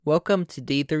Welcome to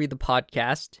D3 the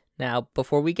podcast. Now,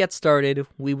 before we get started,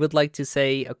 we would like to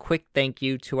say a quick thank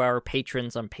you to our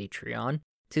patrons on Patreon.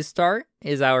 To start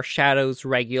is our Shadows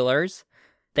regulars.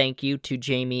 Thank you to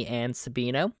Jamie and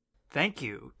Sabino. Thank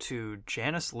you to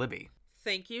Janice Libby.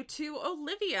 Thank you to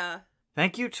Olivia.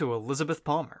 Thank you to Elizabeth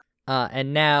Palmer.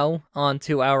 And now, on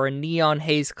to our Neon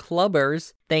Haze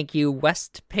clubbers. Thank you,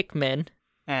 West Pickman.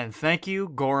 And thank you,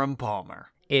 Gorham Palmer.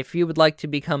 If you would like to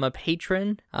become a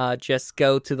patron, just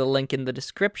go to the link in the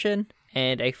description.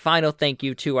 And a final thank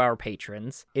you to our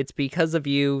patrons. It's because of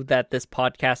you that this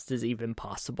podcast is even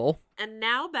possible. And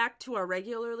now back to our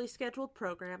regularly scheduled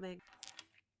programming.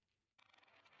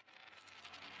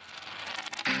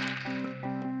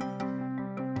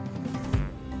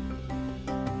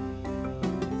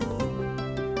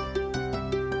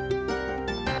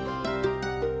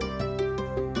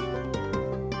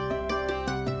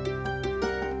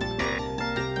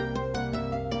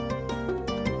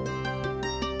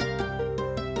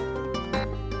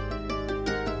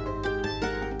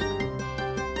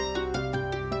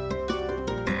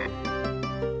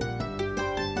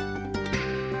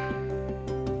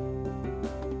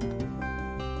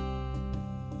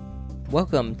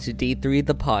 Welcome to D3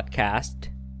 the podcast,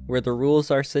 where the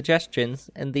rules are suggestions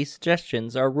and the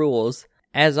suggestions are rules.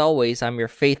 As always, I'm your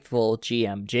faithful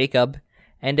GM Jacob,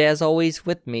 and as always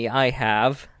with me I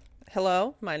have...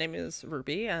 Hello, my name is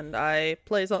Ruby, and I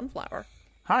play Zoneflower.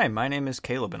 Hi, my name is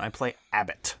Caleb, and I play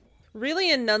Abbott. Really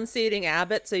enunciating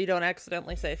Abbott so you don't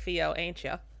accidentally say Theo, ain't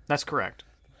ya? That's correct.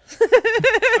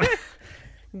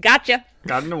 Gotcha!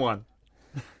 Got into one.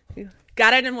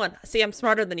 Got it in one. See, I'm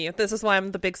smarter than you. This is why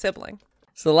I'm the big sibling.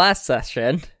 So last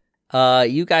session,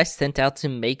 you guys sent out to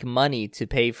make money to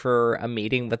pay for a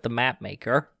meeting with the map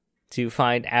maker to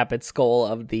find Abbott's skull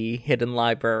of the hidden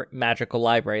magical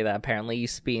library that apparently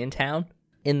used to be in town.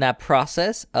 In that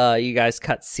process, you guys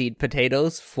cut seed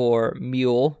potatoes for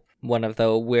Mule, one of the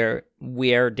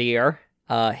Weirdeer,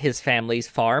 his family's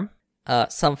farm.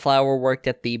 Sunflower worked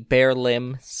at the Bear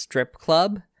Limb Strip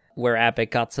Club, where Abbott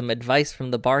got some advice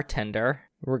from the bartender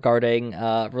regarding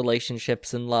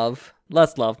relationships and love.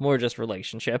 Less love, more just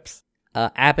relationships.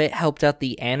 Abbott helped out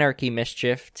the Anarchy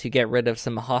Mischief to get rid of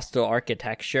some hostile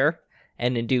architecture,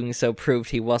 and in doing so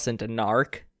proved he wasn't a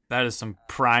narc. That is some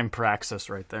prime praxis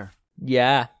right there.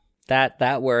 Yeah,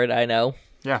 that word I know.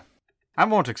 Yeah, I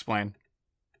won't explain.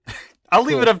 I'll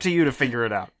leave it up to you to figure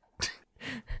it out.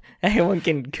 You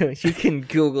can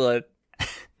Google it.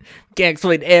 Can't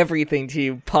explain everything to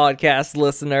you, podcast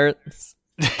listeners.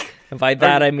 And by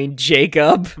that, I mean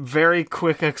Jacob. Very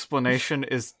quick explanation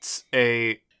is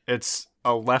it's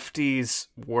a lefty's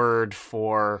word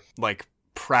for, like,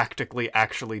 practically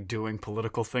actually doing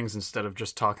political things instead of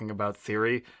just talking about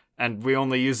theory. And we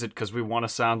only use it because we want to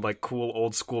sound like cool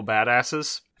old school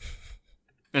badasses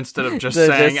instead of just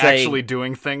saying actually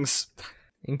doing things.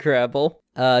 Incredible.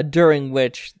 During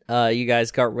which, you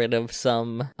guys got rid of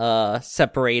some,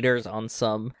 separators on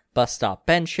some bus stop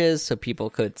benches so people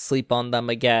could sleep on them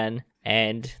again,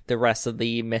 and the rest of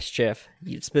the mischief,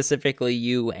 specifically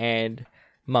you and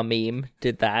Mamim,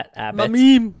 did that, Abbott.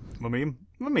 Mamim.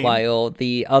 While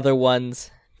the other ones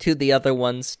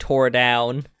tore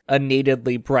down a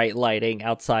neededly bright lighting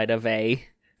outside of a,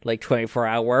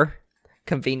 24-hour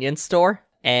convenience store.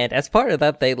 And as part of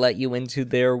that, they let you into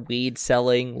their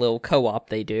weed-selling little co-op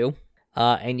they do.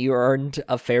 And you earned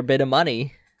a fair bit of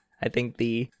money. I think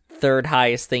the third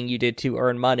highest thing you did to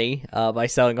earn money by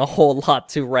selling a whole lot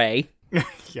to Ray.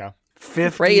 Yeah.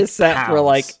 50 Ray is set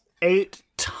pounds. for 8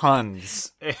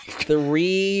 tons.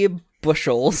 3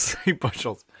 bushels. 3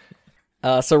 bushels.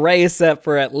 So Ray is set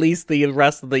for at least the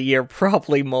rest of the year,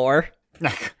 probably more.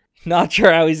 Not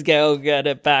sure how he's going to get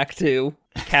it back to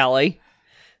Cali.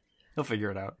 He'll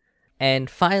figure it out. And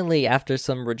finally, after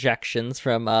some rejections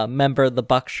from a member of the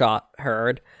buckshot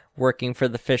herd working for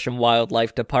the Fish and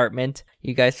Wildlife Department,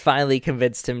 you guys finally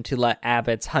convinced him to let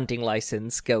Abbott's hunting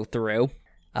license go through,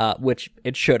 which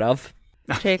it should have.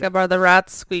 Jacob, are the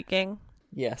rats squeaking?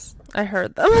 Yes. I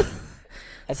heard them.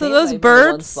 So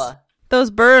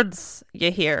those birds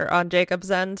you hear on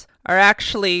Jacob's end are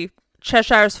actually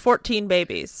Cheshire's 14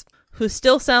 babies, who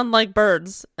still sound like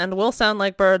birds and will sound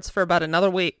like birds for about another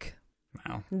week.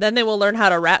 Wow. Then they will learn how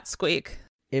to rat squeak.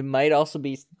 It might also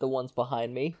be the ones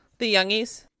behind me. The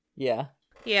youngies? Yeah.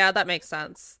 Yeah, that makes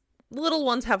sense. Little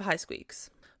ones have high squeaks.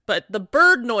 But the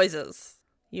bird noises,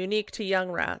 unique to young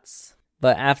rats.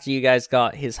 But after you guys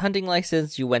got his hunting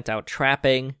license, you went out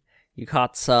trapping. You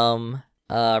caught some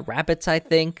rabbits, I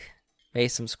think. Maybe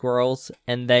some squirrels.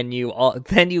 And then you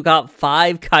got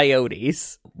 5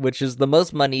 coyotes, which is the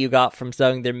most money you got from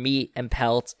selling their meat and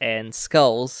pelts and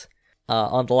skulls.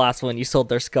 On the last one, you sold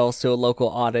their skulls to a local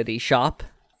oddity shop.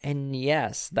 And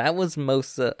yes, that was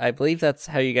I believe that's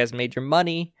how you guys made your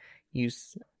money. You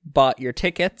bought your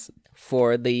tickets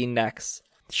for the next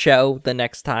show, the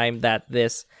next time that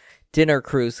this dinner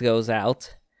cruise goes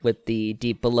out with the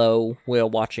Deep Below whale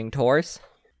watching tours.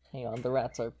 Hang on, the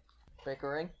rats are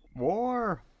bickering.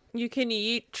 War. You can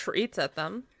eat treats at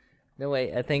them. No,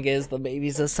 wait, I think it is the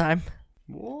babies this time.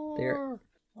 War.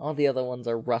 All the other ones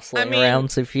are rustling around,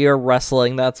 so if you're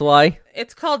rustling, that's why.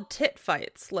 It's called tit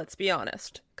fights, let's be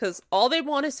honest. Because all they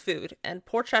want is food, and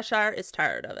poor Cheshire is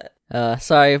tired of it.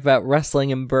 Sorry about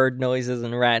rustling and bird noises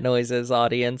and rat noises,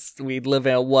 audience. We live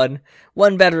in a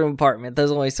one-bedroom apartment.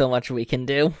 There's only so much we can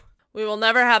do. We will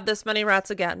never have this many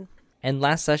rats again. And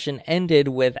last session ended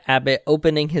with Abbott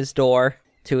opening his door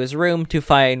to his room to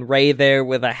find Ray there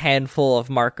with a handful of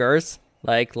markers.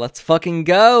 Like, let's fucking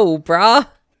go, brah!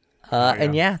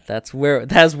 And yeah, that's where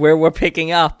we're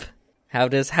picking up. How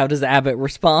does Abbott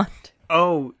respond?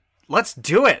 Oh, let's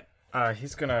do it.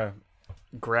 He's gonna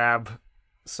grab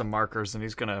some markers and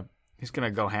he's gonna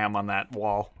go ham on that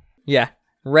wall. Yeah,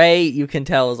 Ray, you can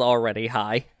tell, is already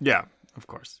high. Yeah, of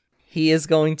course. He is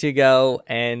going to go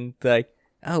and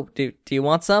oh, do you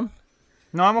want some?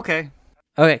 No, I'm okay.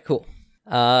 Okay, cool.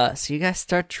 So you guys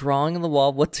start drawing on the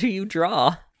wall. What do you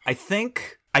draw? I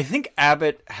think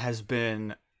Abbott has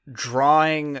been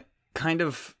drawing kind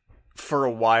of for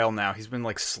a while now. He's been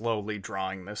slowly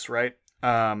drawing this, right?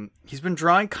 He's been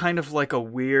drawing kind of like a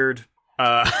weird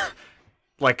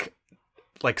like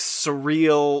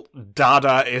surreal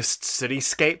Dadaist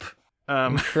cityscape.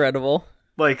 Incredible.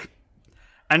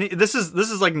 And this is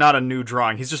not a new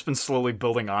drawing. He's just been slowly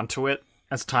building onto it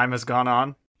as time has gone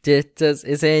on. Is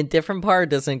it a different part?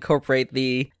 Does it incorporate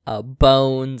the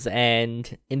bones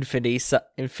and infinity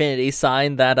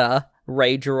sign that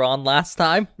Ray drew on last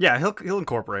time? Yeah, he'll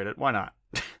incorporate it. Why not?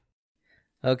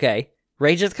 Okay.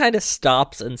 Ray just kind of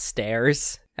stops and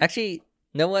stares. Actually, you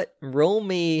know what? Roll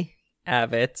me,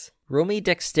 Abbott. Roll me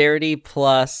dexterity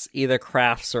plus either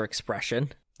crafts or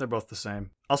expression. They're both the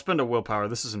same. I'll spend a willpower.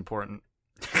 This is important.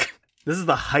 This is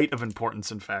the height of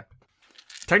importance, in fact.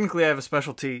 Technically, I have a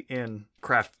specialty in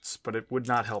crafts, but it would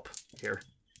not help here.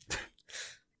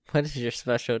 What is your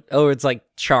special? Oh, it's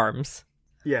charms.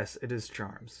 Yes, it is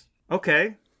charms.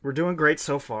 Okay, we're doing great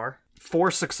so far.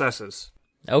 4 successes.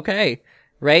 Okay.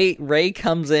 Ray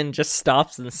comes in, just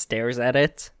stops and stares at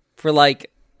it for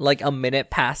like a minute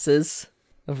passes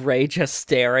of Ray just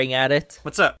staring at it.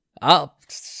 What's up? Oh,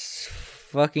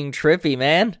 fucking trippy,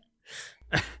 man.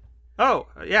 Oh,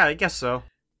 yeah, I guess so.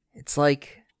 It's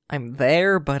like I'm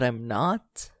there, but I'm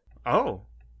not. Oh,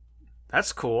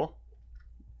 that's cool.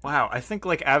 Wow, I think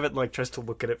Abbott tries to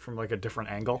look at it from a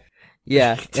different angle.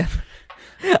 Yeah.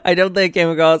 I don't think it came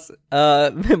across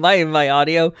my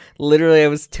audio. Literally, I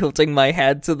was tilting my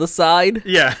head to the side.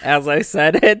 Yeah. As I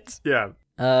said it. Yeah.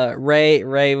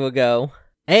 Ray will go.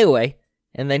 Anyway,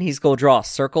 and then he's gonna draw a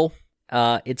circle.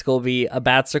 It's gonna be a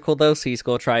bad circle though, so he's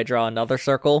gonna try to draw another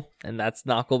circle, and that's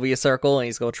not gonna be a circle, and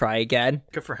he's gonna try again.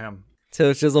 Good for him.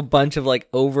 So it's just a bunch of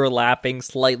overlapping,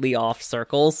 slightly off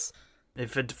circles.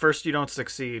 If at first you don't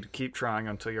succeed, keep trying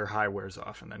until your high wears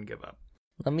off, and then give up.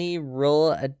 Let me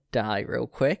roll a die real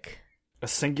quick. A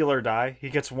singular die? He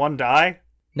gets 1 die?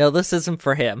 No, this isn't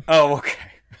for him. Oh,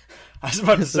 okay. I was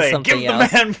about to say, give the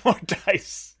man more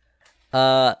dice.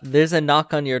 There's a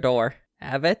knock on your door.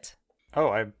 Abbott? Oh,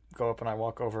 I go up and I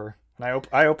walk over, and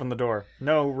I open the door.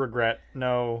 No regret,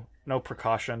 no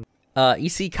precaution. You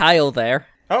see Kyle there.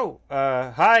 Oh,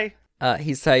 hi.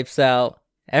 He types out,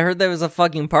 I heard there was a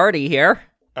fucking party here.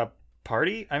 A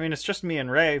party? I mean, it's just me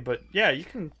and Ray, but yeah, you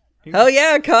can... Oh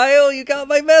yeah, Kyle, you got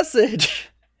my message.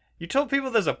 You told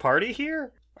people there's a party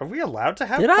here? Are we allowed to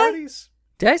have Did parties?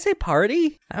 Did I say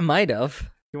party? I might have.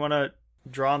 You want to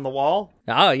draw on the wall?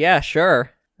 Oh yeah,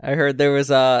 sure. I heard there was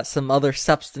some other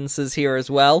substances here as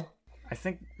well. I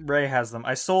think Ray has them.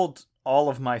 I sold all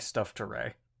of my stuff to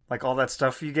Ray. All that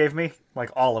stuff you gave me?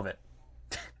 All of it.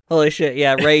 Holy shit,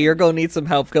 yeah, Ray, you're gonna need some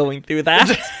help going through that.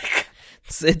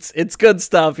 It's good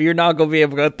stuff. You're not gonna be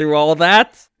able to go through all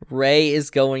that. Ray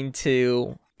is going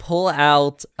to pull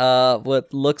out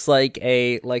what looks like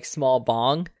a small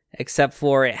bong, except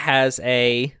for it has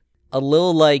a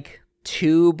little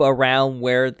tube around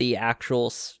where the actual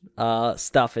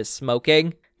stuff is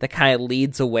smoking that kind of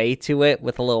leads away to it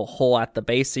with a little hole at the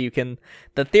base, so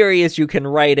the theory is you can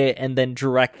write it and then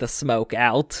direct the smoke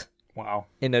out. Wow.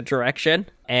 In a direction.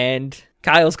 And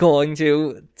Kyle's going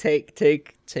to take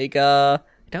I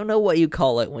don't know what you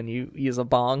call it when you use a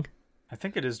bong. I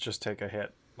think it is just take a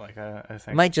hit. I think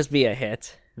it might just be a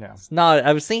hit. Yeah. It's not.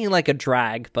 I was thinking a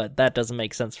drag, but that doesn't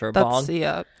make sense for a bong.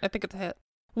 Yeah, I think it's a hit.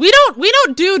 We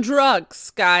don't do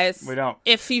drugs, guys. We don't.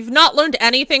 If you've not learned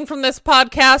anything from this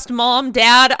podcast, Mom,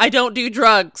 Dad, I don't do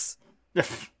drugs.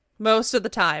 Most of the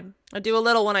time. I do a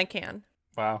little when I can.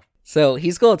 Wow. So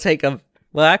he's gonna take a...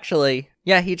 Well, actually,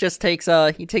 yeah, he takes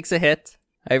a hit.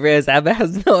 I realize Abbott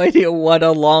has no idea what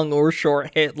a long or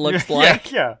short hit looks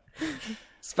like. Yeah.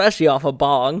 Especially off a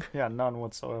bong. Yeah, none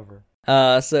whatsoever.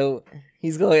 So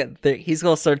he's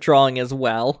gonna start drawing as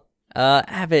well.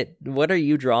 Abbott, what are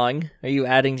you drawing? Are you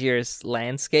adding to your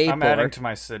landscape? I'm adding to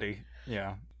my city.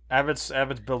 Yeah. Abbott's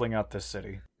building out this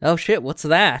city. Oh shit, what's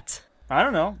that? I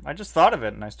don't know. I just thought of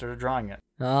it and I started drawing it.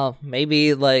 Oh,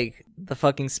 maybe, like, the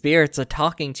fucking spirits are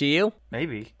talking to you?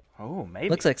 Maybe. Oh, maybe.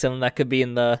 Looks like something that could be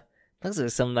in the...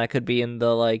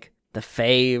 like, the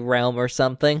Fae realm or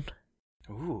something.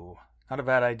 Ooh, not a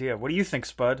bad idea. What do you think,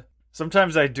 Spud?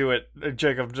 Sometimes I do it,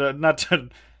 Jacob, not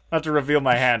to reveal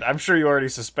my hand. I'm sure you already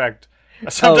suspect.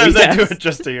 Sometimes I do it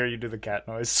just to hear you do the cat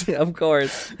noise. Of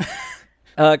course.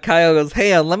 Kyle goes,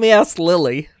 hey, let me ask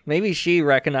Lily. Maybe she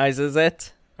recognizes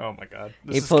it. Oh my god.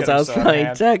 He pulls out his funny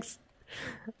text.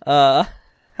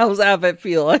 How's Abbott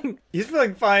feeling? He's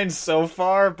feeling fine so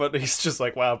far, but he's just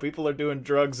like, wow, people are doing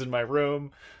drugs in my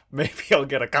room. Maybe I'll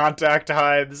get a contact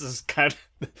high. This is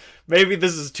maybe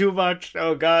this is too much.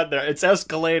 Oh god, it's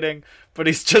escalating. But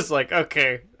he's just like,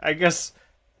 okay, I guess,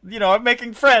 I'm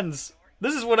making friends.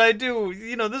 This is what I do.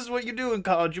 This is what you do in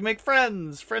college. You make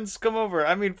friends. Friends come over.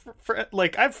 I mean, I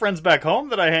have friends back home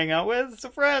that I hang out with. So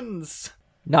friends.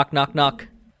 Knock, knock, knock.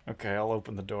 Okay, I'll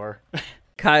open the door.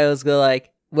 Kyle's go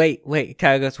like, wait.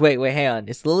 Kyle goes, wait, hang on.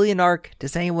 Is Lily an ARC?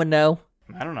 Does anyone know?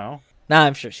 I don't know. Nah,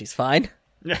 I'm sure she's fine.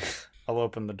 Yeah, I'll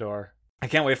open the door. I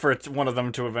can't wait for one of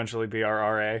them to eventually be our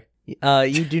RA.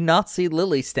 You do not see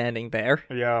Lily standing there.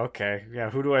 Yeah, okay.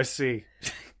 Yeah, who do I see?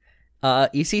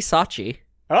 You see Sachi.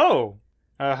 Oh!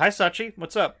 Hi, Sachi.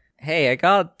 What's up? Hey, I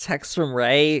got a text from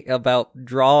Ray about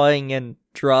drawing and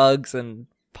drugs and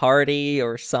party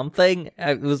or something.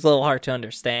 It was a little hard to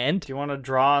understand. Do you want to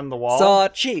draw on the wall?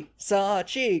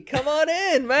 Sachi, come on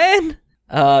in, man.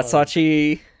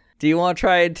 Sachi, do you want to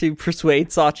try to persuade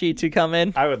Sachi to come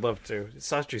in? I would love to.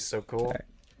 Sachi's so cool.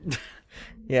 Right.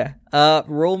 Yeah.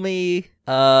 Roll me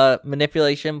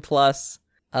manipulation plus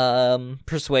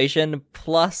persuasion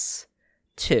plus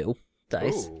 2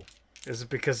 dice. Ooh. Is it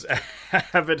because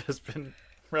Abbott has been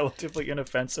relatively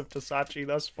inoffensive to Sachi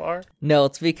thus far? No,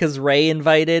 it's because Ray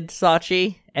invited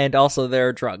Sachi, and also there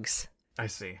are drugs. I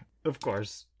see. Of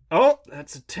course. Oh,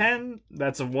 that's a 10.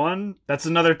 That's a 1. That's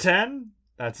another 10.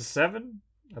 That's a 7.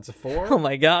 That's a 4. Oh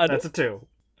my god. That's a 2.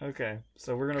 Okay,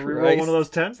 so we're going to reroll one of those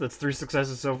 10s. That's 3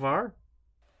 successes so far.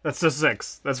 That's a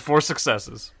 6. That's 4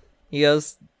 successes. He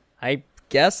goes, I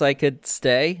guess I could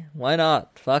stay. Why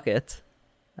not? Fuck it.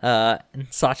 And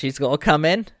Sachi's gonna come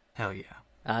in. Hell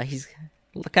yeah. He's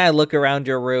kind of look around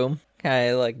your room, kind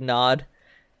of like nod.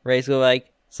 Ray's go like,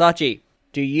 Sachi,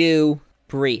 do you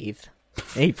breathe?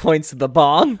 And he points to the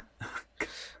bong.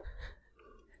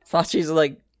 Sachi's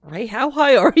like, Ray, how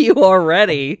high are you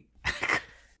already?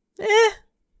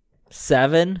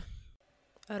 7.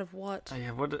 Out of what?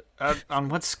 Yeah, what? On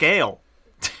what scale?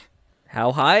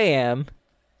 How high I am?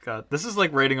 God, this is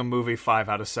like rating a movie 5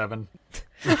 out of 7.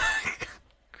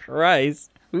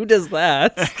 Christ, who does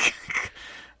that?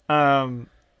 I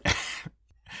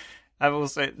will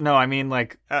say no. I mean,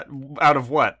 like, out of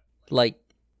what? Like,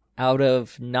 out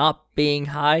of not being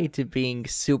high to being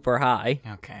super high.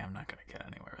 Okay, I'm not gonna get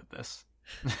anywhere with this.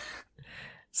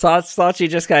 Sachi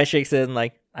just kind of shakes it and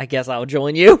like, I guess I'll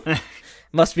join you.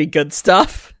 Must be good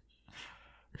stuff.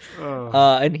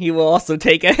 And he will also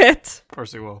take a hit. Of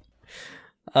course he will.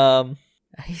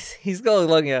 He's going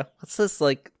to look at, what's this,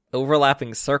 like,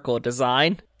 overlapping circle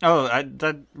design? Oh,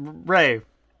 Ray.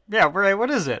 Yeah, Ray, what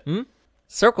is it?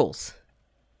 Circles.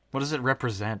 What does it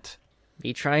represent?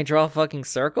 You try and draw a fucking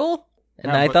circle?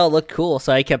 And No, I but- thought it looked cool,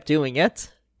 so I kept doing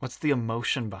it. What's the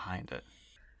emotion behind it?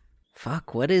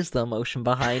 Fuck, what is the emotion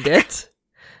behind it?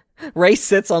 Ray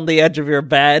sits on the edge of your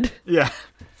bed, Yeah.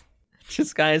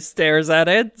 just kind of stares at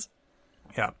it.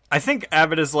 Yeah. I think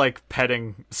Abbott is, like,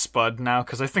 petting Spud now,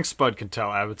 because I think Spud can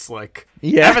tell Abbott's, like...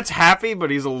 Yeah. Abbott's happy,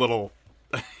 but he's a little...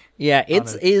 Yeah,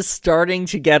 it is starting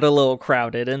to get a little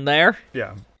crowded in there.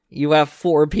 Yeah. You have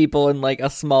 4 people in, like, a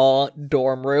small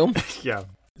dorm room. Yeah.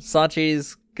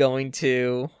 Sachi's going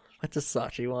to... What does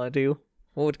Sachi want to do?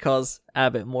 What would cause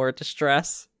Abbott more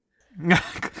distress?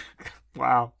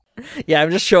 Wow. Yeah,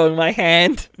 I'm just showing my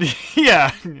hand.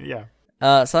 Yeah.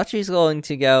 Sachi's going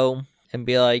to go and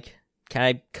be like, can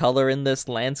I color in this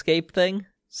landscape thing?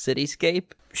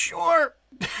 Cityscape? Sure.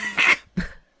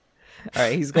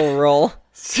 Alright, he's gonna roll.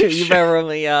 So you better roll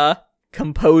me,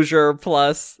 composure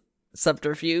plus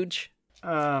subterfuge.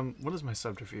 What is my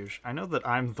subterfuge? I know that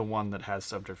I'm the one that has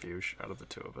subterfuge out of the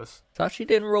two of us. Sachi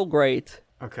didn't roll great.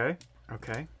 Okay.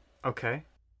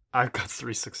 I've got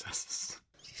 3 successes.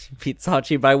 Beat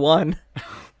Sachi by 1.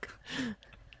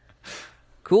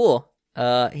 Cool.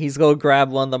 He's gonna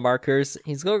grab one of the markers.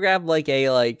 He's gonna grab like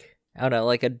I don't know,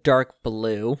 like a dark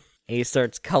blue. And he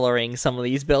starts coloring some of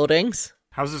these buildings.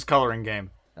 How's this coloring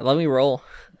game? Let me roll.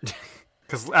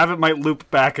 Because Abbott might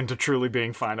loop back into truly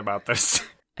being fine about this.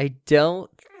 I don't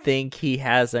think he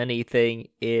has anything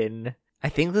in... I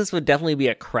think this would definitely be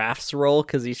a crafts roll,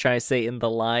 because he's trying to say in the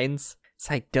lines.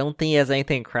 So I don't think he has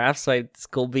anything in crafts, so it's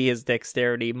gonna be his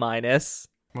dexterity minus.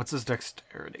 What's his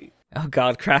dexterity? Oh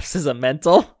god, crafts is a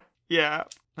mental? Yeah.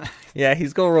 Yeah,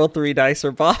 he's gonna roll 3 dice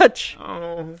or botch.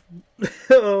 Oh.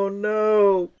 Oh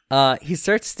no. He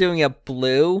starts doing a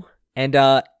blue, and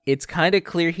it's kind of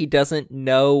clear he doesn't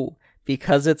know,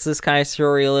 because it's this kind of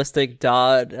surrealistic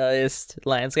Dadaist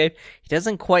landscape, he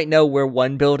doesn't quite know where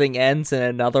one building ends and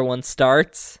another one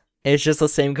starts. It's just the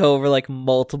same go over like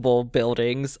multiple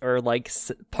buildings or like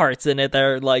parts in it that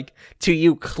are like to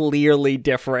you clearly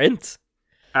different.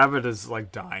 Abbott is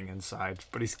like dying inside,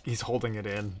 but he's holding it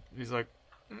in. He's like,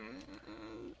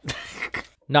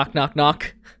 knock, knock,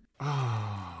 knock.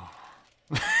 oh.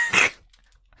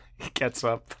 He gets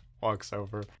up, walks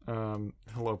over.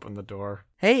 He'll open the door.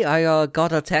 Hey, I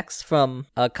got a text from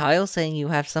Kyle saying you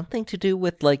have something to do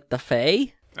with like the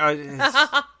Fae.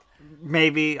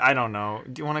 Maybe, I don't know.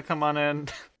 Do you want to come on in?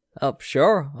 Oh,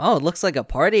 sure. Oh, it looks like a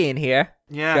party in here.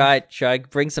 Yeah. Should I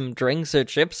bring some drinks or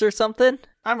chips or something?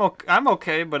 I'm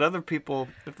okay, but other people,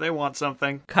 if they want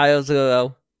something. Kyle's gonna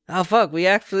go, oh fuck, we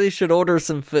actually should order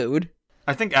some food.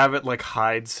 I think Abbott like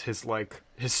hides his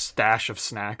stash of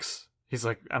snacks. He's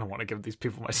like, I don't want to give these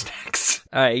people my snacks.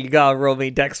 Alright, you gotta roll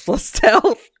me Dex plus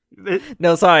stealth.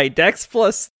 No, sorry, Dex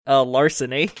plus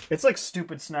larceny. It's like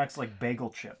stupid snacks like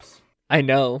bagel chips. I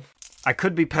know. I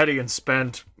could be petty and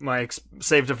spend my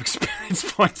saved up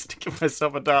experience points to give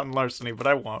myself a dot in larceny, but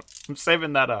I won't. I'm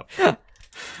saving that up.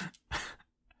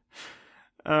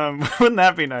 Wouldn't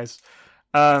that be nice?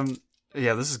 Yeah,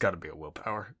 this has got to be a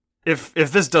willpower. If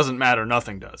this doesn't matter,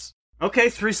 nothing does. Okay,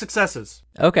 3 successes.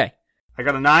 Okay. I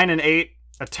got a 9, an 8,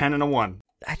 a 10, and a 1.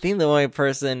 I think the only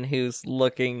person who's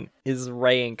looking is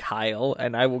Ray and Kyle,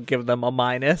 and I will give them a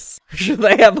minus. Should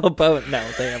they have a boat? No,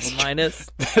 they have a minus.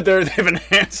 They've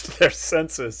enhanced their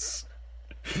senses.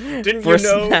 Didn't For you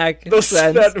know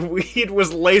that weed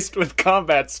was laced with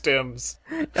combat stims?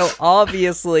 No,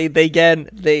 obviously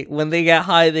when they get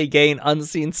high, they gain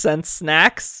unseen sense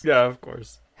snacks. Yeah, of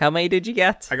course. How many did you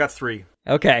get? I got 3.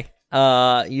 Okay.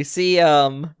 You see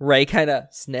Ray kind of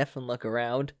sniff and look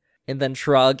around, and then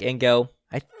shrug and go,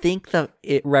 I think that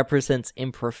it represents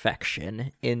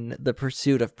imperfection in the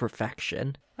pursuit of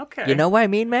perfection. Okay. You know what I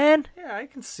mean, man? Yeah, I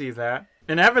can see that.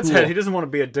 In Abbott's head, he doesn't want to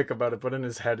be a dick about it, but in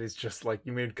his head, he's just like,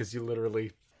 you mean because you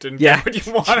literally didn't get what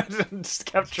you wanted and just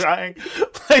kept trying?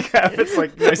 Like, Abbott's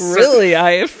like, nice. Really?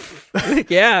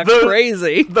 Yeah,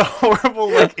 crazy. The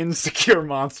horrible, like, insecure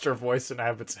monster voice in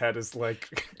Abbott's head is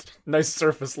like, nice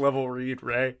surface level read,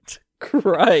 Ray.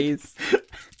 Christ.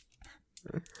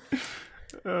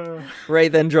 Ray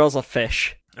then draws a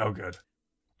fish. Oh, good.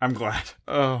 I'm glad.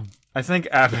 I think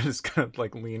Abbott is gonna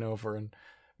like lean over and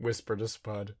whisper to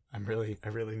Spud, I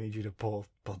really need you to pull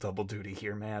double duty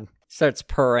here, man. Starts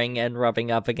purring and rubbing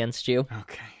up against you.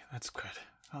 Okay, that's good.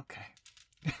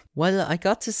 Okay. Well, I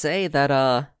got to say that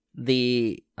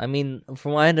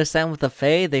from what I understand with the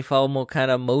Fae, they follow more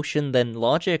kind of motion than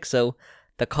logic, so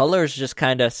the colors just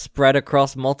kind of spread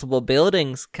across multiple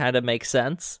buildings kind of make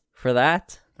sense for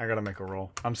that. I gotta make a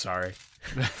roll. I'm sorry.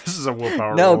 This is a willpower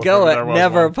roll. No, go it.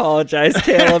 Never apologize,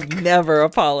 Caleb. Never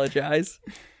apologize.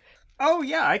 Oh,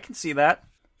 yeah, I can see that.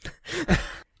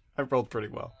 I rolled pretty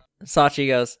well. Sachi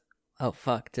goes, oh,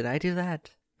 fuck, did I do that?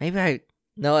 Maybe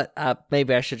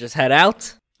I should just head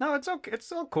out? No, it's okay. It's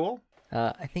still cool.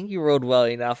 I think you rolled well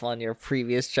enough on your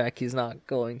previous check. He's gonna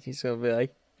be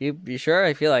like, you sure?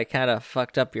 I feel like I kind of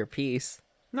fucked up your piece.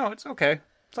 No, it's okay.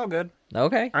 It's all good.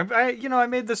 Okay. I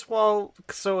made this wall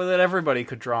so that everybody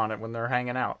could draw on it when they're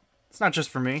hanging out. It's not just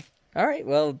for me. All right,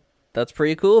 well, that's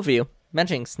pretty cool of you.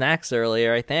 Mentioning snacks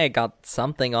earlier, I think I got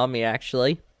something on me,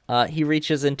 actually. He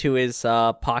reaches into his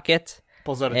pocket.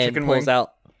 Pulls out a and chicken pulls wing.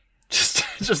 out...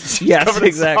 just yes, covered in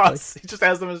exactly. sauce. He just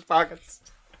has them in his pockets.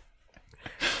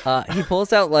 He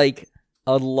pulls out, like,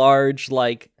 a large,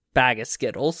 like, bag of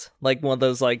Skittles. Like, one of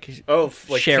those, like, like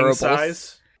king shareables.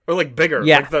 size? Or like bigger,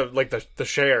 yeah. like the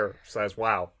share size.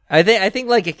 Wow. I think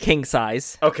like a king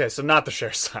size. Okay, so not the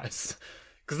share size,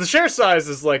 because the share size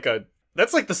is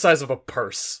that's like the size of a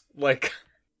purse. Like,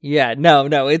 Yeah,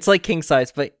 no, it's like king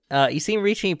size, but you see him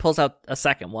reaching, he pulls out a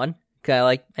second one. Okay,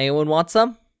 like, anyone want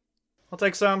some? I'll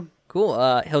take some.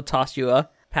 Cool, he'll toss you a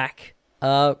pack.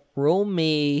 Roll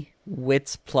me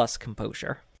wits plus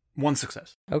composure. 1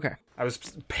 success. Okay. I was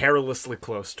perilously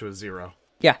close to a 0.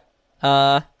 Yeah.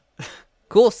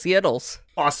 Cool, Skittles.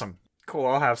 Awesome. Cool,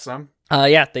 I'll have some.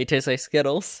 Yeah, they taste like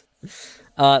Skittles.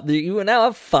 You now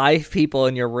have 5 people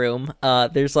in your room.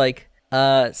 There's like,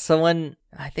 someone,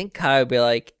 I think Kai would be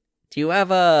like, do you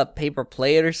have a paper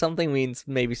plate or something we can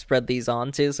maybe spread these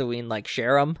onto so we can like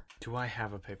share them? Do I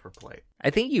have a paper plate? I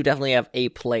think you definitely have a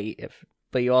plate,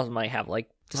 but you also might have like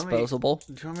disposable.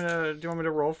 Do you want me to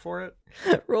roll for it?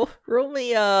 roll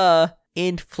me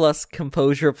int plus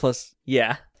composure plus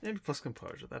Int plus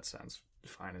composure. That sounds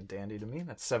fine and dandy to me.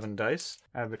 That's 7 dice.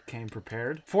 Abbott came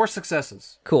prepared. 4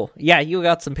 successes. Cool. Yeah, you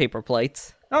got some paper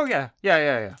plates. Oh yeah.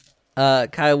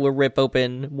 Kyle will rip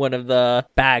open one of the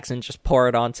bags and just pour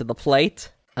it onto the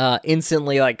plate.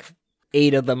 Instantly, like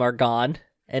 8 of them are gone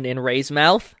and in Ray's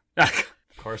mouth. Of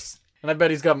course. And I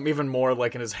bet he's got even more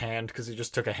like in his hand because he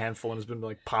just took a handful and has been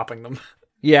like popping them.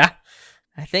 Yeah.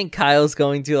 I think Kyle's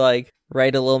going to like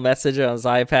write a little message on his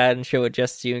iPad and show it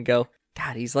just to you and go,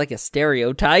 God, he's like a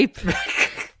stereotype.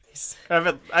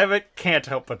 I can't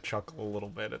help but chuckle a little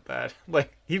bit at that.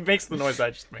 Like, he makes the noise I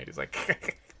just made. He's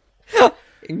like...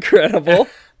 Incredible.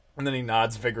 And then he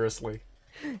nods vigorously.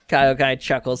 Kyle kind of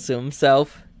chuckles to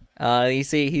himself. You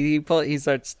see, he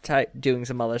starts doing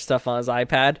some other stuff on his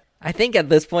iPad. I think at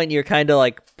this point you're kind of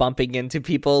like bumping into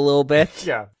people a little bit.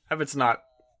 Yeah, Abbott's not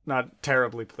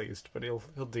terribly pleased, but he'll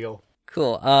deal.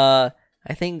 Cool. I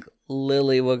think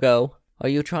Lily will go. Are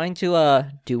you trying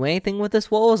to do anything with this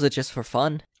wall? Or is it just for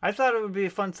fun? I thought it would be a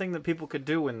fun thing that people could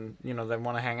do when they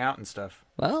want to hang out and stuff.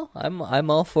 Well, I'm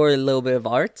all for a little bit of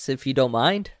arts if you don't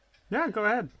mind. Yeah, go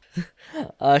ahead.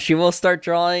 She will start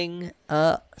drawing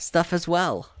stuff as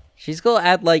well. She's gonna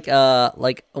add like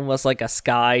almost like a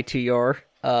sky to your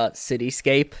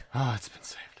cityscape. Oh, it's been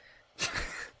saved.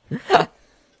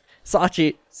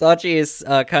 Sachi is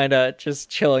kind of just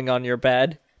chilling on your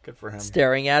bed. Good for him.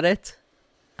 Staring at it.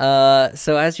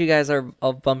 So as you guys are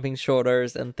bumping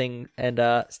shoulders and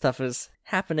stuff is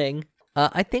happening,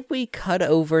 I think we cut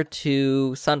over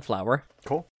to Sunflower.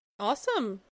 Cool.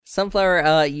 Awesome.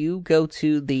 Sunflower, you go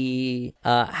to the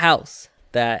house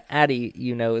that Addie,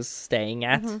 is staying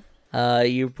at. Mm-hmm.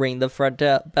 You ring the front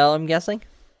bell, I'm guessing?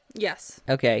 Yes.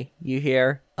 Okay, you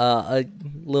hear a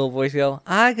little voice go,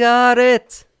 I got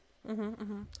it!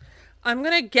 I'm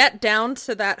gonna get down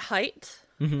to that height,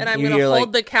 and I'm gonna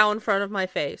hold the cow in front of my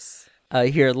face.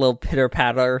 You hear a little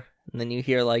pitter-patter, and then you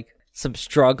hear, some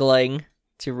struggling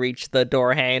to reach the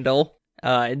door handle.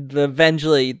 And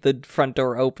eventually, the front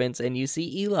door opens, and you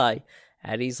see Eli.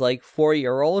 Addie's,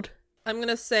 4-year-old. I'm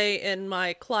gonna say in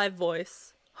my Clive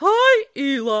voice, Hi,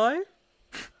 Eli.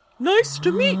 Nice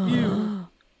to meet you.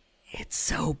 It's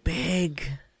so big.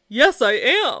 Yes, I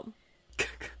am.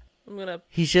 I'm gonna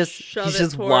He's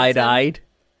just wide-eyed.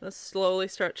 I'm gonna slowly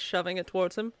start shoving it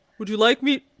towards him. Would you like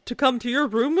me to come to your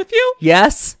room with you?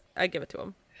 Yes. I give it to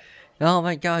him. Oh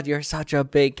my god, you're such a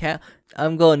big cat.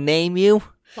 I'm gonna name you.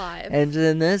 Clive. And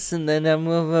then this, and then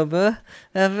Yeah.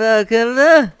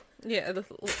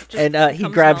 And he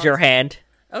grabs your hand.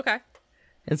 Okay.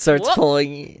 And starts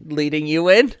leading you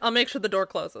in. I'll make sure the door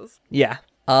closes. Yeah.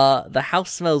 The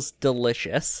house smells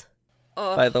delicious.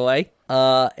 By the way.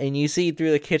 And you see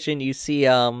through the kitchen, you see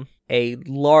a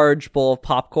large bowl of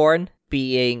popcorn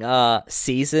being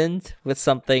seasoned with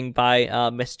something by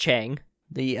Miss Chang,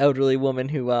 the elderly woman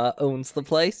who owns the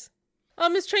place.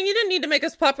 Miss Chang, you didn't need to make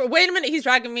us popcorn. Wait a minute, he's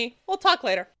dragging me. We'll talk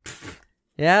later.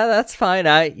 Yeah, that's fine.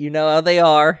 You know how they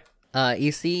are.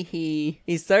 You see,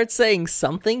 he starts saying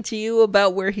something to you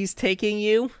about where he's taking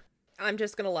you. I'm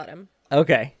just gonna let him.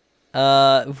 Okay.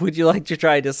 Would you like to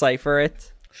try to decipher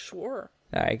it? Sure.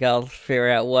 Alright, I'll figure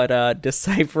out what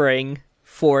deciphering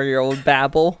 4-year-old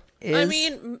babble is. I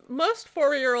mean, most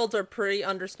 4-year-olds are pretty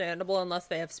understandable unless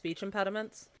they have speech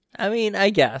impediments. I mean,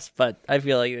 I guess, but I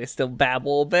feel like they still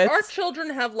babble a bit. Our children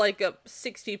have a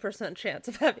 60% chance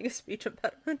of having a speech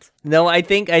impediment. No, I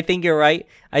think you're right.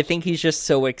 I think he's just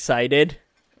so excited.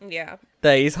 Yeah.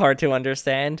 That he's hard to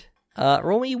understand.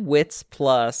 Roll me wits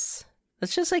plus,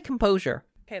 let's just say composure.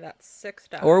 Okay, that's 6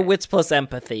 die. Or wits plus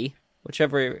empathy,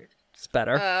 whichever is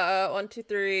better. 1, 2,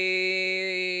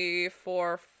 3,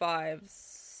 4, 5,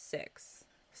 6.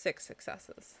 6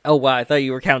 successes. Oh wow, I thought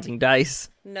you were counting dice.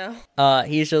 No.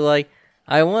 He's just like,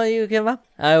 I want you to come up.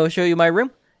 I will show you my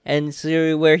room and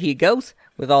see where he goes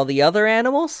with all the other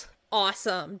animals.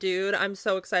 Awesome, dude. I'm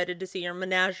so excited to see your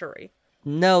menagerie.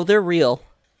 No, they're real.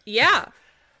 Yeah.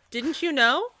 Didn't you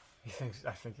know?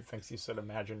 I think he thinks you said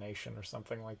imagination or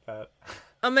something like that.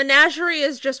 A menagerie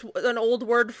is just an old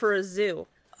word for a zoo.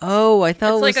 Oh, I thought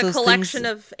It's it was like a those collection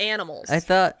things... of animals. I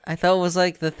thought it was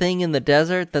like the thing in the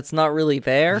desert that's not really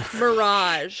there.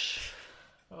 Mirage.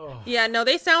 Yeah, no,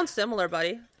 they sound similar,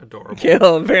 buddy. Adorable.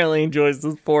 Caleb apparently enjoys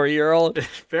this 4-year-old.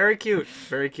 Very cute,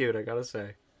 I gotta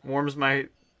say. Warms my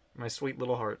sweet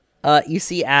little heart. You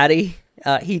see Addie.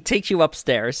 He takes you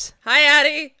upstairs. Hi,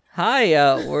 Addie. Hi,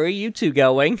 where are you two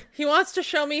going? He wants to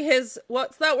show me his,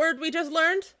 what's that word we just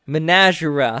learned?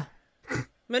 Menagerie.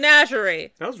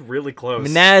 Menagerie. That was really close.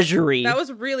 Menagerie. That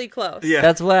was really close. Yeah.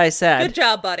 That's what I said. Good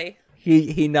job, buddy.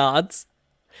 He nods.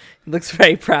 He looks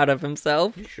very proud of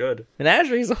himself. You should.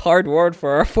 Menagerie is a hard word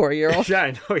for a 4-year-old. Yeah,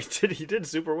 I know, he did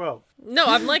super well. No,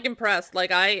 I'm like impressed.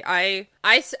 Like I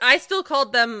still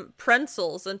called them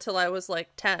pretzels until I was like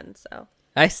 10, so.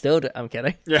 I still do. I'm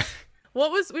kidding. Yeah.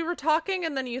 We were talking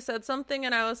and then you said something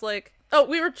and I was like, oh,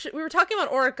 we were talking about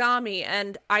origami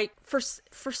and for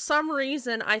some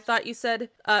reason I thought you said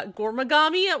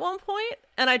gormagami at one point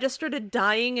and I just started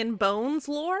dying in bones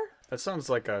lore. That sounds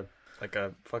like a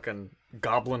fucking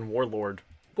goblin warlord.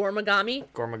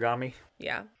 Gormagami?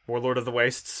 Yeah. Warlord of the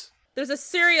Wastes. There's a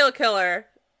serial killer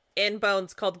in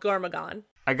Bones called Gormagon.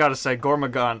 I gotta say,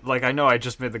 Gormagon, like, I know I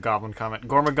just made the goblin comment.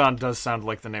 Gormagon does sound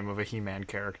like the name of a He-Man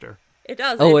character. It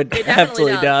does. Oh, it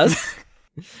definitely absolutely does.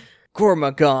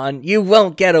 Gormagon, you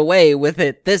won't get away with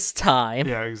it this time.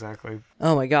 Yeah, exactly.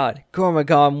 Oh my god,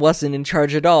 Gormagon wasn't in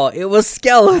charge at all. It was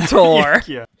Skeletor.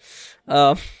 Yeah.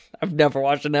 I've never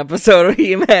watched an episode of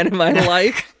He-Man in my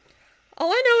life.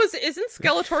 All I know is, isn't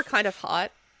Skeletor kind of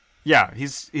hot? Yeah,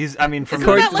 he's. I mean, from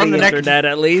According the, to from the the neck, internet,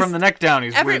 at least. from the neck down,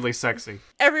 he's weirdly sexy.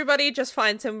 Everybody just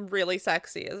finds him really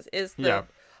sexy. Is the Yeah.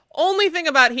 only thing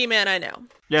about He-Man I know.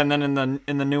 Yeah, and then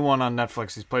in the new one on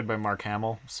Netflix, he's played by Mark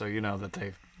Hamill, so you know that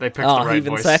they picked the right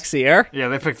even voice. sexier. Yeah,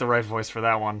 they picked the right voice for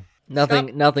that one.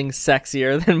 Nothing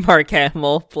sexier than Mark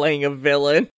Hamill playing a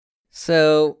villain.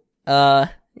 So,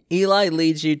 Eli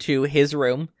leads you to his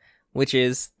room, which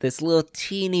is this little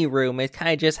teeny room. It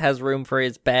kind of just has room for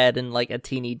his bed and like a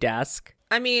teeny desk.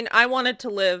 I mean, I wanted to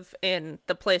live in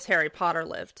the place Harry Potter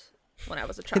lived when I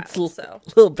was a child, It's so a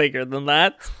little bigger than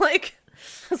that. like,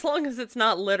 as long as it's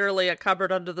not literally a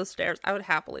cupboard under the stairs, I would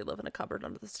happily live in a cupboard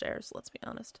under the stairs. Let's be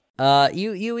honest.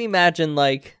 You imagine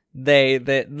like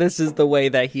this is the way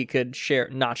that he could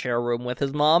not share a room with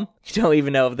his mom. You don't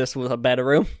even know if this was a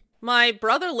bedroom. My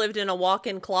brother lived in a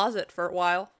walk-in closet for a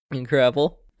while.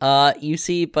 Incredible. You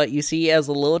see as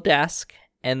a little desk,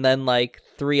 and then like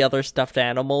 3 other stuffed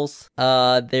animals.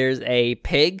 There's a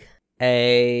pig,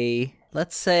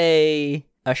 let's say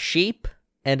a sheep,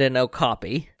 and an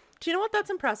okapi. Do you know what? That's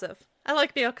impressive. I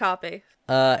like the okapi.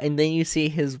 And then you see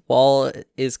his wall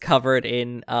is covered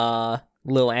in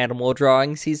little animal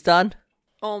drawings he's done.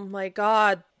 Oh my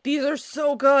god, these are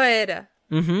so good.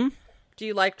 Mm-hmm. Do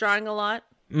you like drawing a lot?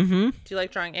 Mm-hmm. Do you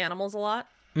like drawing animals a lot?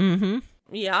 Mm-hmm.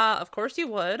 Yeah, of course you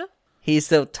would. He's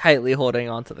still tightly holding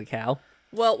onto the cow.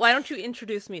 Well, why don't you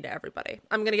introduce me to everybody?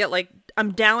 I'm gonna get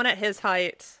I'm down at his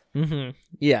height. Mm-hmm.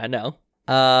 Yeah, no.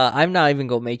 I'm not even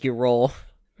gonna make you roll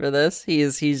for this.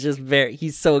 He's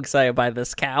so excited by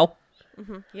this cow.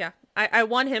 Mm-hmm. Yeah, I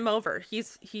won him over.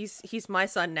 He's my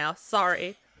son now.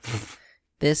 Sorry.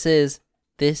 This is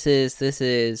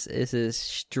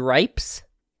Stripes.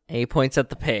 And he points at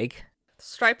the pig.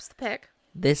 Stripes the pig.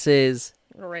 This is.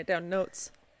 I'm gonna write down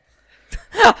notes.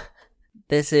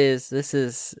 This is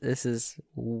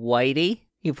Whitey.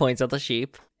 He points at the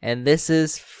sheep. And this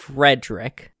is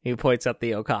Frederick. He points at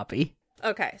the okapi.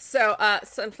 Okay, so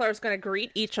Sunflower's gonna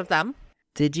greet each of them.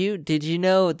 Did you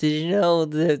know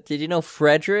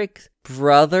Frederick's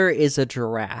brother is a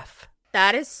giraffe?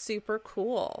 That is super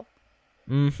cool.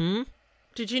 Mm-hmm.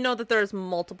 Did you know that there's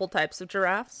multiple types of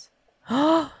giraffes?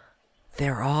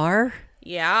 There are?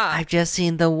 Yeah. I've just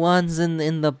seen the ones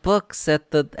in the books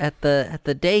at the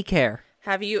daycare.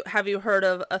 Have you heard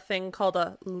of a thing called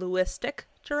a Lewistic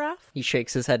giraffe? He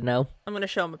shakes his head no. I'm gonna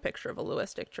show him a picture of a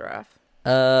Lewistic giraffe.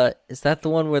 Is that the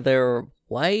one where they're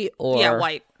white or? Yeah,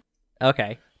 white.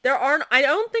 Okay. I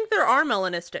don't think there are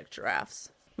melanistic giraffes.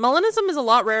 Melanism is a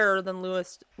lot rarer than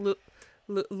Lewistic.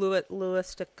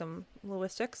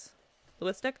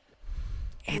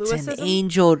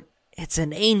 It's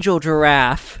an angel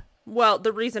giraffe. Well,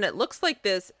 the reason it looks like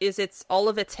this is all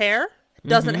of its hair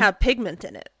doesn't have pigment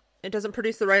in it. It doesn't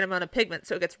produce the right amount of pigment,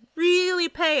 so it gets really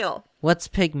pale. What's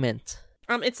pigment?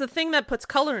 It's the thing that puts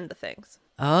color into things.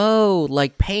 Oh,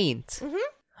 like paint. Mm-hmm.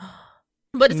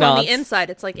 But it's on the inside.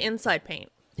 It's like inside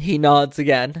paint. He nods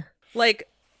again. Like,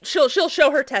 she'll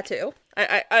show her tattoo.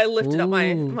 I lifted up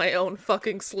my own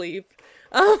fucking sleeve.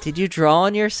 Did you draw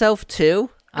on yourself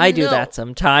too? I do No. that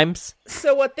sometimes.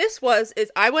 So what this was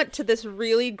is I went to this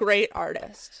really great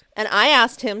artist and I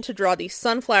asked him to draw these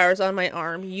sunflowers on my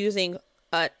arm using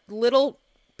a little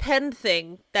pen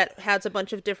thing that has a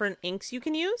bunch of different inks you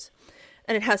can use,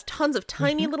 and it has tons of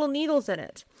tiny little needles in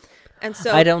it. And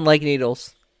so I don't like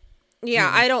needles.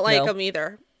 yeah, I don't like no. them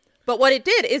either. But what it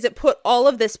did is it put all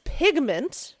of this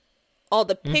pigment, all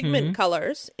the pigment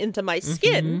colors into my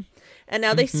skin, and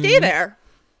now they stay there.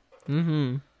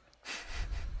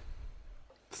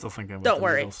 Still thinking about Don't the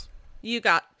worry. needles.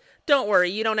 Don't worry,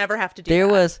 you don't ever have to do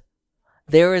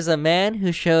There was a man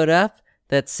who showed up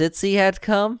that Sitsi had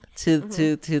come to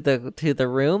the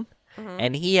room,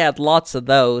 and he had lots of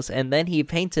those, and then he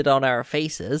painted on our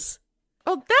faces.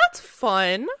 Oh, that's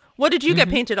fun. What did you get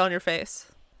painted on your face?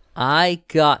 I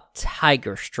got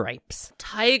tiger stripes.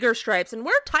 Tiger stripes. And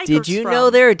where are tigers Did you from? know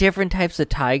there are different types of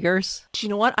tigers? Do you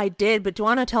know what? I did, but do you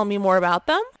want to tell me more about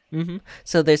them?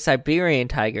 So there's Siberian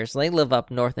tigers, and they live up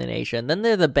north in Asia. And then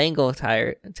there are the Bengal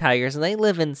tigers, and they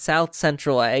live in South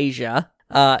Central Asia.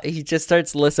 He just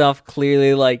starts listing off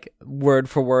clearly, like, word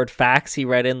for word facts he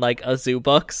read in, like, a zoo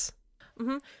books.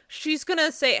 She's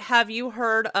gonna say, have you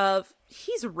heard of...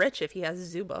 He's rich if he has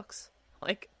zoo books.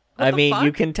 Like, what I the mean, fuck?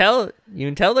 you can tell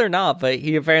they're not, but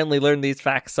he apparently learned these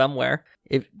facts somewhere.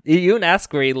 If you can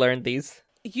ask where he learned these.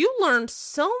 You learned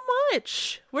so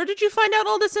much. Where did you find out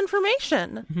all this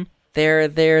information? They're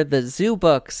the zoo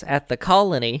books at the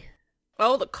colony.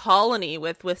 Oh, the colony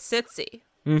with Sitsi.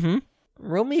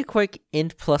 Roll me a quick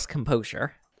int plus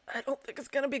composure. I don't think it's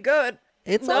gonna be good.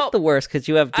 It's Nope. not the worst because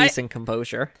you have decent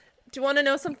composure. Do you want to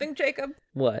know something, Jacob?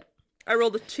 What? I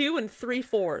rolled a 2 and 3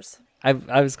 4s. I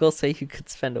was gonna say you could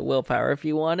spend a willpower if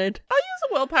you wanted. I'll use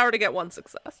a willpower to get 1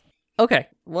 success. Okay,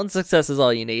 1 success is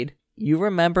all you need. You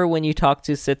remember when you talked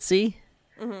to Sitsi?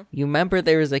 You remember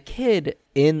there was a kid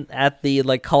at the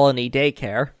like colony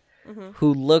daycare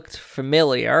who looked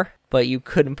familiar, but you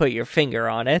couldn't put your finger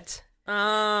on it.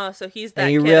 So he's that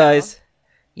And you kiddo.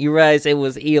 realize it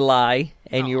was Eli,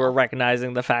 and you were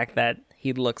recognizing the fact that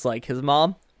he looks like his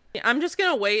mom. Yeah, I'm just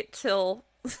gonna wait till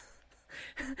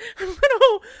I'm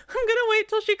gonna wait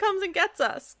till she comes and gets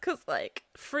us, cause like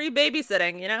free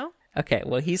babysitting, you know. Okay,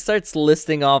 well he starts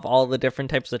listing off all the different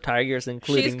types of tigers, She's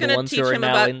including the gonna ones teach who are him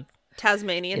now about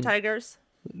Tasmanian tigers.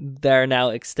 they're now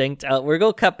extinct. We're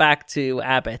gonna cut back to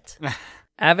Abbott.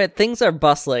 Abbott, things are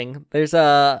bustling. There's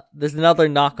another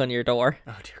knock on your door.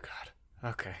 Oh dear God.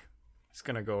 Okay, he's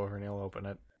gonna go over and he'll open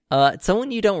it. It's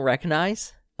someone you don't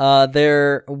recognize.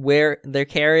 They're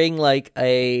carrying like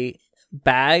a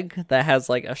bag that has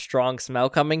like a strong smell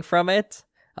coming from it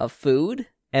of food,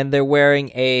 and they're wearing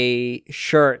a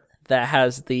shirt that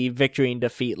has the Victory and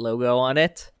Defeat logo on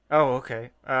it. Oh, okay.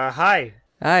 Hi.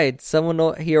 Hi, did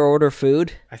someone here order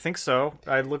food? I think so.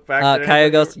 I look back. Did Kaya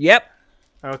anybody- goes, "Yep.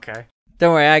 Okay.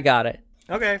 Don't worry, I got it."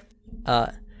 Okay.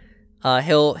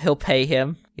 He'll pay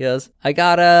him. He goes, I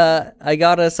got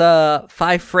us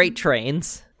 5 freight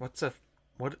trains.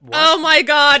 What? Oh my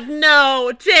God,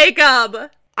 no, Jacob!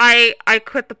 I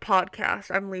quit the podcast.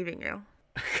 I'm leaving you.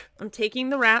 I'm taking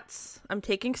the rats. I'm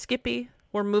taking Skippy.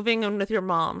 We're moving in with your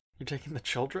mom. You're taking the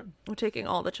children? We're taking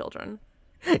all the children.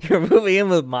 You're moving in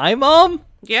with my mom?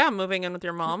 Yeah, I'm moving in with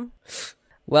your mom.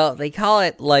 Well, they call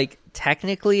it like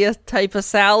technically a type of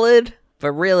salad,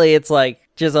 but really it's like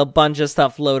just a bunch of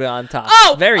stuff loaded on top.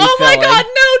 Oh, Very oh my filling. God,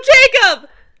 no, Jacob!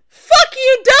 Fuck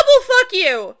you, double fuck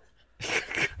you!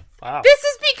 Wow. This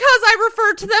is because I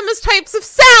referred to them as types of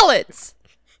salads.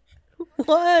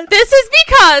 What? This is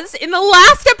because in the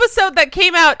last episode that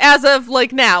came out as of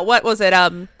like now, what was it?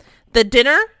 The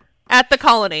dinner at the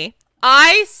colony.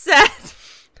 I said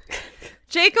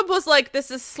Jacob was like, "This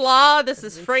is slaw. This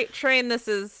is freight train. This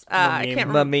is I can't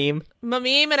remember Meme.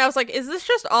 Mamim," and I was like, "Is this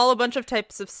just all a bunch of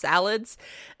types of salads?"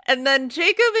 And then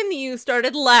Jacob and you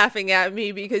started laughing at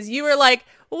me because you were like,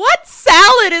 "What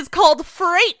salad is called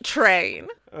freight train?"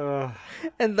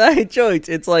 And I joked.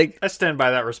 It's like, I stand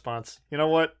by that response. You know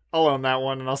what? I'll own that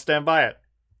one and I'll stand by it.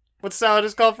 What salad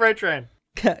is called freight train?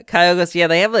 Kyle goes, yeah,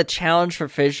 they have a challenge for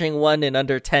finishing one in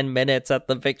under 10 minutes at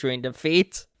the Victory and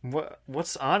Defeat.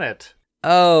 What's on it?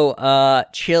 Oh,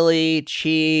 chili,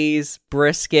 cheese,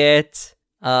 brisket,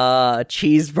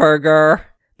 cheeseburger,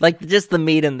 like just the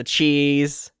meat and the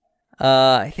cheese.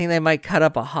 I think they might cut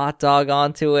up a hot dog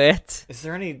onto it. Is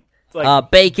there any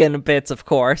like bacon bits, of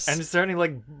course. and is there any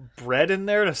like bread in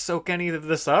there to soak any of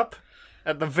this up?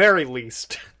 At the very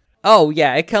least. Oh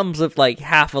yeah, it comes with like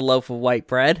half a loaf of white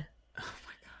bread. Oh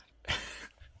my God.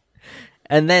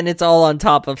 And then it's all on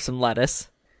top of some lettuce.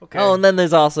 Okay. Oh, and then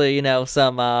there's also,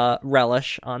 some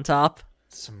relish on top.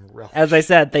 Some relish. As I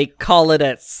said, they call it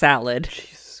a salad.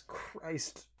 Jesus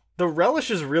Christ. The relish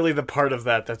is really the part of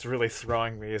that that's really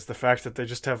throwing me, is the fact that they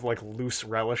just have, like, loose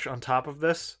relish on top of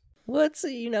this. Well,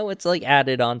 it's like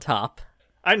added on top.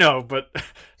 I know, but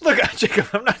look, Jacob,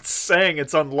 I'm not saying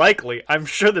it's unlikely. I'm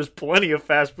sure there's plenty of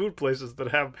fast food places that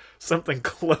have something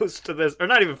close to this. Or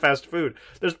not even fast food.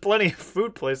 There's plenty of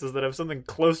food places that have something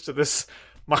close to this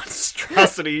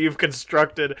monstrosity you've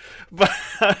constructed. But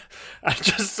I'm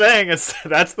just saying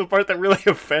that's the part that really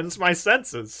offends my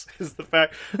senses, is the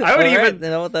fact. I would even... You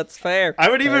know what, that's fair.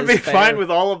 I would even be fine with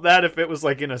all of that if it was,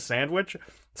 like, in a sandwich.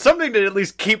 Something to at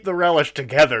least keep the relish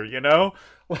together, you know?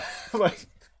 Like...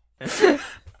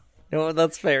 No,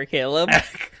 that's fair, Caleb.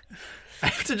 I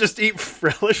have to just eat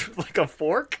relish with, like, a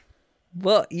fork?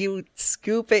 Well, you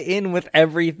scoop it in with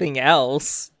everything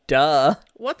else. Duh.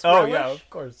 What's Oh, relish? yeah, of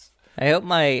course. I hope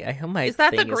my Is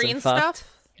that thing the green isn't fucked.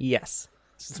 stuff? Yes.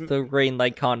 It's the green,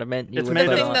 like, condiment. It's would made The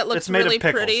put of- thing on. that looks it's made of really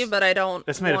pickles. pretty, but I don't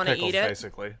It's made of want to pickles, eat it.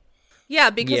 basically. Yeah,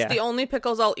 because Yeah. the only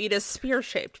pickles I'll eat is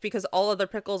spear-shaped, because all other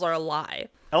pickles are a lie.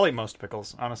 I'll eat most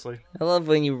pickles, honestly. I love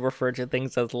when you refer to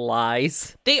things as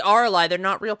lies. They are a lie. They're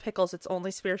not real pickles. It's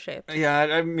only spear-shaped. Yeah,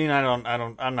 I mean, I'm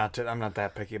not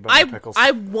that picky about my pickles.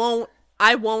 I won't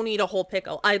eat a whole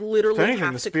pickle. I literally If anything,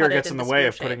 have the to spear cut gets it in the into way spear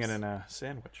of putting it shapes. in a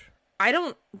sandwich. I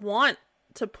don't want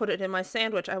to put it in my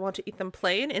sandwich. I want to eat them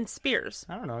plain in spears.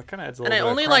 I don't know, it kind of adds a And little I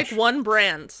bit only of like crunch. one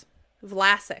brand,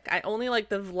 Vlasic. I only like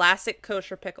the Vlasic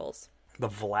kosher pickles. The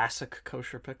Vlasic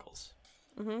kosher pickles.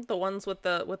 The ones with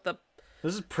the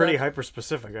This is pretty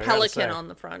hyper-specific, I gotta pelican say. on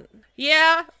the front.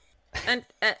 Yeah,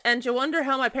 and you wonder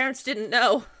how my parents didn't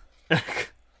know.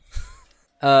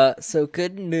 So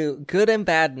good and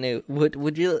bad news.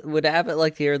 Would Abbott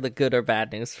like to hear the good or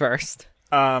bad news first?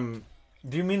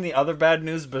 Do you mean the other bad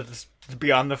news, but it's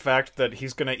beyond the fact that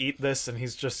he's gonna eat this and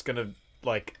he's just gonna,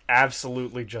 like,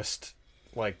 absolutely just,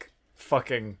 like,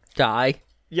 fucking... Die.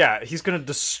 Yeah, he's gonna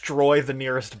destroy the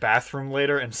nearest bathroom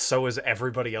later, and so is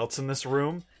everybody else in this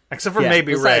room. Except for Yeah,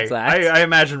 maybe Ray. besides that. I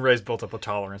imagine Ray's built up a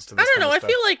tolerance to this I don't know. kind I of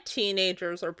stuff. feel like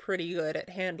teenagers are pretty good at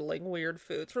handling weird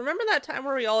foods. Remember that time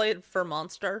where we all ate for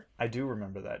Monster? I do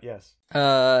remember that, yes.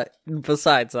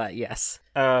 Besides that, yes.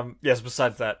 Yes,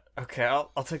 besides that. Okay,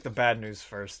 I'll take the bad news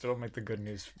first. It'll make the good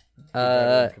news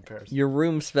better in comparison. Your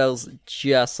room smells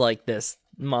just like this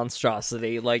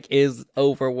monstrosity. Like, is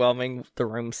overwhelming. The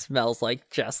room smells like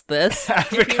just this.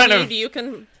 If you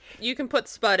need, you can put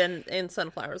Spud in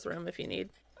Sunflower's room if you need.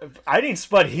 I need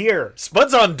Spud here.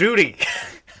 Spud's on duty.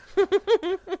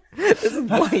 This is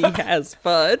why he has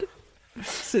Spud.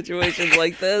 Situations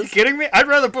like this. Kidding me? I'd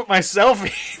rather put myself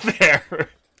there.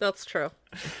 That's true.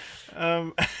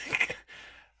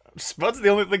 Spud's the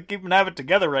only thing keeping Abbott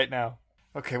together right now.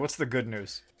 Okay, what's the good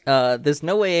news? There's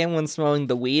no way anyone's smelling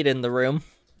the weed in the room.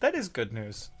 That is good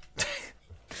news.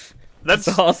 That's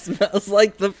It all smells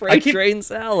like the I freight keep- train I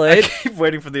salad. keep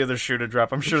waiting for the other shoe to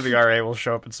drop. I'm sure the RA will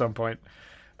show up at some point.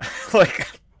 Like,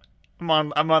 I'm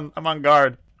on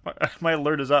guard. My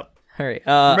alert is up. All right.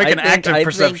 We're making I active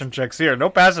perception checks here. No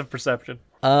passive perception.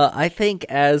 I think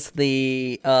as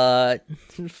the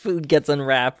food gets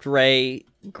unwrapped, Ray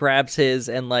grabs his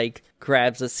and like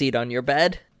grabs a seat on your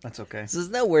bed. That's okay. There's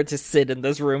nowhere to sit in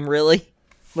this room, really.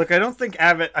 Look, I don't think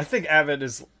Abbott. I think Abbott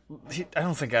is. I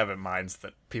don't think Abbott minds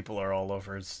that people are all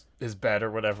over his bed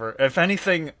or whatever. If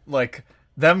anything, like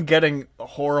them getting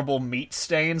horrible meat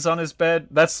stains on his bed,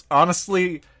 that's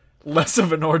honestly less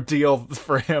of an ordeal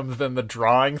for him than the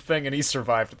drawing thing, and he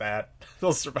survived that.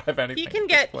 He'll survive anything.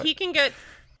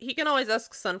 He can always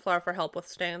ask Sunflower for help with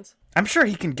stains. I'm sure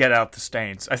he can get out the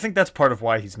stains. I think that's part of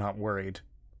why he's not worried.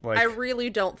 Like, I really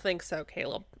don't think so,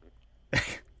 Caleb. you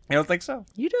don't think so?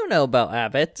 You don't know about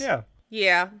Abbott. Yeah.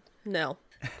 Yeah, no.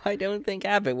 I don't think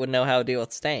Abbott would know how to deal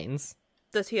with stains.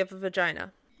 Does he have a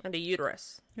vagina and a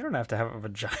uterus? You don't have to have a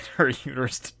vagina or a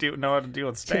uterus to know how to deal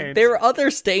with stains. There are other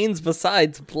stains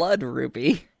besides blood,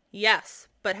 Ruby. Yes,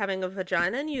 but having a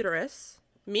vagina and uterus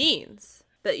means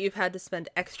that you've had to spend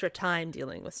extra time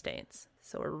dealing with stains.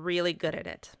 So we're really good at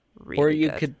it. Really Or you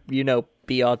good. could,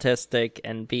 be autistic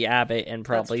and be Abbott and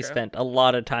probably true. spent a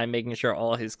lot of time making sure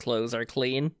all his clothes are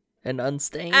clean and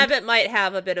unstained. Abbott might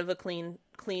have a bit of a cleaning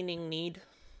need.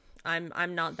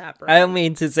 I'm not that brave. I don't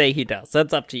mean to say he does.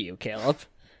 That's up to you, Caleb.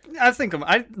 I think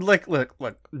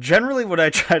look. Generally, what I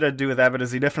try to do with Abbott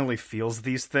is he definitely feels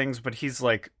these things, but he's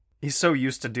so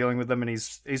used to dealing with them, and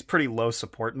he's pretty low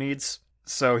support needs.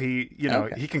 So he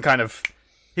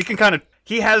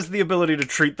has the ability to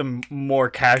treat them more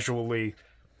casually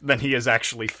than he is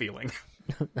actually feeling.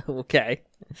 Okay.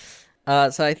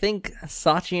 So I think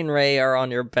Sachi and Ray are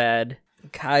on your bed.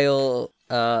 Kyle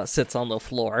sits on the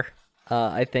floor.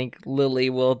 I think Lily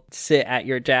will sit at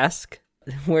your desk.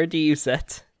 Where do you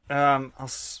sit? I'll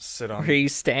sit on. Or are you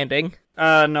standing?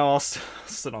 No, I'll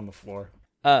sit on the floor.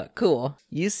 Cool.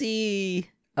 You see,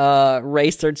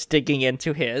 Ray starts digging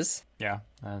into his. Yeah,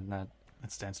 that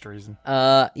stands to reason.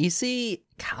 You see,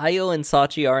 Kyle and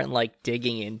Sachi aren't like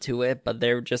digging into it, but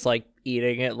they're just like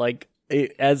eating it like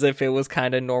as if it was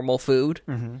kind of normal food.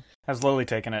 Mm-hmm. How's Lily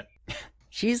taking it?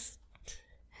 You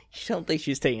don't think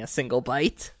she's taking a single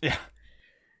bite? Yeah.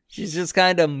 She's just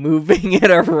kind of moving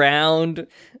it around.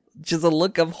 Just a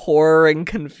look of horror and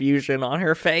confusion on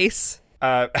her face.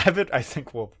 Abbott, I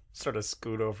think, will sort of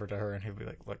scoot over to her and he'll be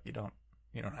like, look, you don't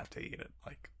have to eat it.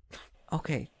 Like,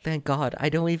 okay, thank God. I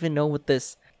don't even know what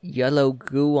this yellow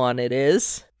goo on it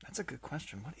is. That's a good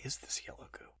question. What is this yellow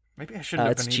goo? Maybe I shouldn't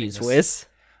have been eating this. It's Cheese Whiz.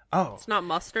 Oh. It's not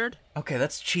mustard? Okay,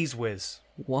 that's Cheese Whiz.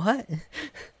 What?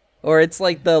 Or it's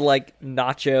like the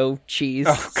nacho cheese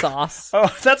sauce.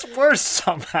 Oh, that's worse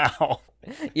somehow.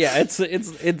 Yeah,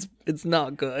 it's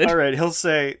not good. All right, he'll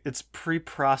say it's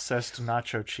pre-processed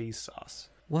nacho cheese sauce.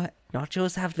 What?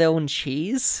 Nachos have their own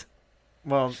cheese?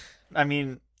 Well, I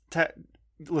mean,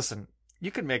 listen,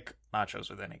 you can make nachos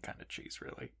with any kind of cheese,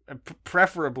 really.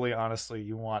 Preferably, honestly,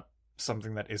 you want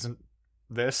something that isn't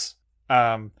this.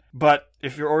 But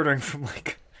if you're ordering from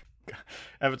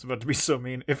Evan's about to be so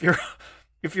mean. If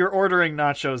you're ordering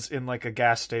nachos in like a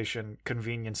gas station,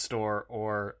 convenience store,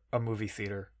 or a movie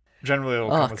theater, generally it'll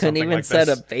come with something like this. Couldn't even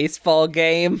set a baseball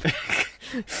game.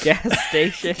 Gas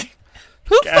station.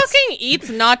 Who fucking eats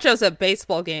nachos at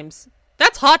baseball games?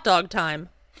 That's hot dog time.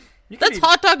 That's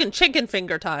hot dog and chicken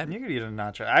finger time. You could eat a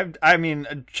nacho. I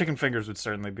mean, chicken fingers would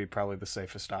certainly be probably the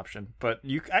safest option. But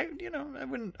I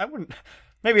wouldn't.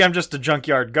 Maybe I'm just a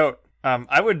junkyard goat.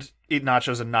 I would eat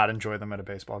nachos and not enjoy them at a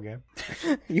baseball game.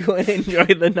 You would enjoy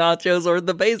the nachos or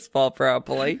the baseball,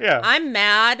 probably. Yeah. I'm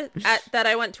mad that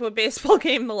I went to a baseball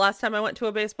game the last time I went to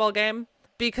a baseball game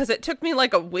because it took me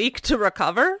like a week to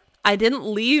recover. I didn't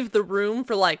leave the room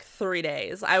for like 3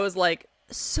 days. I was like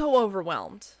so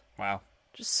overwhelmed. Wow.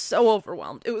 Just so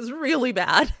overwhelmed. It was really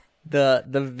bad. The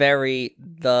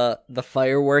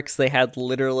fireworks they had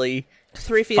literally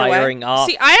 3 feet firing away. off.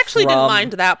 See, I actually didn't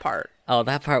mind that part. Oh,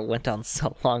 that part went on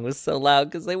so long. It was so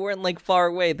loud because they weren't like far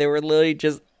away. They were literally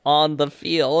just on the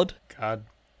field. God.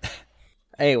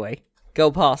 Anyway,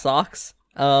 go Paw Sox.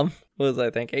 What was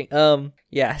I thinking?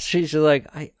 Yeah, she's just like,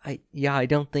 I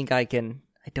don't think I can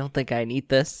eat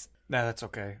this. Nah, that's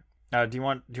okay. Do you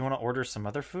want to order some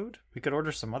other food? We could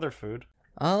order some other food.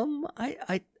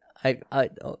 I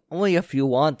only if you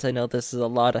want. I know this is a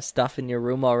lot of stuff in your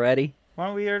room already. Why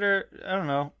don't we order? I don't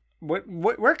know.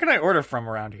 Where can I order from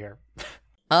around here?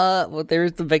 Well,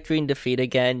 there's the Victory and Defeat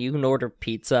again. You can order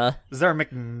pizza. Is there a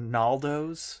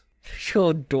McNaldo's?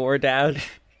 Sure, DoorDash.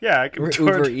 Yeah, I can. Or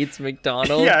Uber Eats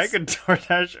McDonald's. Yeah, I could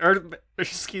DoorDash, or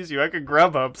excuse you, I could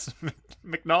Grubhub some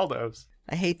McNaldo's.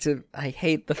 I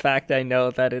hate the fact I know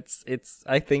that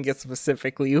I think it's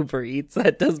specifically Uber Eats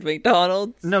that does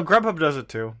McDonald's. No, Grubhub does it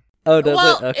too. Oh,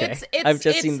 does it? Okay. I've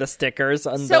just seen the stickers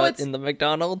in the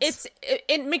McDonald's.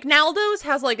 McNaldo's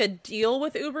has like a deal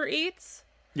with Uber Eats.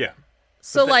 Yeah.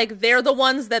 So they're the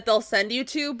ones that they'll send you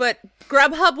to, but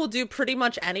Grubhub will do pretty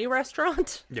much any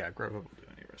restaurant. Yeah, Grubhub will do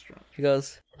any restaurant. She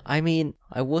goes, I mean,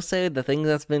 I will say the thing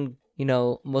that's been,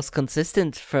 most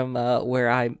consistent from where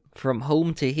I'm from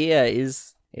home to here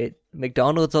is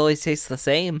McDonald's always tastes the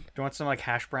same. Do you want some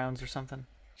hash browns or something?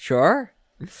 Sure,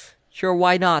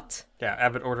 why not? Yeah,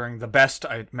 Abbott ordering the best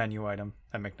menu item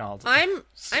at McDonald's. I'm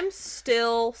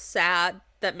still sad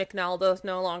that McDonald's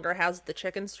no longer has the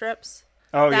chicken strips.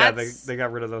 Oh yeah, they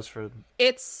got rid of those for.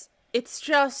 It's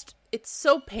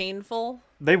so painful.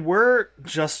 They were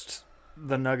just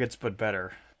the nuggets, but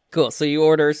better. Cool. So you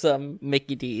order some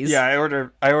Mickey D's. Yeah, I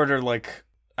order I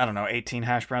don't know, 18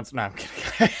 hash browns. No, I'm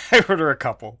kidding. I order a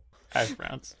couple hash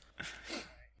browns.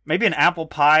 Maybe an apple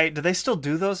pie. Do they still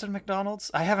do those at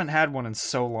McDonald's? I haven't had one in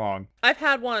so long. I've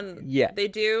had one. Yeah, they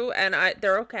do, and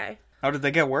they're okay. How did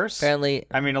they get worse? Apparently,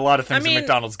 I mean, a lot of things at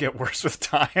McDonald's get worse with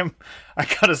time. I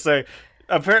gotta say.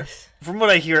 From what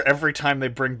I hear, every time they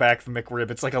bring back the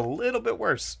McRib, it's like a little bit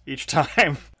worse each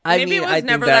time. Maybe it was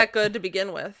never that good to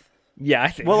begin with. Yeah, I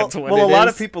think that's what it is. Well, a lot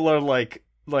of people are like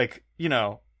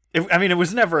it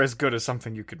was never as good as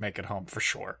something you could make at home, for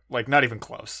sure. Like, not even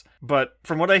close. But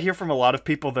from what I hear from a lot of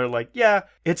people, they're like, yeah,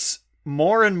 it's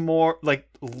more and more, like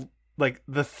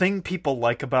the thing people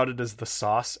like about it is the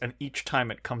sauce, and each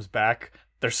time it comes back,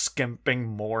 they're skimping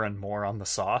more and more on the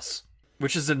sauce.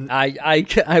 Which is that's the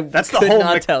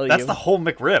whole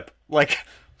McRib. Like,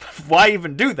 why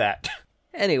even do that?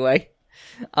 Anyway,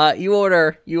 you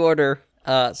order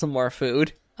some more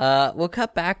food. We'll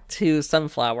cut back to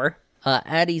Sunflower.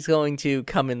 Addie's going to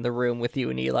come in the room with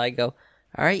you and Eli. Go,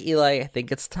 All right, Eli, I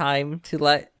think it's time to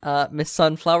let Miss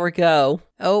Sunflower go.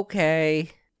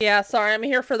 Okay. Yeah, sorry, I'm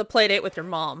here for the play date with your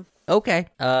mom. Okay.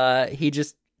 He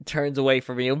just turns away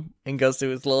from you and goes to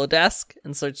his little desk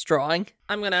and starts drawing.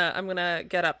 I'm gonna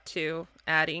get up to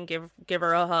Addie and give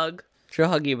her a hug. She'll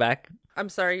hug you back. I'm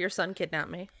sorry, your son kidnapped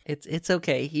me. It's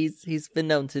okay. He's been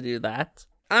known to do that.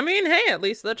 I mean, hey, at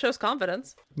least that shows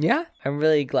confidence. Yeah, I'm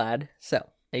really glad. So,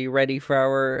 are you ready for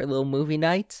our little movie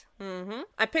night? Mm-hmm.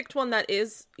 I picked one that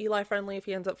is Eli friendly if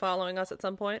he ends up following us at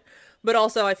some point, but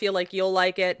also I feel like you'll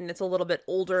like it, and it's a little bit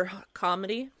older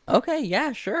comedy. Okay,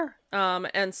 yeah, sure.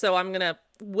 And so I'm gonna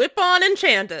whip on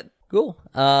Enchanted. Cool.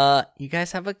 You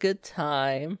guys have a good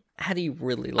time. Addie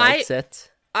really likes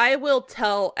it. I will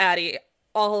tell Addie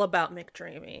all about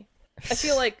McDreamy. I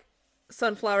feel like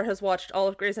Sunflower has watched all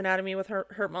of Grey's Anatomy with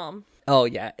her mom. Oh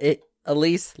yeah,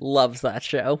 Elise loves that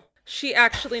show. She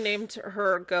actually named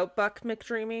her goat Buck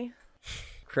McDreamy.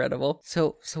 Incredible.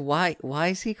 So why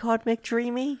is he called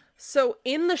McDreamy? So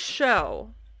in the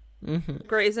show,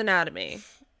 Grey's Anatomy,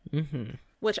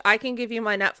 which I can give you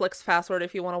my Netflix password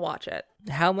if you want to watch it.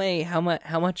 How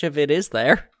much of it is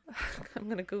there? I'm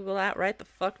gonna Google that right the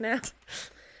fuck now.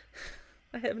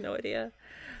 I have no idea.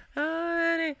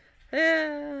 What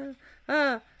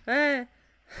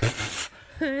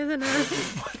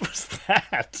was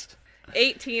that?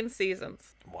 18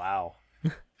 seasons. Wow.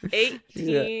 18.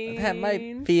 Yeah, that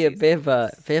might be a bit of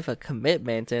a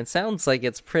commitment, and it sounds like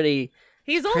it's pretty.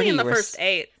 He's only in the first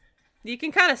 8. You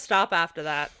can kind of stop after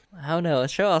that. I don't know. The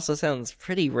show also sounds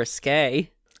pretty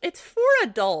risque. It's for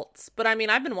adults, but I mean,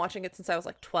 I've been watching it since I was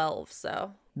like 12,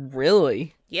 so.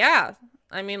 Really? Yeah.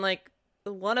 I mean, like,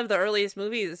 one of the earliest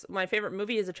movies, my favorite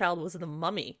movie as a child was The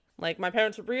Mummy. Like, my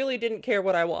parents really didn't care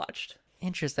what I watched.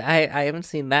 Interesting. I haven't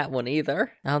seen that one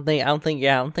either. I don't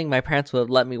think my parents would have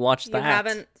let me watch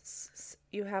that.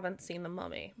 You haven't seen The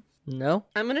Mummy. No.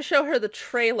 I'm going to show her the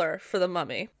trailer for The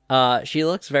Mummy. She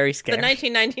looks very scary. The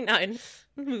 1999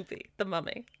 movie, The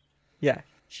Mummy. Yeah.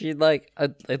 She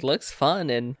it looks fun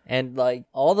and like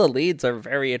all the leads are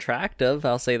very attractive.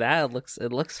 I'll say that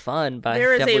it looks fun. But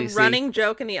there is a running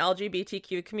joke in the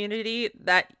LGBTQ community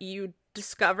that you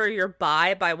discover you're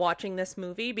bi by watching this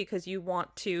movie because you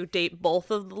want to date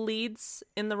both of the leads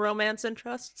in the romance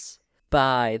interests.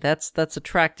 Bi, that's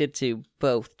attracted to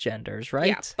both genders, right?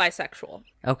 Yeah, bisexual.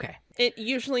 Okay. It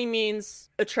usually means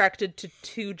attracted to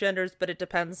 2 genders, but it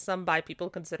depends. Some bi people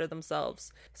consider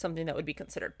themselves something that would be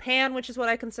considered pan, which is what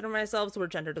I consider myself, where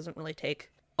gender doesn't really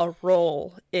take a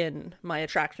role in my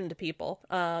attraction to people.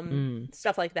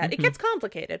 Stuff like that. It gets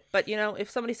complicated, but if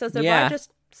somebody says they're bi,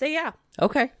 just say yeah.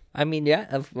 Okay. I mean, yeah,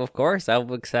 of course,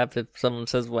 I'll accept if someone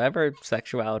says whatever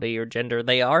sexuality or gender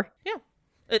they are. Yeah.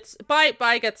 It's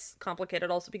bi gets complicated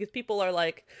also because people are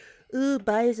like, ooh,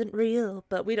 bi isn't real,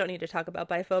 but we don't need to talk about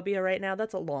biphobia right now.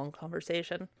 That's a long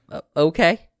conversation.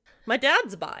 Okay. My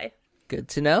dad's bi. Good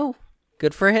to know.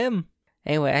 Good for him.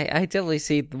 Anyway, I definitely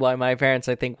see why my parents,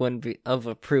 I think, wouldn't have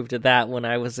approved of that when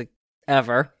I was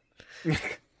ever.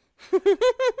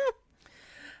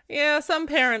 Yeah, some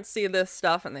parents see this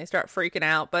stuff and they start freaking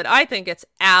out, but I think it's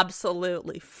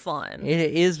absolutely fun.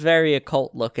 It is very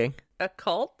occult looking.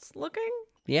 Occult looking?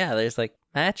 Yeah, there's like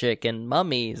magic and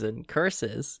mummies and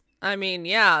curses. I mean,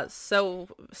 yeah, so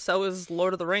is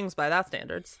Lord of the Rings by that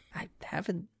standards. I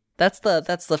haven't. That's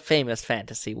the famous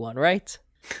fantasy one, right?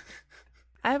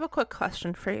 I have a quick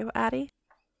question for you, Addie.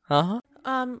 Uh-huh.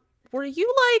 Were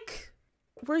you like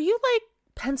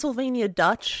Pennsylvania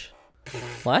Dutch?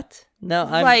 What? No,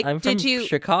 I'm from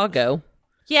Chicago.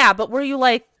 Yeah, but were you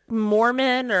like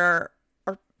Mormon or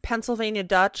Pennsylvania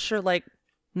Dutch or like?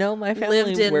 No, my family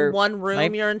lived in one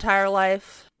room your entire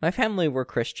life. My family were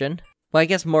Christian. Well, I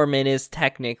guess Mormon is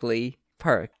technically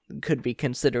could be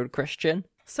considered Christian.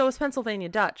 So is Pennsylvania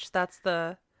Dutch. That's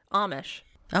the Amish.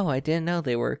 Oh, I didn't know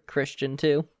they were Christian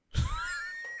too.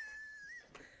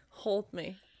 Hold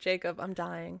me, Jacob. I'm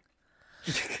dying.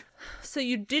 So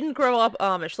you didn't grow up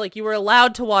Amish. Like, you were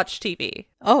allowed to watch TV.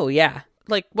 Oh, yeah.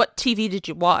 Like, what TV did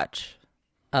you watch?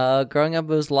 Growing up, it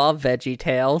was a lot of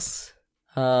VeggieTales.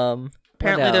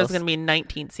 Apparently there's going to be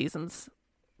 19 seasons,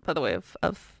 by the way,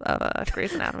 of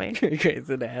Grey's Anatomy. Grey's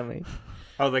Anatomy.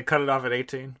 Oh, they cut it off at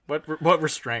 18? What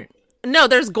restraint? No,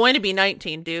 there's going to be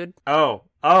 19, dude. Oh,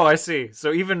 I see.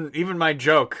 So even my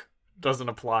joke doesn't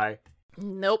apply.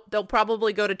 Nope, they'll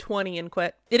probably go to 20 and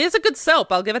quit. It is a good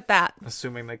soap, I'll give it that.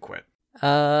 Assuming they quit.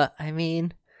 I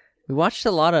mean, we watched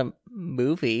a lot of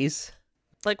movies.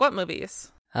 Like what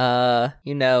movies?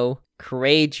 Courageous,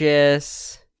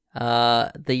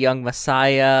 The Young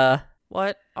Messiah.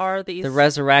 What are these? The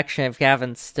Resurrection of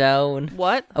Gavin Stone.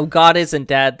 What? Oh, God Isn't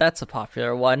Dead. That's a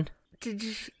popular one.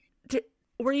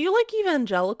 Were you like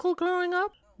evangelical growing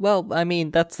up? Well, I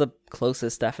mean, that's the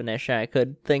closest definition I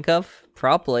could think of.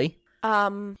 Probably.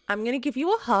 I'm gonna give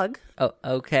you a hug. Oh,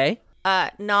 okay.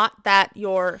 Not that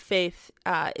your faith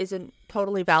isn't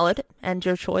totally valid and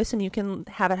your choice, and you can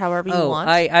have it however you want.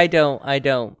 I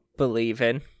don't believe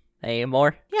in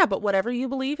anymore. Yeah, but whatever you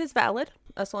believe is valid,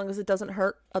 as long as it doesn't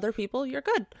hurt other people. You're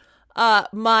good.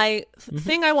 My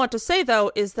thing I want to say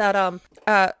though is that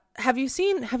have you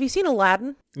seen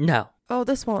Aladdin? No. Oh,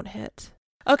 this won't hit.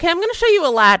 Okay, I'm gonna show you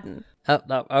Aladdin.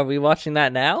 Oh, are we watching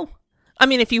that now? I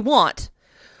mean, if you want.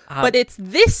 But it's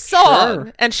this song,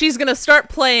 sure. And she's gonna start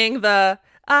playing the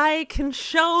 "I Can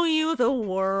Show You the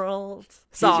World"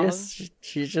 song.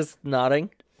 She's just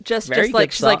nodding. Just Very like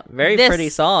good she's song. like, Very pretty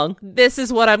song. This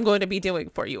is what I'm going to be doing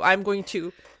for you. I'm going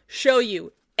to show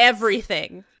you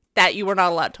everything that you were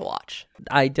not allowed to watch.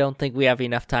 I don't think we have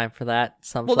enough time for that.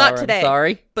 Sunflower, Well, not today. I'm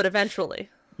sorry. But eventually.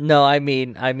 No, I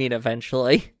mean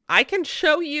eventually. I can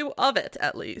show you of it,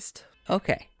 at least.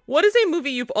 Okay. What is a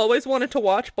movie you've always wanted to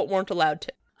watch but weren't allowed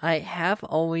to? I have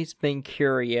always been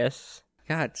curious.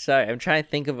 God, sorry, I'm trying to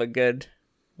think of a good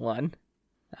one.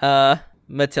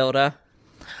 Matilda.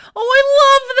 Oh,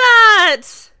 I love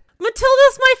that!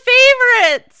 Matilda's my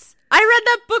favorite! I read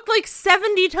that book like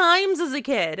 70 times as a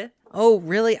kid. Oh,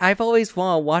 really? I've always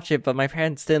wanted to watch it, but my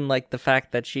parents didn't like the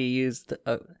fact that she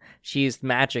used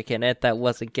magic in it that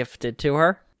wasn't gifted to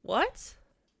her. What?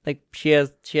 Like she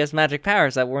has magic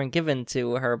powers that weren't given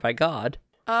to her by God.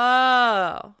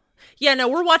 Oh. Yeah, no,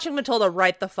 we're watching Matilda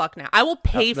right the fuck now. I will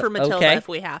pay for Matilda okay. if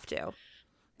we have to.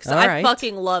 Because All I right.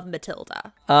 fucking love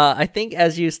Matilda. I think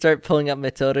as you start pulling up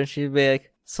Matilda, she'd be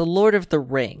like, so Lord of the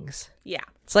Rings. Yeah.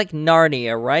 It's like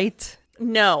Narnia, right?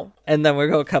 No. And then we're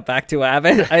going to cut back to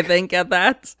Abbott, I think, at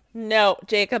that. No,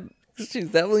 Jacob. She's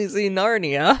definitely seen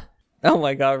Narnia. Oh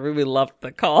my god, Ruby loved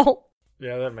the call.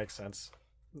 Yeah, that makes sense.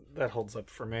 That holds up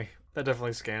for me. That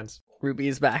definitely scans.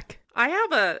 Ruby's back. I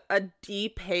have a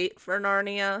deep hate for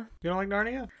Narnia. You don't like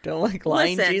Narnia? Don't like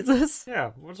lying Listen. Jesus?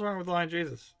 Yeah, what's wrong with Lion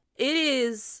Jesus? It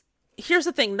is... Here's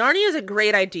the thing. Narnia is a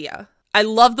great idea. I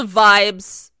love the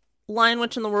vibes. Lion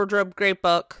Witch in the Wardrobe, great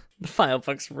book. The final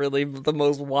book's really the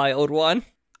most wild one.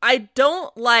 I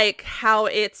don't like how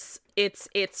it's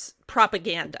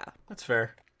propaganda. That's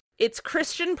fair. It's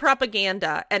Christian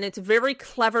propaganda, and it's very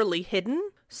cleverly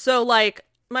hidden. So, like,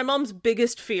 my mom's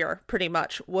biggest fear, pretty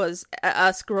much, was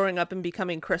us growing up and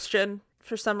becoming Christian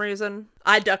for some reason.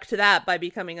 I ducked to that by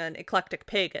becoming an eclectic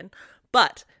pagan.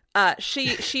 But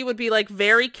she would be, like,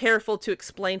 very careful to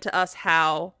explain to us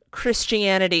how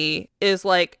Christianity is,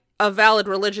 like, a valid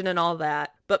religion and all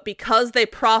that. But because they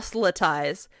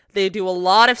proselytize, they do a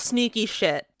lot of sneaky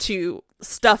shit to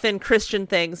stuff in Christian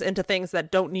things into things that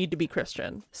don't need to be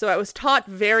Christian. So I was taught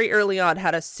very early on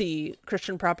how to see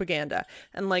Christian propaganda.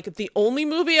 And, like, the only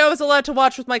movie I was allowed to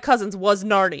watch with my cousins was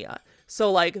Narnia.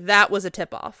 So, like, that was a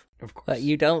tip-off. Of course. But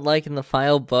you don't like in the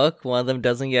final book, one of them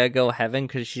doesn't get to go to heaven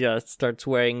because she just starts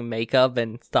wearing makeup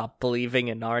and stop believing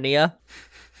in Narnia.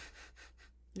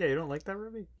 Yeah, you don't like that,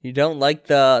 Ruby? You don't like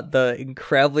the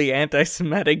incredibly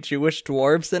anti-Semitic Jewish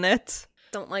dwarves in it?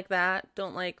 Don't like that.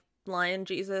 Don't like Lion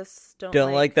Jesus.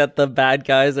 Don't like that the bad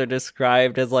guys are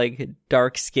described as, like,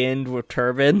 dark-skinned with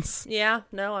turbans? Yeah,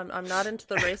 no, I'm not into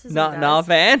the racism. Not a guys.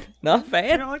 fan? Not a You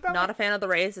fan? don't like that? Not a fan of the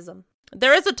racism.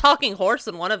 There is a talking horse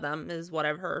in one of them, is what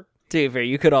I've heard. Dude,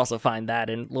 you could also find that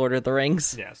in Lord of the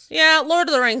Rings. Yes. Yeah, Lord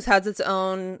of the Rings has its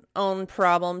own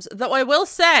problems. Though I will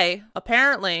say,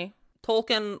 apparently,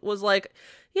 Tolkien was like,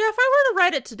 yeah, if I were to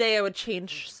write it today, I would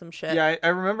change some shit. Yeah, I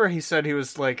remember he said he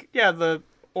was like, yeah, the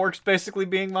orcs basically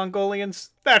being Mongolians,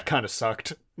 that kind of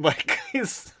sucked. Like,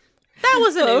 he's... That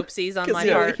was an Oh, oopsies on 'Cause, my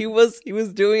yeah, part. he was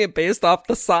doing it based off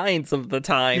the signs of the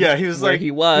time. Yeah, he was where like, he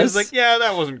was like, yeah,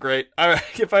 that wasn't great.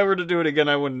 If I were to do it again,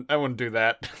 I wouldn't do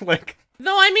that. Like,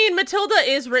 Though, I mean, Matilda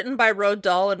is written by Roald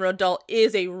Dahl, and Roald Dahl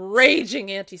is a raging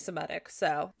anti-Semitic,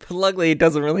 so... But luckily, it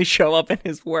doesn't really show up in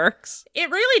his works. It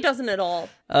really doesn't at all.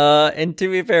 And to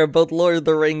be fair, both Lord of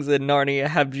the Rings and Narnia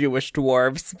have Jewish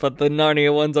dwarves, but the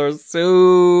Narnia ones are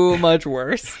so much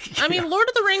worse. I mean, Lord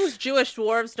of the Rings Jewish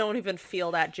dwarves don't even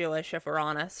feel that Jewish, if we're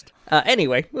honest.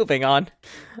 Anyway, moving on.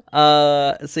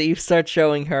 So you start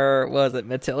showing her, what was it,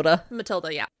 Matilda? Matilda,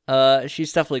 yeah.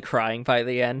 She's definitely crying by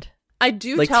the end. I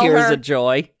do Like tell tears her... of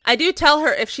joy. I do tell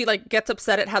her if she, like, gets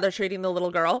upset at how they're treating the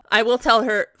little girl. I will tell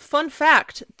her, fun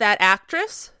fact, that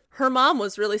actress, her mom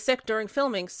was really sick during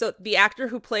filming, so the actor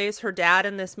who plays her dad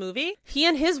in this movie, he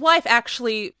and his wife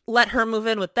actually let her move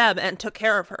in with them and took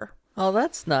care of her. Oh,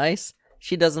 that's nice.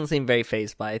 She doesn't seem very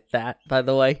fazed by that, by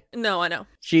the way. No, I know.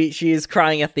 She is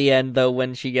crying at the end, though,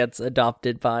 when she gets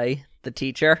adopted by the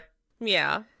teacher.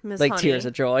 Yeah, Ms. Like Honey. tears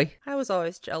of joy. I was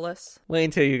always jealous. Wait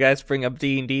until you guys bring up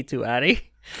D&D to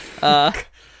Addie.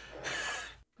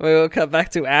 We'll cut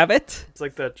back to Abbott. It's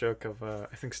like that joke of,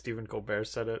 I think Stephen Colbert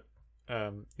said it.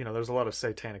 There's a lot of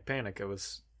satanic panic. It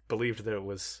was believed that it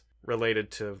was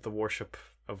related to the worship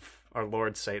of our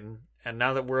Lord Satan. And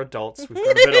now that we're adults, we've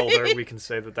grown a bit older, we can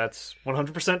say that that's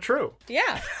 100% true.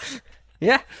 Yeah.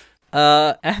 Yeah.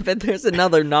 Abbott, there's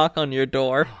another knock on your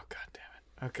door. Oh, god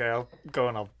damn it. Okay, I'll go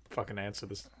and I'll fucking answer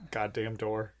this goddamn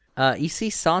door. You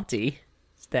see Santi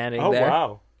standing Oh, there.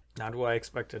 wow. Not what I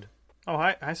expected. Oh,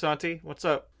 hi Santi. What's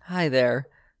up? Hi there.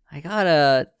 I got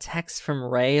a text from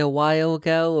Ray a while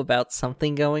ago about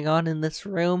something going on in this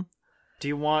room. Do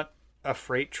you want a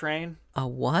freight train? A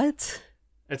what?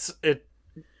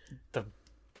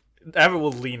 Abbott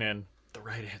will lean in. The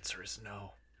right answer is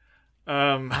no.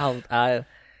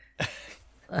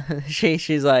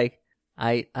 She's like,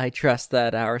 I trust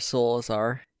that our souls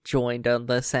are joined on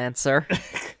this answer.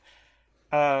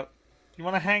 You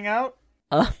want to hang out?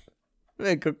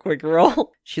 Make a quick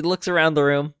roll. She looks around the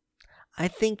room. I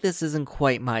think this isn't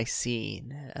quite my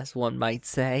scene, as one might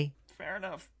say. Fair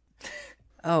enough.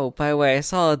 Oh, by the way, I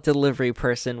saw a delivery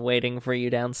person waiting for you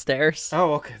downstairs.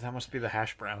 Oh, okay. That must be the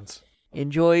hash browns.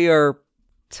 Enjoy your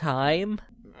time.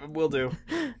 Will do.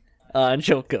 And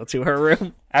she'll go to her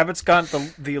room. Abbott's got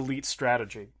the elite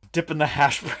strategy. Dipping the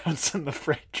hash browns in the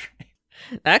freight train.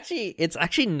 Actually, it's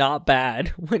actually not bad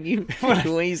when you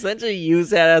essentially use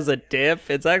that as a dip.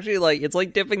 It's actually it's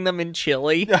like dipping them in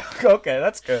chili. Okay,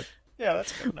 that's good. Yeah,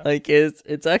 that's good enough. Like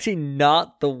it's actually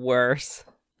not the worst.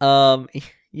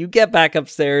 You get back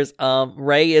upstairs.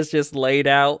 Ray is just laid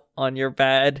out on your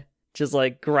bed, just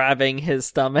like grabbing his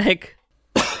stomach.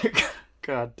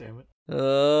 God damn it.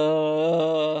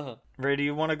 No, Ray, do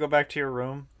you want to go back to your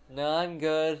room? I'm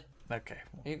good. Okay.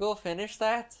 You go finish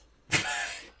that?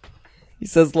 He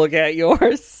says, look at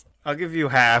yours. I'll give you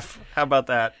half. How about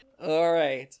that? All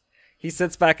right. He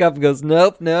sits back up and goes,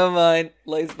 nope, never mind.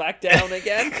 Lays back down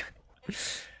again.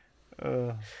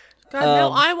 God,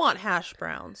 no, I want hash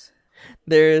browns.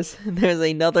 There's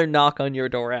another knock on your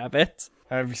door, Abbott.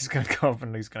 He's going to go up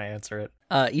and he's going to answer it.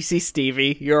 You see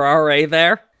Stevie. You're RA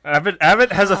there.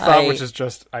 Abbott has a thought which is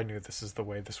just, I knew this is the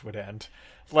way this would end.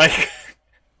 Like,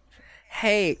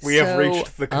 hey, we have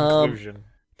reached the conclusion.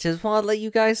 Just want to let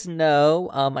you guys know,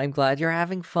 I'm glad you're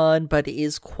having fun, but it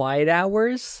is quiet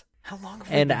hours. How long have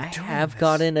we been doing this? And I have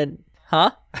gotten a...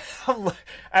 Huh?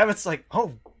 Abbott's like,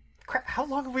 oh, crap, how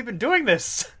long have we been doing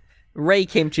this? Ray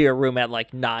came to your room at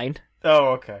 9. Oh,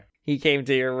 okay. He came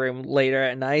to your room later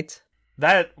at night.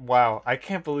 Wow, I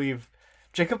can't believe...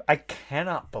 Jacob, I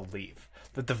cannot believe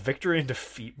that the Victory and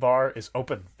Defeat bar is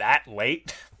open that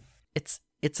late.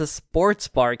 It's a sports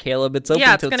bar, Caleb. It's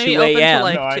open till 2 be open a.m.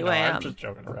 till, No, I 2 know, a.m. I'm just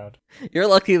joking around. You're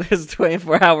lucky there's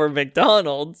 24-hour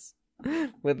McDonald's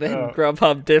within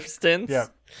Grubhub distance. Yeah.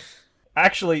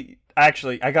 Actually,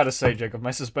 I gotta say, Jacob, my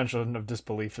suspension of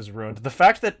disbelief is ruined. The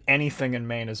fact that anything in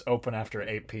Maine is open after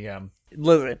 8 p.m.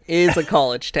 Listen, it is a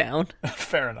college town.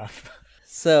 Fair enough.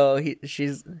 So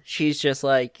she's just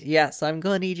like, yes, I'm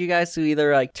going to need you guys to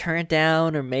either turn it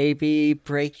down or maybe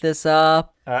break this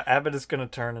up. Abbott is going to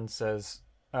turn and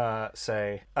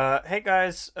say, hey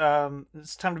guys,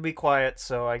 it's time to be quiet,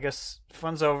 so I guess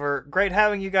fun's over. Great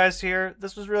having you guys here.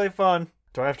 This was really fun.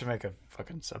 Do I have to make a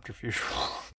fucking subterfuge roll?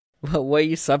 Well, what are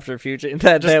you subterfuging?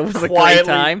 That was quietly, a great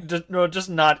time.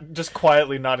 Just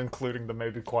quietly not including the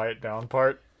maybe quiet down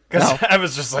part. Because I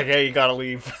was just like, hey, you gotta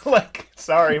leave.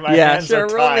 Sorry, my hands are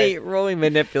tied. Roll me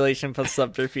manipulation plus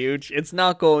subterfuge. It's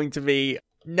not going to be...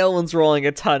 No one's rolling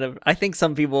a ton of... I think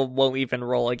some people won't even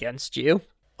roll against you.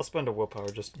 I'll spend a willpower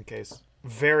just in case.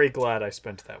 Very glad I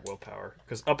spent that willpower.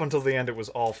 Because up until the end, it was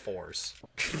all 4s.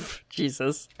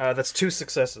 Jesus. That's 2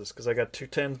 successes, because I got 2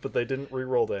 10s, but they didn't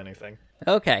re-roll to anything.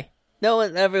 Okay.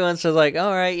 Everyone's just like,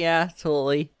 alright, yeah,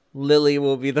 totally. Lily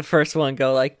will be the first one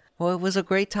go well, it was a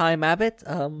great time, Abbott.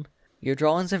 Your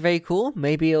drawings are very cool.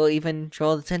 Maybe you'll even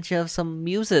draw the attention of some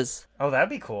muses. Oh, that'd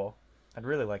be cool. I'd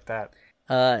really like that.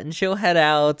 And she'll head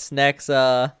out. Next,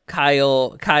 Kyle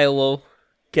will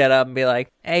get up and be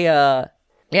like, hey,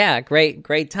 yeah,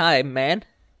 great time, man.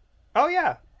 Oh,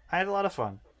 yeah. I had a lot of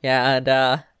fun.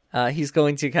 Yeah, and he's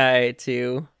going to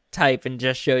to type and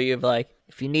just show you,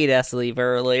 if you need us to leave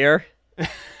earlier,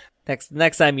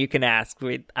 next time you can ask.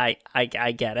 I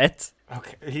get it.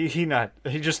 Okay, he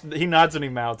nods and he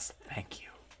mouths, thank you.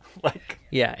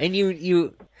 Yeah, and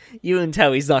you can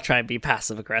tell he's not trying to be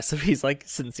passive aggressive. He's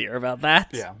sincere about that.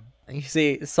 Yeah. And you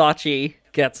see Sachi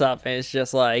gets up and is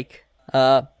just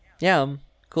yeah,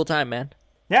 cool time, man.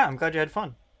 Yeah, I'm glad you had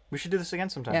fun. We should do this again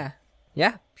sometime.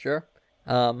 Yeah, sure.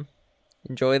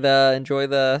 Enjoy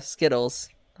the Skittles.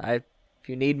 If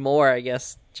you need more, I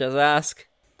guess just ask.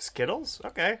 Skittles?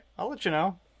 Okay, I'll let you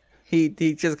know. He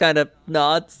just kind of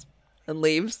nods and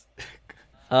leaves.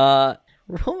 Roll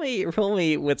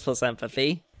me wits plus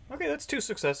empathy. Okay, that's 2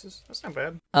 successes. That's not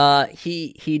bad.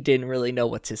 He didn't really know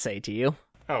what to say to you.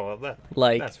 Oh well,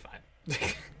 that's fine.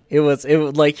 it was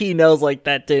like he knows like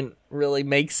that didn't really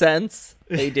make sense.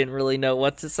 They didn't really know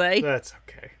what to say. That's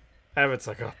okay. Abbott's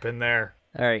like, oh, been there.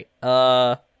 All right.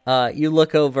 You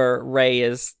look over. Ray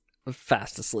is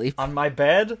fast asleep on my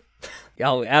bed.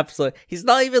 Oh, absolutely. He's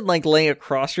not even like laying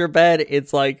across your bed.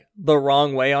 It's like the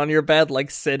wrong way on your bed,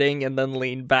 like sitting and then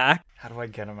lean back. How do I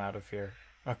get him out of here?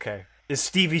 Okay. Is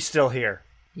Stevie still here?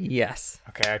 Yes.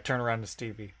 Okay, I turn around to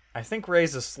Stevie. I think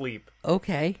Ray's asleep.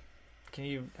 Okay. Can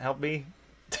you help me?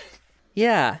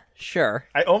 Yeah, sure.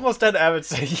 I almost had Abbott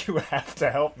say, you have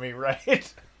to help me,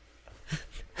 right?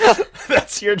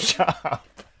 That's your job.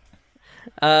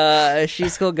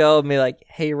 She's gonna go and be like,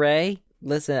 hey, Ray,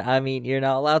 listen, I mean, you're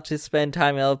not allowed to spend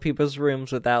time in other people's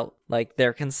rooms without, like,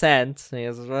 their consent. And he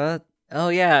goes, what? Oh,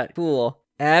 yeah, cool.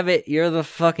 Abbott, you're the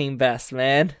fucking best,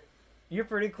 man. You're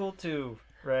pretty cool, too,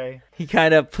 Ray. He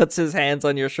kind of puts his hands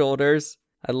on your shoulders.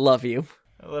 I love you.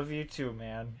 I love you, too,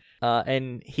 man.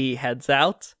 And he heads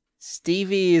out.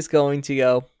 Stevie is going to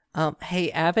go, hey,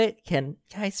 Abbott, can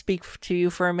I speak to you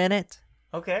for a minute?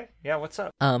 Okay, yeah, what's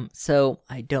up? So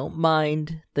I don't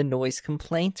mind the noise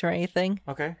complaint or anything.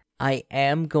 Okay. I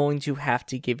am going to have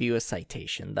to give you a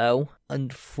citation, though.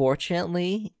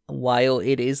 Unfortunately, while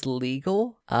it is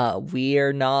legal, we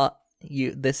are not,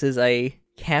 this is a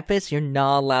campus, you're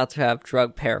not allowed to have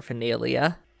drug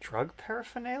paraphernalia. Drug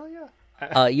paraphernalia?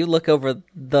 You look over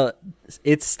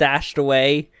it's stashed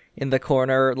away in the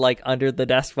corner, like under the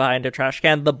desk behind a trash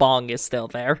can. The bong is still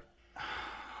there.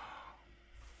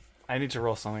 I need to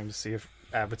roll something to see if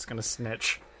Abbott's gonna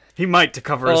snitch. He might, to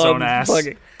cover his own ass.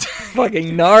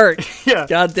 Fucking narc. Yeah.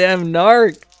 Goddamn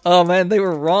narc. Oh man, they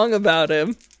were wrong about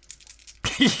him.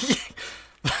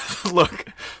 Look.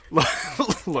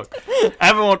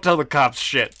 Abbott won't tell the cops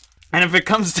shit. And if it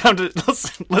comes down to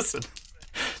listen.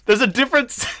 There's a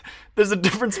difference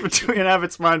between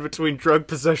Abbott's mind between drug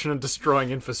possession and destroying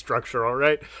infrastructure,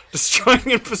 alright?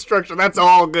 Destroying infrastructure, that's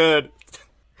all good.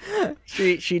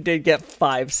 She did get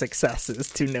 5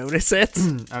 successes to notice it.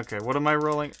 Okay, what am I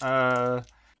rolling? I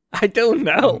don't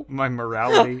know. My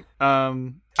morality.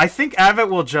 I think Abbott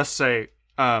will just say,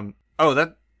 oh,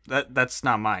 that's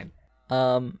not mine.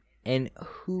 And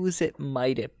whose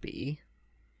might it be?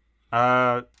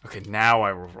 Okay, now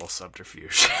I will roll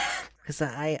subterfuge. Because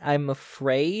I'm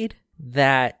afraid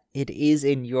that it is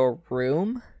in your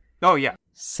room. Oh, yeah.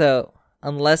 So,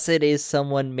 unless it is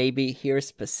someone maybe here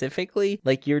specifically,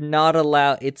 like you're not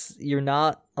allowed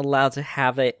to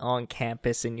have it on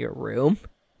campus in your room.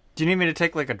 Do you need me to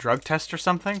take like a drug test or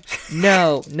something?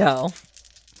 No.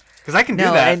 Because I can do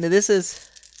that. And this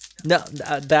is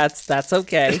that's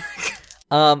okay.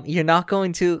 You're not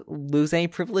going to lose any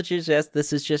privileges. Yes,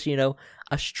 this is just,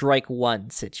 a strike one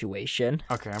situation.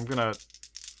 Okay, I'm gonna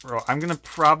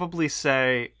probably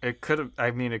say it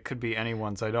could be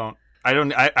anyone's.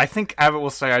 I think Abbott will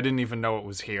say I didn't even know it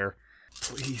was here.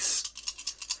 Please.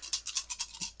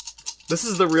 This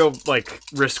is the real, like,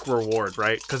 risk reward,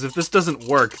 right? Because if this doesn't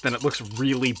work, then it looks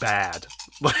really bad.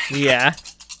 Yeah.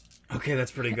 Okay,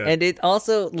 that's pretty good. And it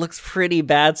also looks pretty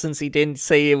bad since he didn't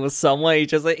say it was someone. He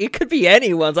just like, it could be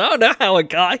anyone's. I don't know how it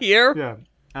got here.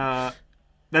 Yeah.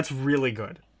 That's really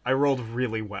good. I rolled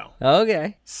really well.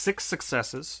 Okay. 6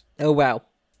 successes. Oh, wow.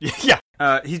 Yeah.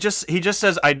 He just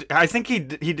says I think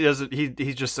he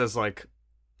just says like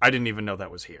I didn't even know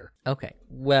that was here. Okay.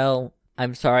 Well,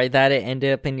 I'm sorry that it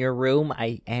ended up in your room.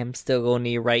 I am still going to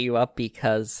need to write you up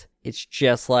because it's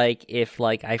just like if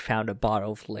like I found a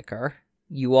bottle of liquor.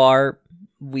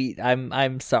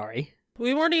 I'm sorry.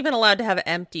 We weren't even allowed to have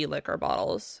empty liquor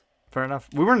bottles. Fair enough.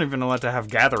 We weren't even allowed to have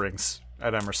gatherings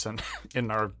at Emerson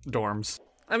in our dorms.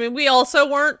 I mean, we also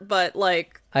weren't, but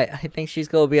like I think she's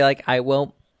going to be like, I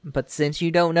won't. But since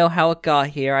you don't know how it got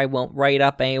here, I won't write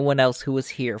up anyone else who was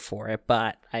here for it.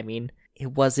 But, I mean,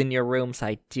 it was in your room, so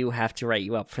I do have to write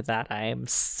you up for that. I am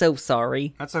so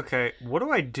sorry. That's okay. What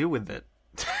do I do with it?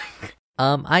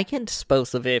 I can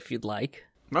dispose of it if you'd like.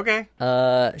 Okay.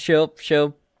 She'll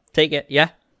take it, yeah.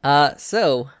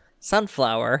 So,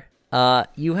 Sunflower,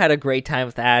 you had a great time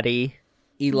with Addie.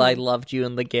 Eli loved you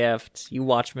in the gift. You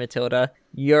watched Matilda.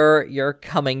 You're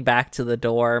coming back to the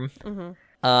dorm. Mm-hmm.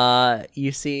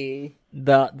 You see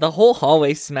the whole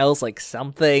hallway smells like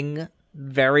something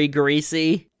very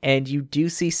greasy, and you do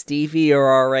see Stevie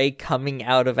or RA coming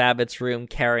out of Abbott's room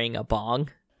carrying a bong.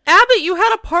 Abbott, you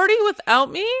had a party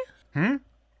without me? I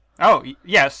Oh,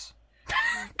 yes.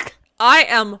 I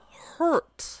am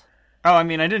hurt. Oh, I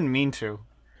mean, I didn't mean to.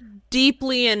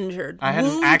 Deeply injured. I had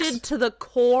wounded to the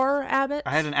core, Abbott.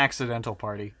 I had an accidental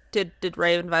party. Did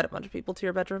Ray invite a bunch of people to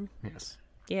your bedroom? Yes.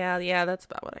 Yeah, that's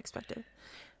about what I expected.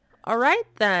 All right,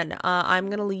 then. I'm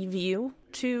going to leave you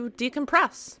to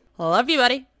decompress. Love you,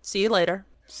 buddy. See you later.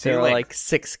 There are like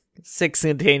six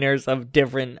containers of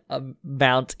different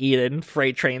Mount Eden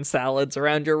freight train salads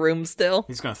around your room still.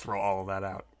 He's going to throw all of that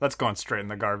out. That's going straight in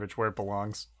the garbage where it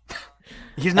belongs.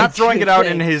 He's not throwing it out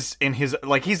in his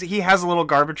like he has a little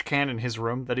garbage can in his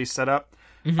room that he's set up.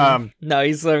 Mm-hmm. No,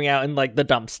 he's throwing out in like the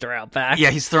dumpster out back.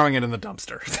 Yeah, he's throwing it in the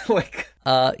dumpster.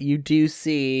 You do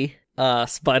see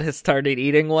Spud has started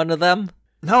eating one of them.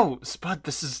 No, Spud,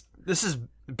 this is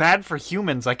bad for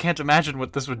humans. I can't imagine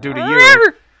what this would do to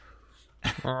you.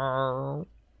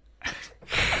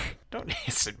 Don't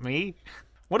hiss at me.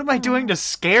 What am I doing to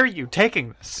scare you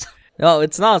taking this? No,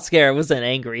 it's not scare. It was an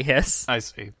angry hiss. I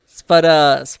see.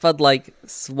 Spud like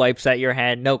swipes at your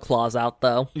hand. No claws out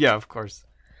though. Yeah, of course.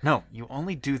 No, you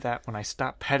only do that when I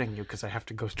stop petting you because I have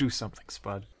to go do something,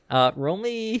 Spud. Roll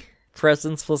me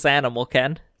presence plus animal,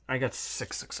 Ken. I got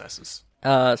 6 successes.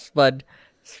 Spud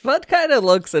kind of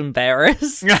looks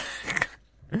embarrassed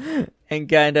and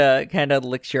kind of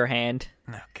licks your hand.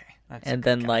 Okay, and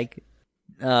then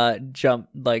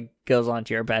goes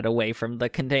onto your bed away from the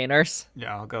containers.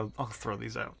 Yeah, I'll throw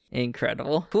these out.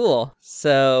 Incredible. Cool.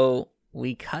 So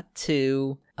we cut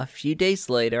to a few days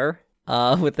later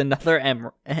with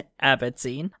another Abbott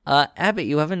scene. Abbott,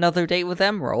 you have another date with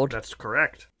Emerald. That's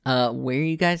correct. Where are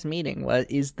you guys meeting?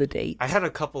 What is the date? I had a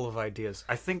couple of ideas.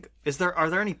 I think are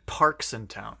there any parks in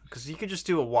town? Because you could just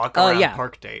do a walk around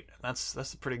park date. That's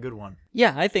a pretty good one.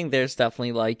 Yeah, I think there's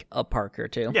definitely like a park or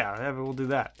two. Yeah, we'll do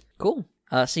that. Cool.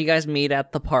 So you guys meet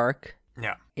at the park.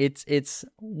 Yeah. It's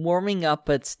warming up,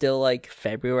 but still like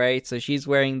February. So she's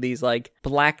wearing these like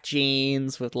black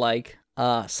jeans with like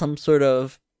some sort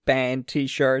of band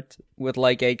t-shirt with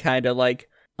like a kind of like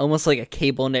almost like a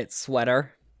cable knit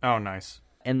sweater. Oh, nice.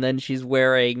 And then she's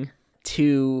wearing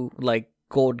two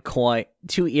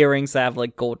earrings that have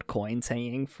like gold coins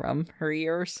hanging from her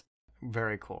ears.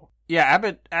 Very cool.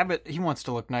 Yeah, Abbott, he wants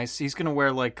to look nice. He's gonna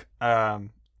wear like a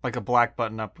black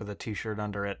button up with a t-shirt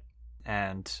under it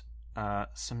and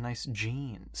some nice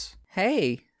jeans.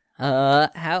 Hey,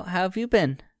 how have you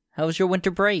been? How was your winter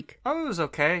break? Oh, it was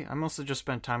okay. I mostly just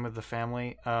spent time with the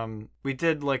family. We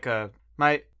did like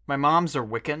my moms are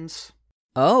Wiccans.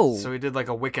 Oh. So we did like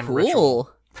a Wiccan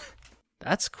ritual.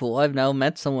 That's cool. I've never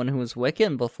met someone who was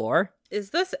Wiccan before. Is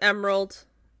this Emerald?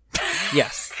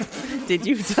 Yes. Did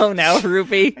you tone out,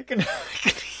 Ruby? I can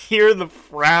hear the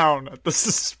frown at the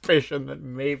suspicion that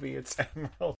maybe it's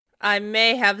Emerald. I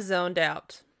may have zoned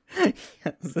out. Yes,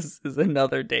 this is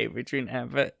another day between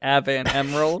Abba and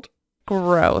Emerald.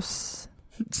 Gross.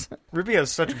 Ruby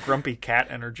has such grumpy cat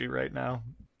energy right now.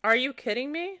 Are you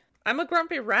kidding me? I'm a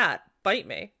grumpy rat. Bite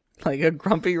me. Like a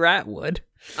grumpy rat would.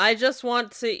 I just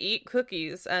want to eat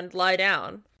cookies and lie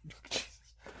down.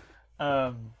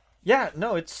 Yeah,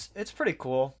 no, it's pretty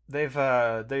cool. They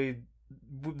I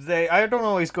don't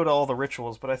always go to all the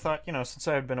rituals, but I thought, since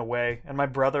I had been away and my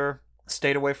brother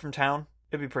stayed away from town,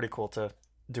 it'd be pretty cool to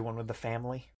do one with the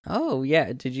family. Oh,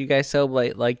 yeah. Did you guys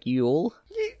celebrate like Yule?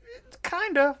 Yeah,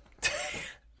 kinda.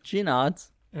 She nods.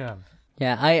 Yeah.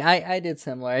 Yeah, I did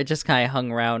similar. I just kind of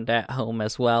hung around at home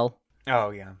as well.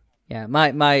 Oh, yeah. Yeah,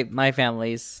 my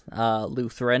family's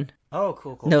Lutheran. Oh,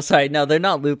 cool. No, they're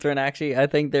not Lutheran, actually. I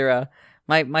think they're,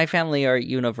 my family are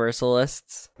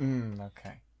Universalists.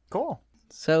 Okay. Cool.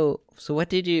 So what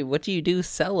do you do to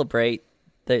celebrate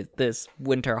this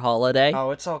winter holiday?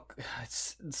 Oh,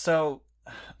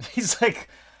 he's like,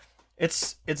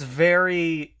 it's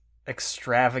very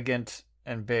extravagant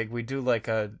and big. We do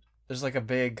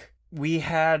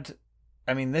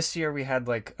this year we had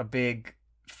like a big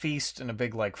feast and a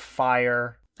big like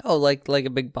fire. Oh, like a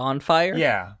big bonfire?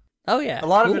 Yeah. Oh, yeah. A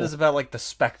lot of it is about like the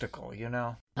spectacle,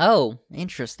 Oh,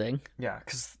 interesting. Yeah,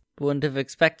 because wouldn't have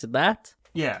expected that.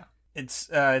 Yeah, it's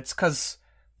because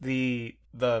the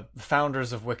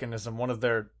founders of Wiccanism, one of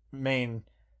their main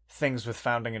things with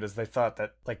founding it is they thought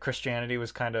that like Christianity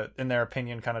was kind of, in their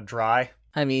opinion, kind of dry.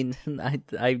 I mean,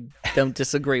 I don't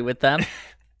disagree with them.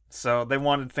 So they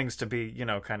wanted things to be,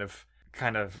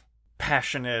 kind of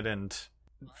passionate and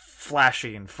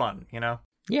flashy and fun,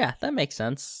 Yeah, that makes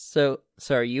sense. So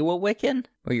are you a Wiccan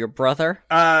or your brother?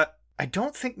 I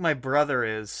don't think my brother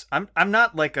is. I'm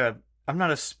not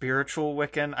a spiritual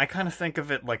Wiccan. I kind of think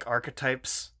of it like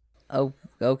archetypes. Oh,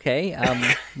 okay.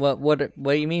 What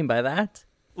do you mean by that?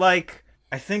 Like,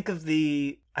 I think of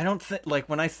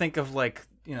when I think of like,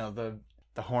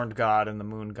 the the horned god and the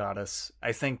moon goddess,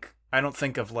 I don't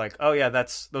think of like, oh yeah,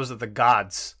 those are the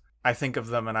gods. I think of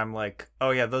them and I'm like, oh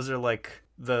yeah, those are like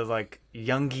the like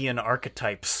Jungian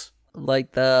archetypes.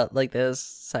 Like the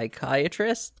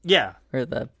psychiatrist? Yeah. Or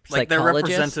the psychologist? Like they're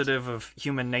representative of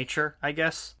human nature, I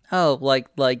guess. Oh,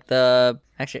 like the...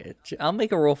 Actually, I'll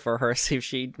make a roll for her, see if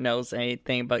she knows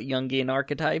anything about Jungian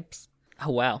archetypes.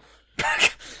 Oh, wow.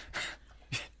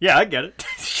 Yeah, I get it.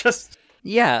 It's just...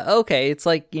 Yeah, okay. It's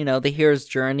like, you know, the hero's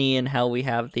journey and how we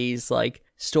have these, like,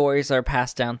 stories that are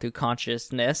passed down through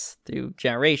consciousness, through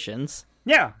generations.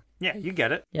 Yeah, you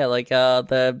get it. Yeah, like,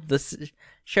 the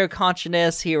shared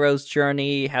consciousness, hero's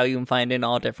journey, how you can find it in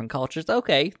all different cultures.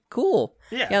 Okay, cool.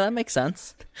 Yeah, that makes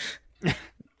sense.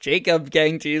 Jacob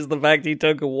getting to use the fact he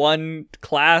took one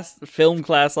film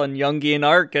class on Jungian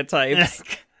archetypes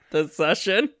this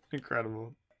session.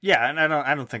 Incredible. Yeah, and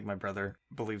I don't think my brother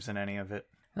believes in any of it.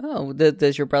 Oh,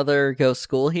 does your brother go to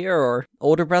school here, or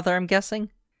older brother, I'm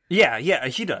guessing? Yeah,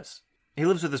 he does. He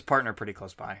lives with his partner pretty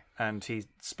close by, and he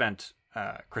spent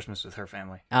Christmas with her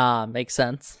family. Ah, makes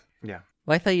sense. Yeah.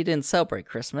 Well, I thought you didn't celebrate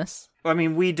Christmas. Well, I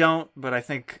mean, we don't, but I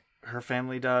think her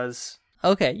family does.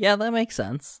 Okay, yeah, that makes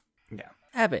sense. Yeah.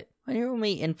 Abbott, when you roll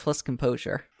me in plus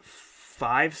composure.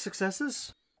 5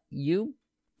 successes? You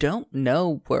don't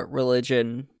know what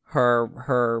religion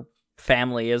her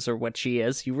family is or what she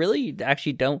is. You really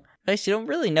actually don't. You don't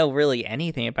really know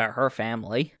anything about her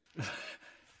family.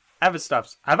 Abbott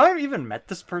stops. Have I even met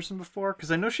this person before?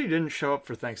 Because I know she didn't show up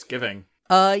for Thanksgiving.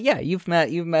 Yeah, you've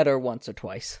met her once or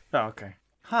twice. Oh, okay.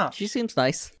 Huh. She seems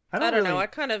nice. I don't know. I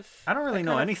don't really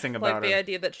know anything about her. Like the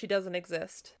idea that she doesn't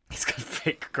exist. He's got a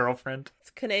fake girlfriend. It's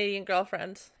a Canadian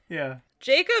girlfriend. Yeah.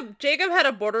 Jacob had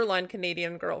a borderline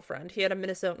Canadian girlfriend. He had a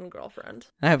Minnesotan girlfriend.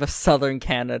 I have a Southern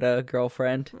Canada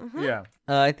girlfriend. Mm-hmm. Yeah.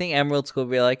 I think Emerald School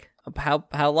will be like,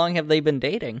 how long have they been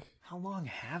dating? How long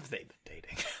have they been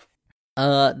dating?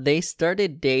 They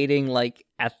started dating like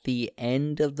at the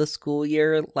end of the school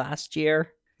year last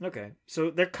year. Okay,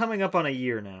 so they're coming up on a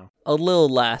year now. A little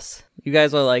less. You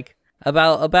guys are like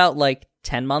about like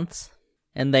 10 months,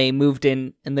 and they moved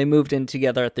in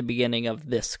together at the beginning of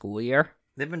this school year.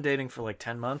 They've been dating for like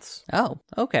 10 months. Oh,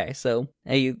 okay. So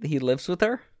he lives with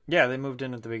her? Yeah, they moved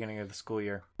in at the beginning of the school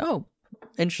year. Oh,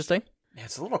 interesting. Yeah,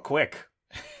 it's a little quick.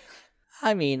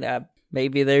 I mean,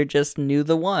 maybe they just knew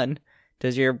the one.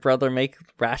 Does your brother make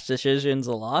rash decisions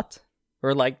a lot?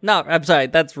 Or like, no, I'm sorry,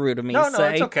 that's rude of me to say. No,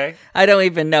 it's okay. I don't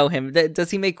even know him. Does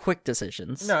he make quick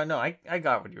decisions? No, I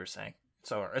got what you were saying.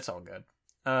 So it's all good.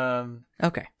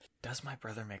 Okay. Does my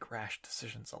brother make rash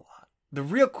decisions a lot?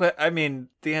 The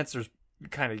answer's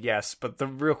kind of yes, but the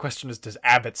real question is, does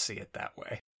Abbott see it that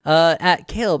way? At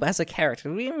Caleb, as a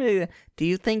character, do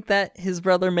you think that his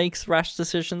brother makes rash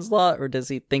decisions a lot, or does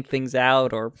he think things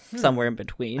out, or somewhere in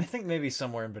between? I think maybe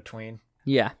somewhere in between.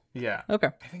 Yeah. Yeah. Okay.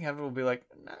 I think Abbott will be like,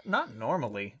 not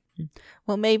normally.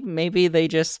 Well, maybe they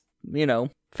just,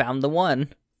 found the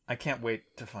one. I can't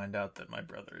wait to find out that my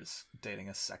brother is dating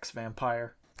a sex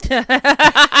vampire.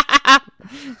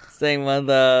 Saying one of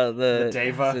the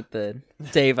Deva. The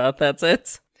Deva, that's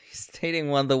it. He's dating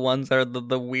one of the ones that are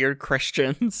the weird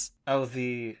Christians. Oh,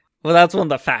 well, that's one of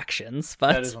the factions,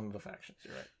 but that is one of the factions.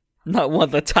 You're right. Not one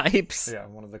of the types. Yeah,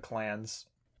 one of the clans.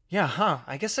 Yeah, huh.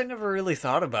 I guess I never really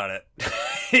thought about it.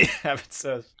 Abbott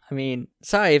says. I mean,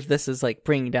 sorry if this is like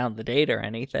bringing down the date or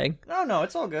anything. No,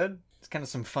 it's all good. It's kind of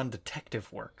some fun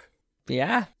detective work.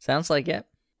 Yeah, sounds like it.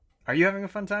 Are you having a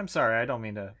fun time? Sorry, I don't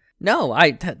mean to. No,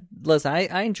 listen.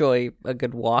 I enjoy a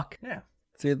good walk. Yeah.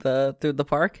 Through the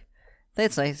park.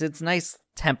 It's nice. It's nice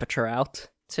temperature out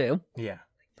too. Yeah.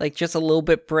 Like just a little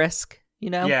bit brisk,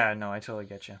 Yeah, no, I totally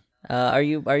get you. Are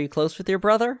you close with your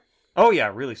brother? Oh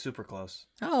yeah, really super close.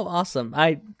 Oh, awesome.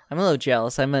 I'm a little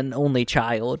jealous. I'm an only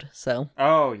child, so.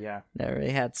 Oh yeah. Never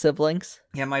really had siblings.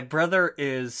 Yeah, my brother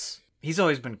he's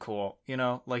always been cool,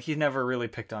 like he never really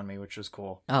picked on me, which was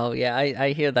cool. Oh yeah,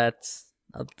 I hear that's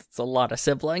a lot of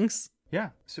siblings.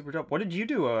 Yeah, super dope. What did you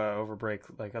do over break,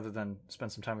 like other than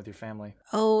spend some time with your family?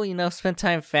 Oh, spent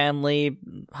time with family,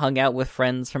 hung out with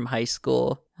friends from high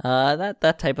school,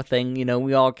 that type of thing.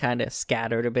 We all kind of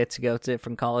scattered a bit to go to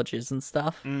different colleges and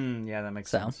stuff. Yeah, that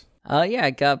makes sense. Yeah, I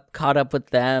got caught up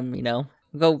with them.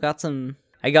 Got some.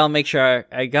 I gotta make sure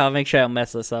I don't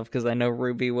mess this up because I know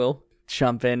Ruby will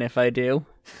jump in if I do.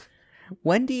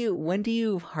 When do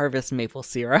you harvest maple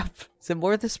syrup? Is it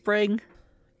more the spring?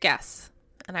 Guess.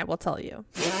 And I will tell you.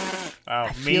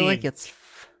 I feel like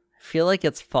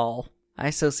it's fall. I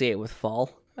associate it with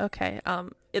fall. Okay.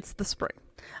 It's the spring.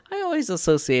 I always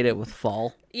associate it with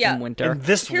fall. Yeah. And winter. In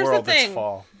this Here's world, the thing. it's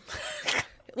fall.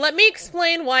 Let me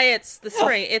explain why it's the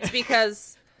spring. It's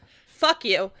because, fuck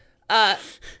you.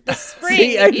 The spring.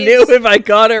 See, I knew if I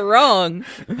got it wrong.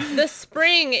 The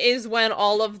spring is when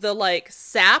all of the like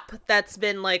sap that's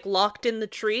been like locked in the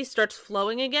tree starts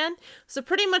flowing again. So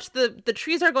pretty much the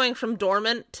trees are going from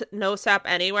dormant to no sap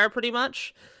anywhere pretty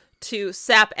much to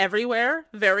sap everywhere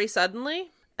very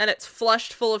suddenly, and it's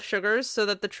flushed full of sugars so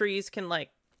that the trees can like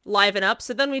liven up.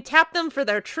 So then we tap them for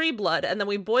their tree blood, and then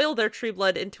we boil their tree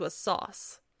blood into a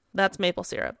sauce. That's maple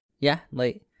syrup. Yeah,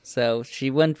 late. So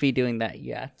she wouldn't be doing that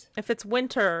yet. If it's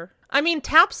winter, I mean,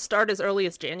 taps start as early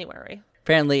as January.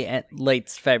 Apparently, at late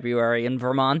February in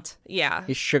Vermont. Yeah.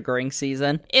 Is sugaring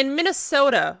season. In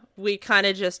Minnesota, we kind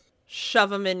of just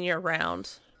shove them in year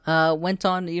round. Went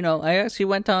on, I actually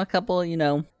went on a couple,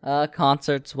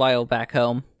 concerts while back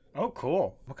home. Oh,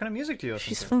 cool. What kind of music do you listen to?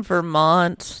 She's from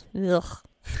Vermont. Ugh.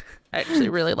 I actually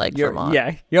really like Vermont.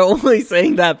 Yeah, you're only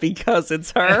saying that because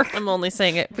it's her. I'm only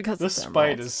saying it because this it's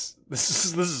spite Vermont. this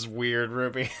is weird,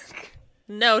 Ruby.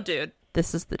 No, dude.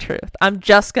 This is the truth. I'm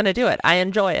just gonna do it. I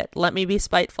enjoy it. Let me be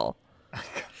spiteful.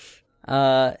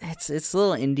 It's a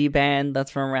little indie band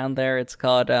that's from around there. It's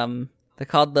called they're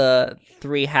called the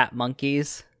Three Hat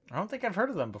Monkeys. I don't think I've heard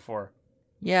of them before.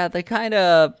 Yeah, they kind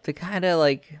of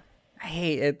like, I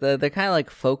hate it. They're kind of like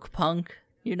folk punk,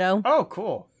 Oh,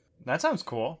 cool. That sounds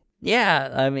cool. Yeah,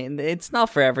 I mean, it's not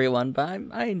for everyone, but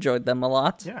I enjoyed them a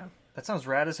lot. Yeah, that sounds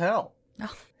rad as hell.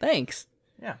 Oh, thanks.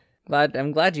 Yeah.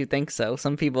 I'm glad you think so.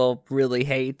 Some people really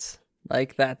hate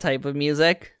like that type of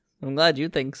music. I'm glad you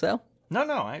think so. No,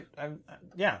 I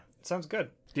yeah, it sounds good.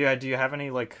 Do you have any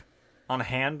like on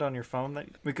hand on your phone that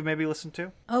we could maybe listen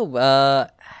to? Oh, I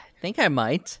think I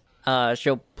might.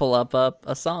 She'll pull up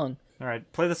a song. All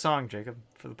right, play the song, Jacob,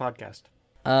 for the podcast.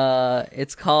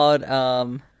 It's called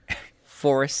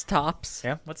Forest Tops.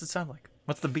 Yeah, what's it sound like?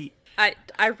 What's the beat?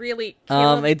 I really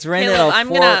Caleb, it's written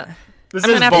Caleb, in a This I'm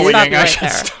is gonna have to stop bullying. you I right should there.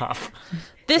 stop.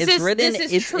 This it's is written. this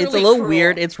is It's truly a little cruel.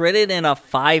 weird. It's written in a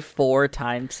 5/4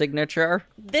 time signature.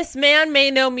 This man may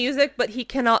know music, but he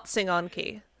cannot sing on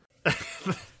key.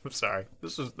 I'm sorry.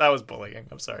 That was bullying.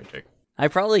 I'm sorry, Jake. I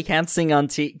probably can't sing on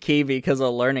key because of a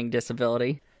learning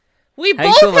disability. We How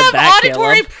you feel both about have that,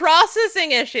 auditory Caleb?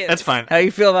 processing issues. That's fine. How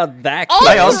you feel about that? All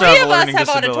I also three have a of us learning have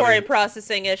disability. auditory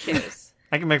processing issues.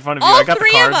 I can make fun of you. All I got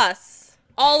three the card. of us.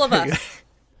 All of us.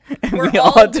 And We're we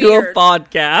all all do weird. a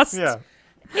podcast. Yeah.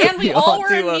 And we all were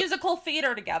do in a- musical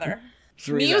theater together.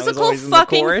 Serena was Musical always in the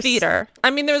fucking chorus. theater.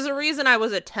 I mean, there's a reason I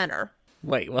was a tenor.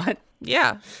 Wait, what?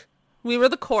 Yeah. We were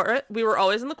the chorus. We were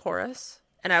always in the chorus.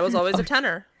 And I was always a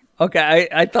tenor. Okay,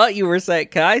 I thought you were saying.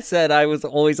 Cause I said I was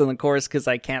always in the chorus because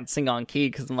I can't sing on key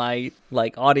because my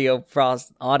like audio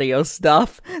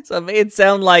stuff. So it made it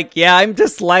sound like I'm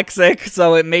dyslexic,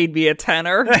 so it made me a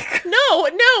tenor. No.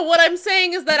 What I'm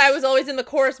saying is that I was always in the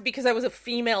chorus because I was a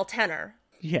female tenor.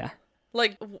 Yeah.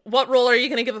 Like, what role are you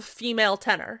going to give a female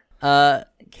tenor?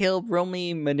 Caleb, roll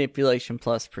me manipulation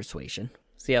plus persuasion.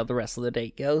 See how the rest of the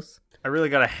date goes. I really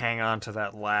got to hang on to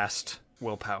that last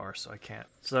willpower, so I can't.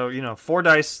 So, 4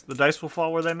 dice. The dice will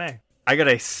fall where they may. I got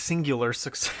a singular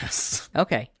success.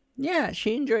 Okay. Yeah,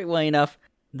 she enjoyed it well enough.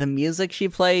 The music she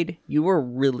played, you were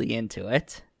really into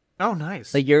it. Oh,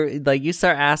 nice. You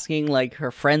start asking, like, her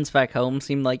friends back home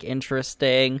seem like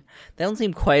interesting. They don't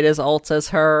seem quite as alt as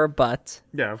her, but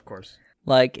Yeah, of course.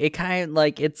 like it kind of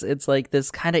like it's like this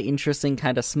kind of interesting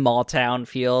kind of small town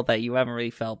feel that you haven't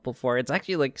really felt before. It's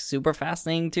actually like super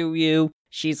fascinating to you.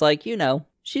 She's like,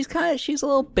 she's a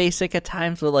little basic at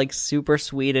times, but like super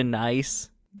sweet and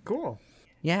nice. Cool.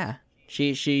 Yeah.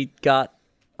 She got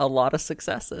a lot of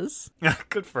successes.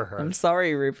 Good for her. I'm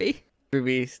sorry, Ruby.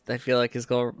 Ruby, I feel like is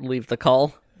going to leave the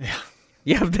call. Yeah.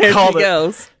 Yep, there Called she it.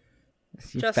 goes.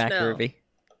 She's Just back, know. Ruby.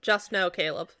 Just know,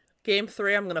 Caleb. Game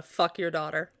 3, I'm going to fuck your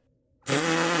daughter.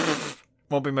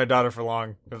 Won't be my daughter for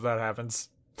long if that happens.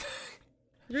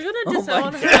 You're going to Oh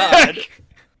disown my her. god.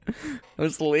 I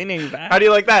was leaning back. How do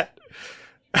you like that?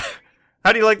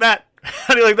 How do you like that?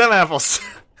 How do you like them apples?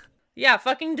 Yeah,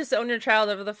 fucking disown your child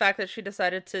over the fact that she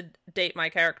decided to date my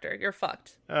character. You're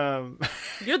fucked.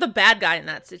 You're the bad guy in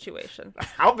that situation.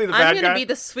 I'll be the I'm bad going to guy. be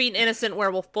the sweet, innocent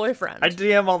werewolf boyfriend. I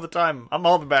DM all the time. I'm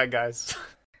all the bad guys.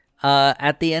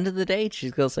 At the end of the day,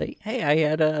 she's going to say, "Hey, I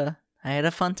had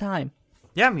a fun time."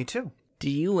 Yeah, me too. Do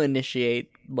you initiate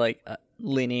like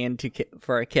leaning into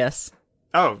for a kiss?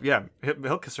 Oh, yeah.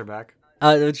 He'll kiss her back.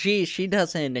 She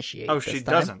doesn't initiate. Oh, this she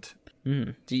time. doesn't.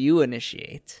 Do you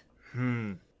initiate?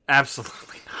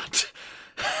 Absolutely not.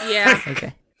 Yeah.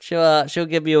 Okay. She'll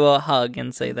give you a hug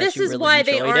and say that This she is really why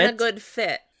they enjoyed aren't it. a good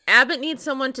fit. Abbott needs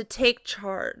someone to take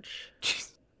charge.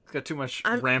 He's got too much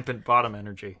rampant bottom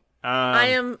energy. I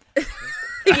am...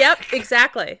 Yep,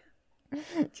 exactly.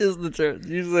 Just the term.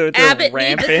 Usually the term Abbott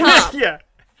needs a rampant. top. Yeah.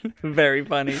 Very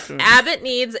funny to me. Abbott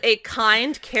needs a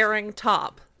kind, caring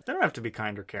top. They don't have to be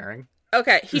kind or caring.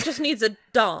 Okay, he just needs a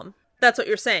dom. That's what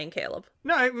you're saying, Caleb.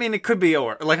 No, I mean, it could be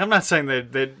or. Like, I'm not saying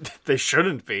they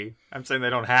shouldn't be. I'm saying they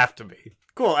don't have to be.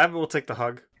 Cool, Abbott will take the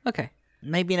hug. Okay.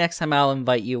 Maybe next time I'll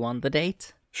invite you on the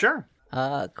date. Sure.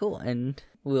 Cool. And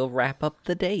we'll wrap up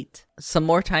the date. Some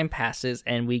more time passes,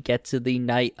 and we get to the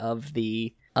night of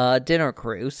the dinner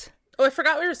cruise. Oh, I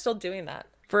forgot we were still doing that.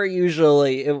 Per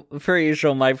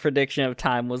usual, my prediction of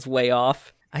time was way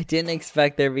off. I didn't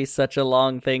expect there'd be such a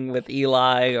long thing with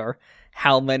Eli, or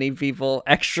how many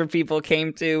extra people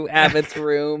came to Abbott's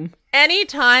room.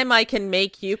 Anytime I can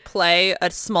make you play a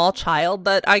small child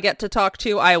that I get to talk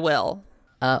to, I will.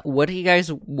 What are you guys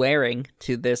wearing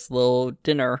to this little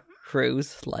dinner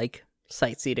cruise, like,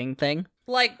 sightseeing thing?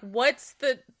 Like, what's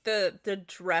the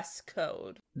dress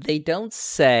code? They don't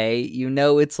say. You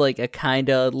know, it's like a kind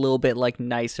of little bit like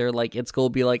nicer. Like, it's gonna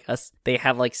be like they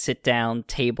have like sit down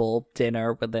table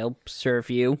dinner where they'll serve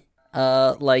you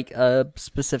like a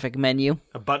specific menu.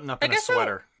 A button up and a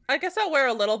sweater. I guess I'll wear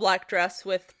a little black dress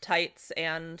with tights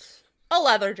and a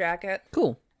leather jacket.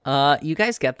 Cool. You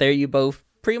guys get there. You both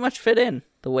pretty much fit in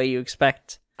the way you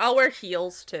expect. I'll wear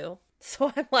heels too.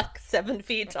 So I'm like 7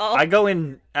 feet tall. I go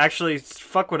in, actually,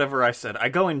 fuck whatever I said. I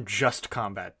go in just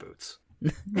combat boots.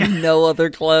 No other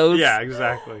clothes? Yeah,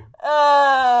 exactly.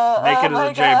 Naked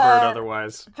as a jaybird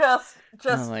otherwise. Just,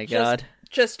 oh my god.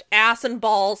 Just ass and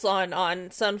balls on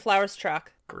Sunflower's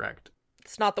truck. Correct.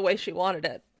 It's not the way she wanted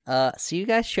it. So you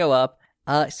guys show up.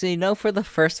 So you know for the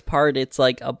first part, it's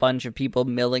like a bunch of people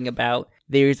milling about.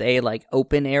 There's a like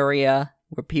open area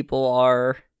where people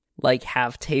are like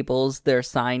have tables they're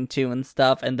assigned to and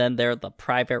stuff, and then there are the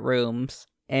private rooms,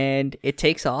 and it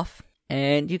takes off,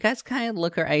 and you guys kind of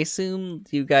look, or I assume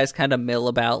you guys kind of mill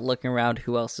about looking around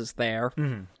who else is there.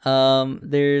 Mm-hmm.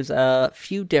 There's a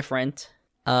few different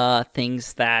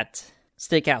things that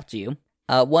stick out to you.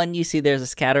 One, you see there's a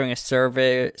scattering of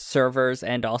servers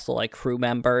and also like crew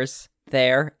members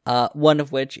there, one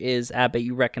of which is Abbott.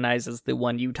 You recognize as the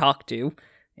one you talked to,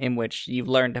 in which you've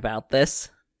learned about this.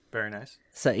 Very nice.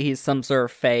 So he's some sort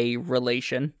of Fae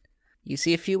relation. You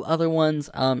see a few other ones.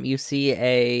 You see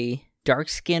a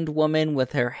dark-skinned woman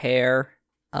with her hair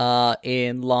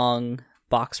in long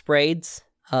box braids,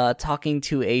 talking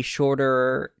to a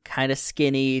shorter, kind of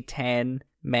skinny, tan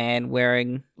man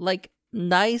wearing, like,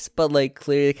 nice, but, like,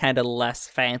 clearly kind of less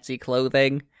fancy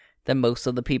clothing than most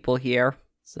of the people here.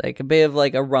 It's like a bit of,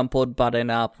 like, a rumpled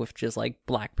button-up with just, like,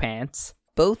 black pants.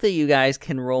 Both of you guys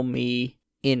can roll me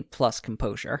in plus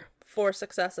composure. 4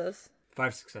 successes.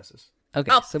 5 successes.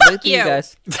 Okay, oh, so fuck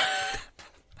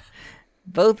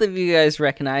both of you guys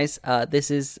recognize this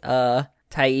is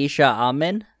Taisha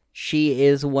Amin. She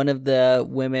is one of the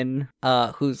women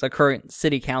who's a current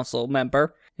city council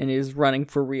member and is running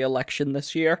for re-election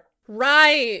this year.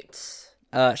 Right.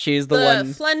 She's the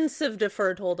one.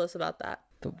 Flensivdifer told us about that.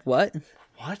 The what?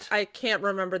 What? I can't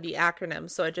remember the acronym,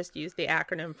 so I just used the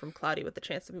acronym from Cloudy with a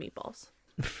Chance of Meatballs.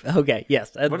 Okay,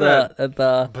 yes. At What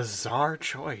the bizarre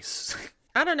choice.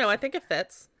 I don't know. I think it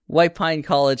fits. White Pine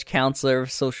College counselor,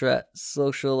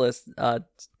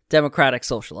 Democratic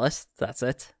Socialist. That's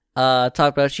it. Talked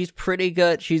about she's pretty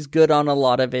good. She's good on a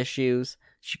lot of issues.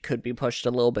 She could be pushed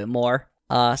a little bit more.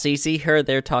 So you see her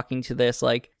there talking to this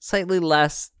like slightly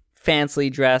less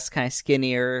fancily dressed, kind of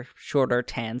skinnier, shorter,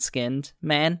 tan-skinned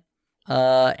man.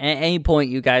 At any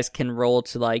point, you guys can roll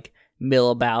to like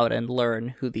mill about and learn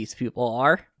who these people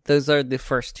are. Those are the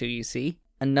first two you see.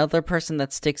 Another person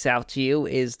that sticks out to you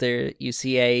is there. You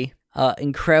see a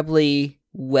incredibly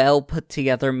well put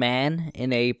together man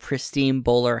in a pristine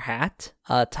bowler hat,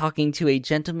 talking to a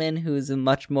gentleman who's in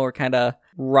much more kind of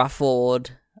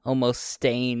ruffled, almost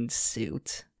stained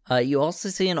suit. You also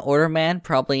see an older man,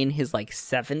 probably in his like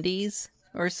 70s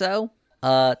or so,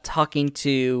 talking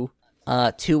to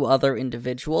 2 other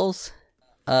individuals.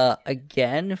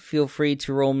 Again, feel free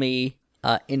to roll me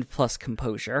in plus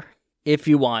composure if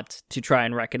you want to try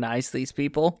and recognize these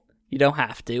people. You don't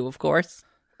have to, of course.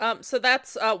 So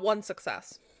that's 1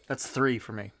 success. That's 3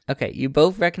 for me. Okay, you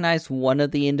both recognize one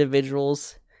of the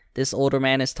individuals this older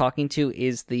man is talking to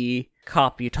is the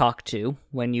cop you talked to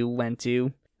when you went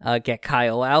to get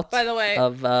Kyle out. By the way,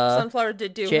 of Sunflower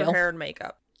did do jail. her hair and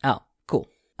makeup. Oh, cool.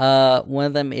 One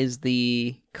of them is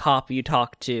the cop you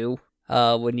talked to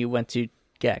when you went to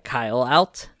get Kyle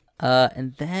out.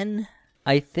 And then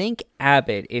I think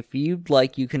Abbott, if you'd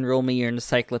like, you can roll me your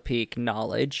encyclopedic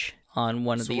knowledge on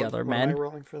one of the other men. What am I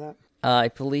rolling for that? I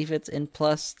believe it's in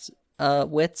plus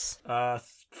wits.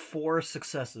 4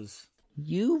 successes.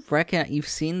 You've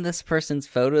seen this person's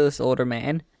photo, this older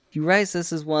man. You realize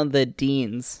this is one of the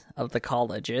deans of the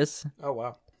colleges. Oh,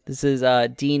 wow. This is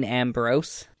Dean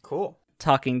Ambrose. Cool.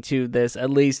 Talking to this at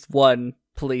least one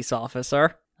police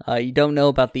officer. You don't know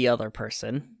about the other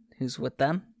person who's with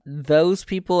them. Those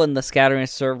people and the scattering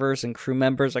servers and crew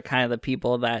members are kind of the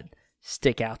people that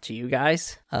stick out to you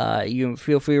guys. You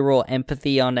feel free to roll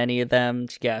empathy on any of them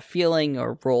to get a feeling,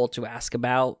 or roll to ask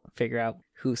about, figure out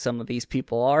who some of these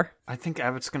people are. I think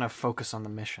Abbott's gonna focus on the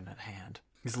mission at hand.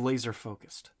 He's laser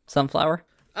focused. Sunflower?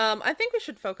 I think we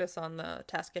should focus on the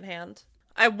task at hand.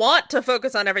 I want to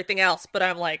focus on everything else, but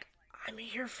I'm like, I'm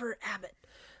here for Abbott.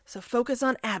 So focus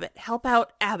on Abbott. Help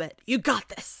out Abbott. You got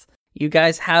this. You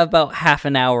guys have about half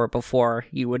an hour before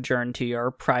you adjourn to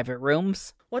your private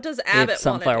rooms. What does Abbott if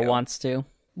Sunflower want to do?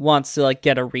 wants to like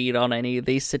get a read on any of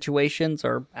these situations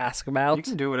or ask about. You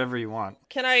can do whatever you want.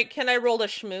 Can I roll to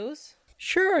schmooze?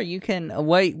 Sure, you can.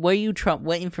 What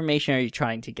information are you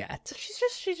trying to get?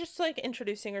 She's just like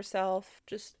introducing herself,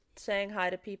 just saying hi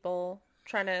to people,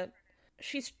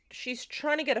 she's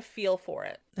trying to get a feel for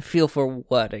it. A feel for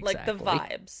what exactly? Like the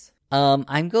vibes.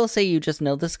 I'm gonna say you just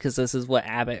know this because this is what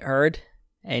Abbott heard,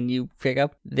 and you figure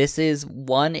up this is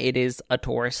one. It is a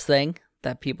tourist thing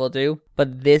that people do,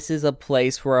 but this is a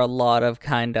place where a lot of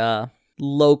kind of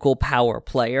local power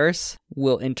players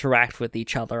will interact with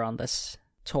each other on this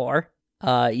tour.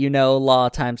 A lot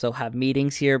of times they'll have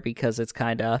meetings here because it's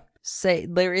kind of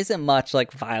there isn't much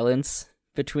like violence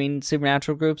between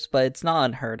supernatural groups, but it's not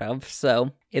unheard of.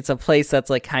 So it's a place that's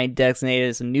like kind of designated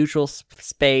as a neutral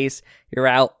space. You're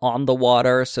out on the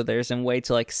water, so there's a way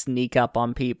to like sneak up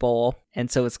on people. And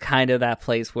so it's kind of that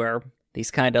place where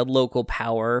these kind of local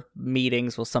power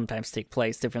meetings will sometimes take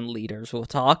place. Different leaders will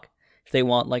talk if they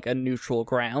want like a neutral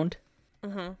ground.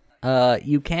 Mm-hmm.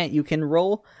 You can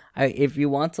roll. If you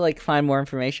want to like find more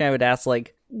information, I would ask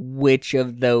like which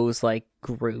of those like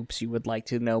groups you would like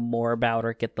to know more about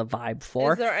or get the vibe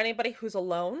for. Is there anybody who's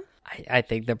alone? I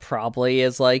think there probably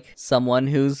is like someone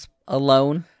who's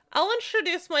alone. I'll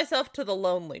introduce myself to the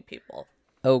lonely people.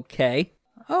 Okay.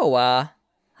 Oh,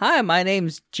 hi, my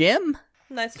name's Jim.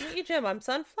 Nice to meet you, Jim. I'm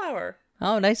Sunflower.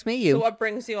 Oh, nice to meet you. So what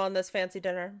brings you on this fancy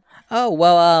dinner? Oh,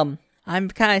 well, I'm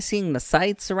kind of seeing the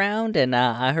sights around, and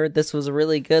I heard this was a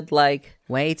really good, like,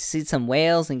 way to see some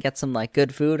whales and get some, like,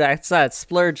 good food. I thought I'd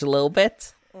splurge a little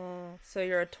bit. So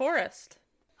you're a tourist?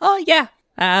 Oh, yeah.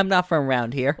 I'm not from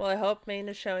around here. Well, I hope Maine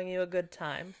is showing you a good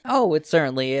time. Oh, it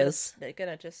certainly is. They're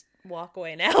gonna just walk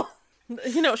away now.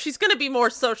 She's gonna be more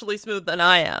socially smooth than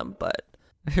I am, but...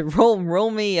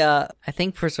 roll me, I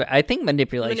think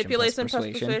manipulation plus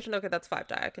persuasion. Okay, that's 5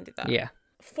 die. I can do that. Yeah.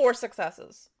 4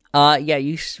 successes. Yeah,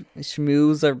 you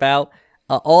schmooze about.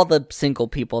 All the single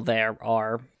people there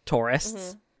are tourists.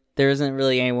 Mm-hmm. There isn't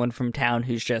really anyone from town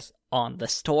who's just on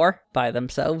this tour by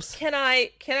themselves. Can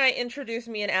I introduce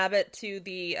me and Abbott to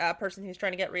the person who's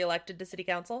trying to get reelected to city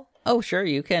council? Oh, sure,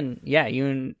 you can. Yeah, you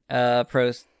and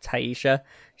Taisha.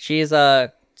 She's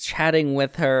chatting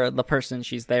with the person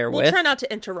she's there with. We'll try not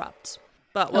to interrupt.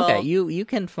 But okay, you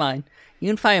can find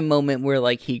a moment where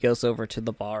like he goes over to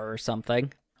the bar or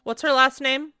something. What's her last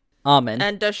name? Amen.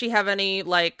 And does she have any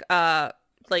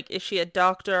is she a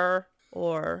doctor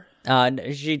or?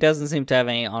 She doesn't seem to have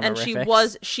any honorifics.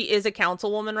 And she is a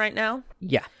councilwoman right now?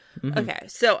 Yeah. Mm-hmm. Okay,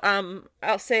 so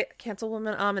I'll say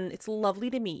councilwoman and it's lovely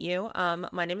to meet you.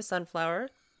 My name is Sunflower.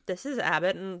 This is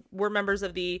Abbott, and we're members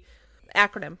of the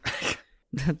acronym.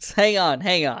 Hang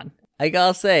on. I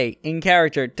gotta say, in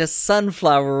character, does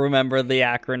Sunflower remember the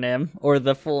acronym or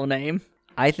the full name?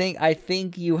 I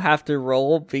think you have to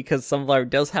roll because Sunflower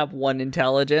does have 1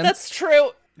 intelligence. That's true.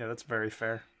 Yeah, that's very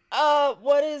fair.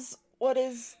 What?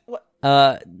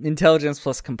 Intelligence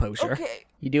plus composure. Okay.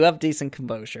 You do have decent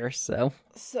composure, so.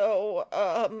 So,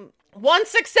 1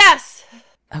 success!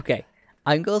 Okay.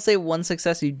 I'm gonna say 1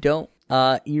 success. You don't,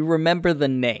 you remember the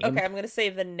name. Okay, I'm gonna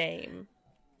save the name.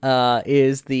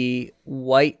 Is the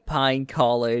White Pine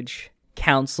College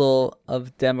Council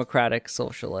of Democratic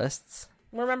Socialists.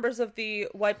 We're members of the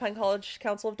White Pine College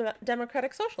Council of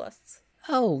Democratic Socialists.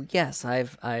 Oh, yes,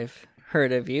 I've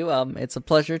heard of you. It's a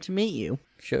pleasure to meet you.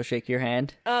 She'll shake your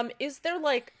hand. Is there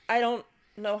I don't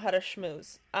know how to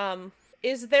schmooze.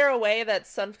 Is there a way that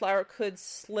Sunflower could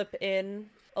slip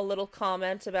in a little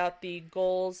comment about the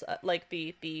goals,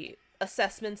 the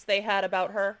assessments they had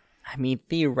about her? I mean,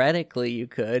 theoretically, you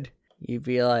could. You'd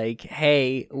be like,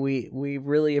 "Hey, we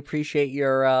really appreciate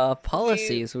your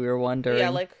policies. We were wondering."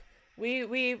 Yeah,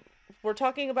 we were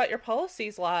talking about your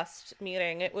policies last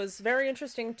meeting. It was very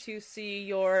interesting to see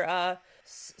your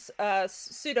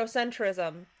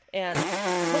pseudocentrism, and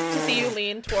hope to see you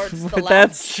lean towards the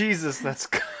left.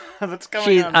 That's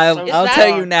coming on. I'll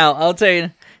tell you now. I'll tell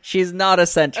you, she's not a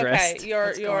centrist. Okay,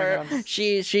 you're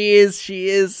she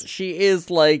is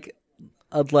like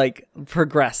like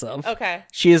progressive. Okay.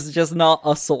 She is just not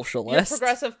a socialist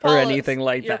or anything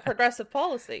like your that. Progressive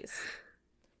policies.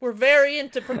 We're very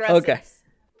into progressives. Okay.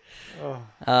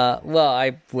 Well,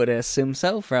 I would assume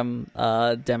so from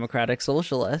democratic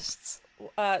socialists.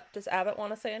 Does Abbott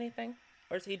want to say anything,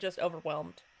 or is he just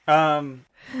overwhelmed?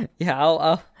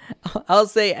 Yeah, I'll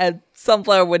say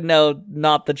Sunflower would know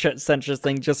not the centrist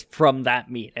thing just from that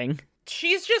meeting.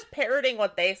 She's just parroting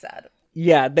what they said.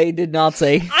 Yeah, they did not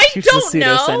say I she's don't a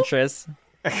know. pseudo-centrist.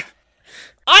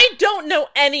 I don't know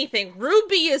anything.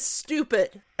 Ruby is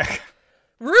stupid.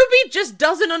 Ruby just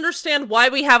doesn't understand why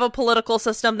we have a political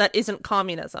system that isn't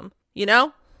communism. You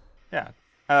know?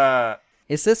 Yeah.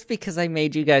 Is this because I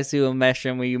made you guys do a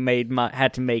mission where you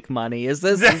had to make money? Is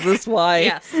this why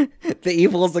Yes. the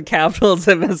evils of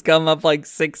capitalism has come up like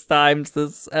 6 times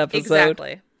this episode?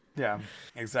 Exactly. Yeah,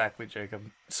 exactly,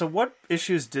 Jacob. So what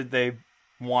issues did they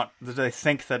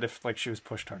think that if like she was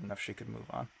pushed hard enough she could move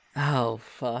on? Oh,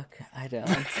 fuck. I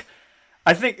don't.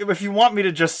 I think if you want me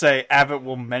to just say Abbott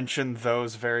will mention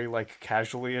those very like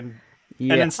casually and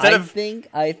instead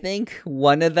I think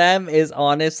one of them is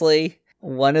honestly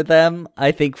one of them,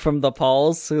 I think from the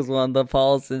Pauls, because one of the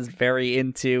Pauls is very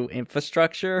into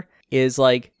infrastructure, is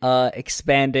like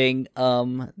expanding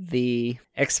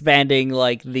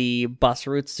like the bus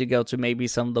routes to go to maybe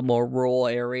some of the more rural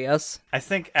areas. I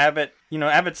think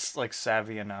Abbott's like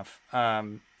savvy enough.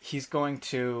 He's going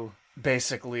to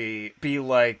basically be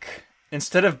like,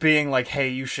 instead of being like, hey,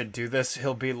 you should do this,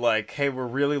 he'll be like, hey, we're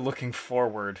really looking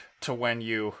forward to when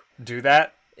you do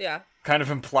that. Yeah. Kind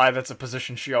of imply that's a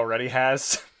position she already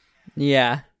has.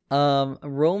 Yeah.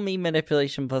 Roll me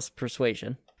manipulation plus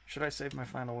persuasion. Should I save my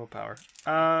final willpower?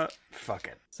 Fuck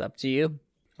it. It's up to you.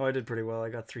 Oh, I did pretty well. I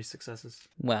got 3 successes.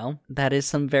 Well, that is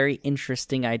some very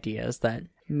interesting ideas that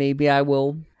maybe I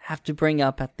will have to bring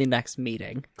up at the next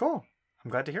meeting. Cool. I'm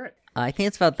glad to hear it. I think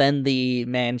it's about then the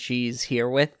man she's here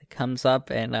with comes up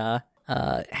and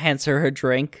hands her a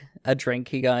drink.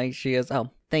 She goes, oh,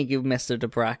 thank you, Mr.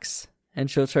 DeBrex. And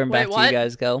she'll turn back to you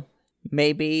guys, go,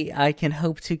 maybe I can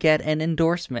hope to get an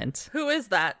endorsement. Who is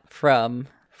that? From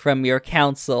your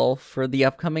council for the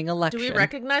upcoming election. Do we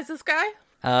recognize this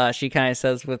guy? She kind of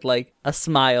says with like a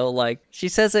smile, like she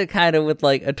says it kind of with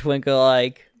like a twinkle,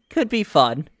 like could be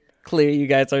fun. Clearly you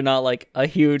guys are not like a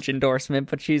huge endorsement,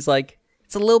 but she's like,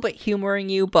 it's a little bit humoring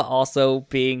you, but also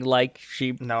being like she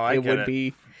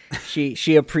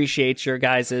appreciates your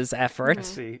guys'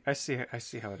 effort. I see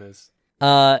how it is.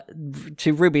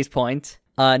 To Ruby's point,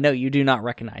 no, you do not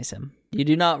recognize him. You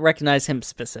do not recognize him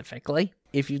specifically.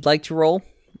 If you'd like to roll,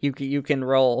 you can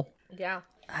roll. Yeah.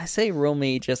 I say roll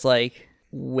me just like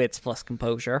wits plus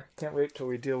composure. Can't wait till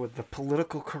we deal with the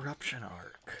political corruption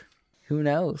arc. Who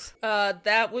knows?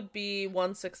 That would be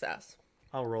 1 success.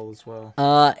 I'll roll as well.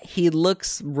 He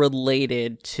looks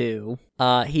related to.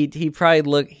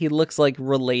 He looks like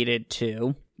related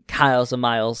to Kyle's and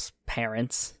Miles'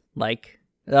 parents, like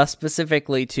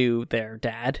specifically to their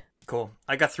dad. Cool.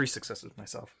 I got 3 successes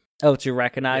myself. Oh, to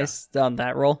recognize on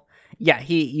that roll? Yeah,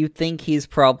 you think he's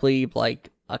probably like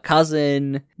a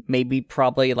cousin, maybe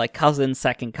probably like cousin,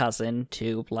 second cousin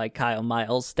to like Kyle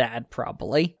Miles' dad,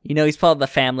 probably. You know, he's part of the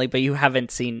family, but you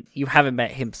haven't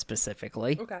met him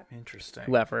specifically. Okay. Interesting.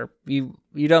 Whoever. You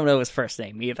don't know his first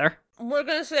name either. We're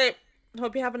gonna say,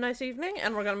 hope you have a nice evening,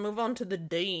 and we're gonna move on to the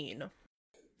dean.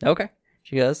 Okay.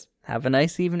 She goes, have a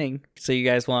nice evening. So you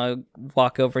guys want to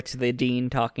walk over to the dean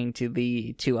talking to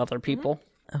the 2 other people? Mm-hmm.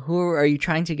 Who are you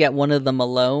trying to get one of them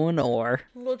alone, or?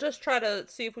 We'll just try to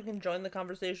see if we can join the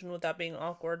conversation without being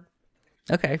awkward.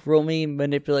 Okay, roll me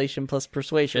manipulation plus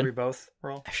persuasion. Should we both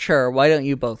roll? Sure, why don't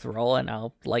you both roll and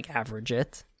I'll, average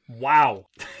it. Wow.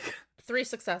 3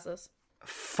 successes.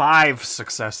 5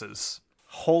 successes.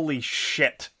 Holy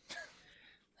shit.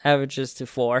 Averages to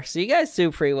 4. So you guys do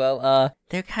pretty well.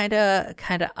 They're kind of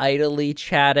idly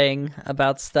chatting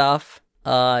about stuff.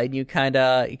 And you kind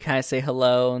of say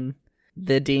hello, and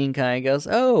the dean kind of goes,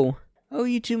 oh,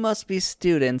 you 2 must be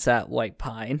students at White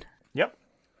Pine. Yep.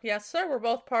 Yes, sir. We're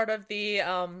both part of the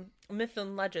Myth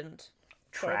and Legend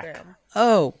track program.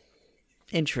 Oh,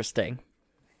 interesting.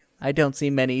 I don't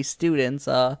see many students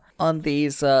on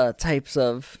these type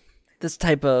of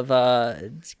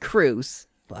cruise,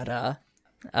 but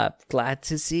glad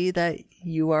to see that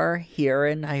you are here,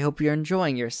 and I hope you're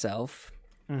enjoying yourself.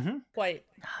 Mm-hmm. Quite.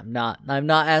 I'm not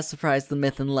as surprised some of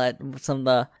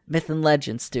the Myth and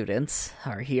Legend students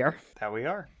are here. That we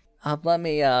are. Let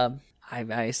me I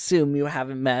assume you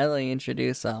haven't met. Let me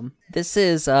introduce this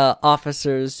is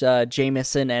officers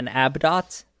Jameson and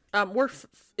Abbott.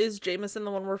 Is Jameson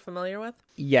the one we're familiar with?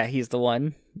 Yeah, he's the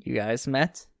one you guys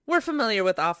met. We're familiar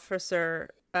with Officer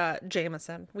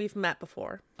Jameson. We've met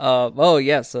before. Oh,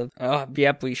 yes.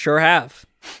 Yep, we sure have.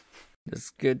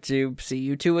 It's good to see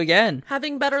you two again.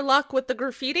 Having better luck with the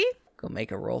graffiti? Go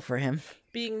make a roll for him.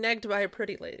 Being negged by a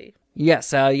pretty lady.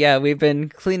 Yes, we've been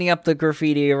cleaning up the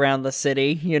graffiti around the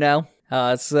city, you know.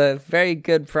 It's a very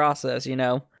good process, you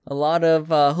know. A lot of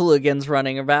hooligans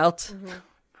running about. Mm-hmm.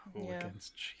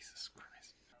 Hooligans, yeah. Jesus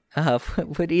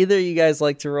Christ. Would either of you guys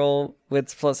like to roll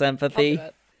wits plus empathy?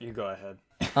 You go ahead.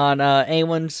 On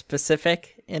anyone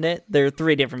specific in it? There are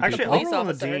 3 different Actually, people. I'll roll on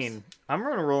the dean. I'm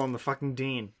gonna roll on the fucking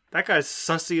dean. That guy's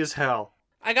sussy as hell.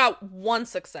 I got 1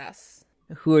 success.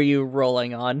 Who are you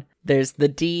rolling on? There's the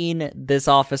dean, this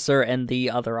officer, and the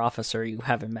other officer you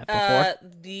haven't met before.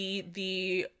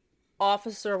 The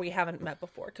officer we haven't met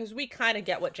before, because we kind of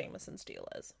get what Jameson's deal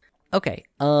is. Okay,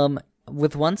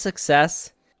 with 1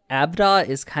 success, Abda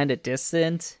is kind of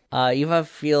distant. You kind of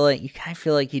feel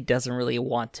like he doesn't really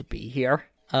want to be here.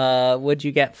 What'd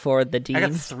you get for the dean? I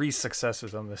got 3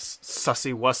 successes on this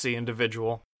sussy-wussy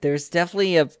individual. There's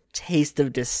definitely a taste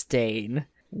of disdain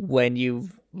when you,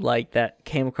 that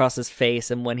came across his face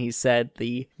and when he said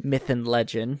the Myth and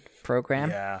Legend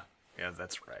program. Yeah,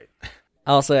 that's right.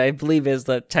 Also, I believe is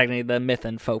technically the Myth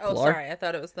and Folklore. Oh, sorry, I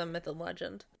thought it was the Myth and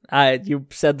Legend. You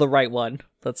said the right one,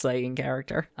 let's say, in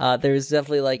character. There's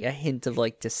definitely, a hint of,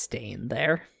 disdain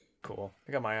there. Cool.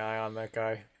 I got my eye on that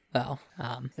guy. Well,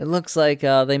 it looks like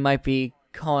they might be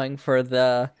calling for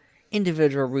the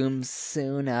individual rooms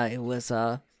soon. It was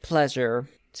a pleasure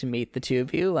to meet the 2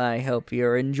 of you. I hope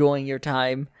you're enjoying your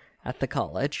time at the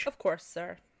college. Of course,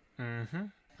 sir. Mm-hmm.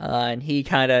 And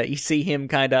you see him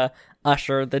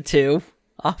usher the 2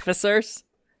 officers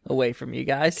away from you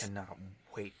guys. Cannot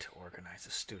wait to organize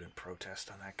a student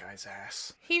protest on that guy's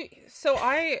ass.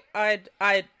 I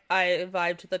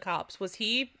vibed to the cops. Was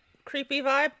he creepy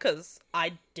vibe? Because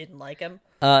I didn't like him.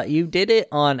 You did it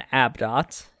on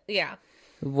Abdot. Yeah.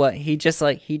 What he just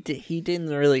he didn't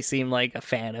really seem like a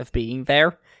fan of being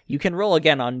there. You can roll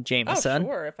again on Jameson. Oh,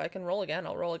 sure. If I can roll again,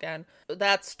 I'll roll again.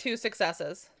 That's 2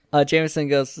 successes. Jameson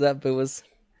goes, it was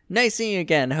nice seeing you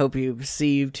again. Hope you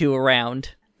see you 2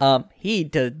 around. He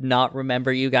did not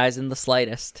remember you guys in the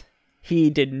slightest.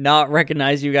 He did not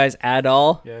recognize you guys at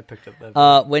all. Yeah, I picked up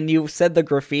that. When you said the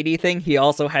graffiti thing, he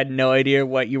also had no idea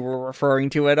what you were referring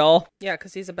to at all. Yeah,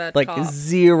 because he's a bad cop.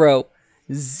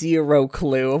 Zero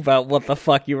clue about what the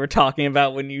fuck you were talking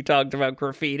about when you talked about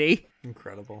graffiti.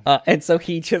 Incredible. And so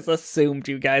he just assumed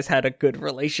you guys had a good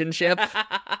relationship.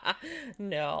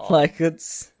 No.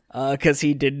 It's because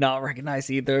he did not recognize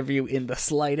either of you in the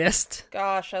slightest.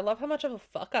 Gosh, I love how much of a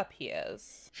fuck up he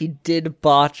is. He did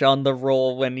botch on the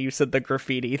roll when you said the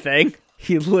graffiti thing.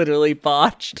 He literally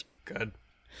botched. Good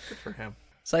for him.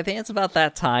 So I think it's about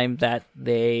that time that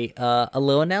a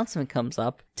little announcement comes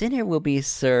up. Dinner will be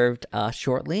served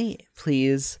shortly.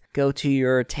 Please go to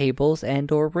your tables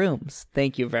and or rooms.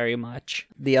 Thank you very much.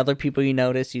 The other people you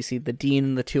notice, you see the dean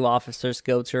and the 2 officers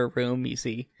go to a room. You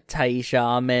see Taisha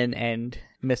Amin and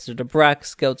Mr.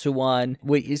 DeBrex go to one.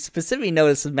 What you specifically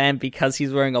notice is, man, because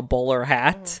he's wearing a bowler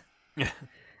hat.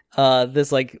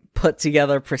 This put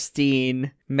together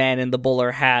pristine man in the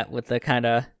bowler hat with the kind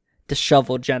of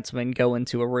disheveled gentleman go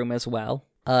into a room as well.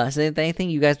 Is there anything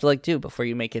you guys would like to do before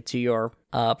you make it to your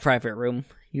private room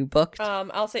you booked?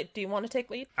 I'll say, do you want to take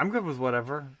lead? I'm good with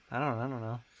whatever. I don't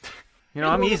know.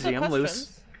 I'm easy. I'm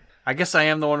loose. I guess I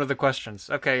am the one with the questions.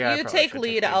 Okay, yeah. You take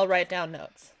lead. I'll write down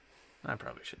notes. I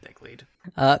probably should take lead.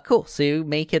 Cool. So you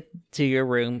make it to your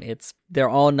room. They're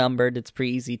all numbered. It's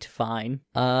pretty easy to find.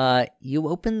 You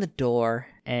open the door,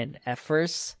 and at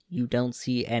first you don't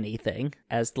see anything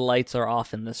as the lights are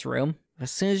off in this room. As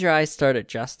soon as your eyes start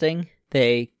adjusting,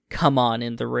 they come on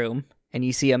in the room, and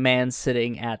you see a man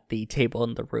sitting at the table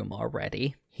in the room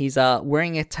already. He's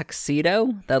wearing a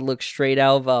tuxedo that looks straight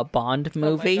out of a Bond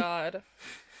movie. Oh my god.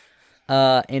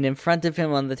 And in front of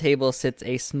him on the table sits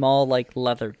a small,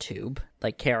 leather tube,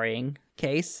 carrying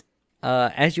case.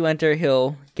 As you enter,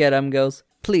 he'll get him, goes,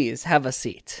 "Please, have a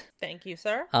seat." Thank you,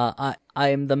 sir. I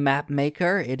am the map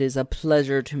maker. It is a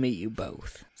pleasure to meet you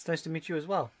both. It's nice to meet you as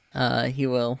well. He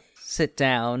will sit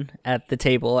down at the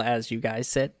table as you guys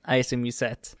sit. I assume you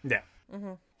sit. Yeah.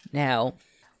 Mm-hmm. Now,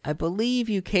 I believe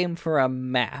you came for a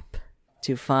map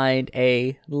to find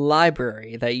a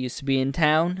library that used to be in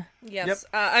town. Yes. Yep.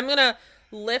 I'm gonna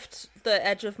lift the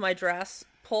edge of my dress,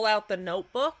 pull out the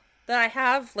notebook that I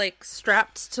have,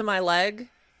 strapped to my leg,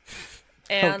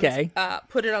 and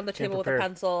put it on the table with a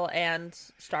pencil and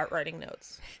start writing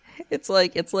notes. It's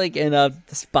like in a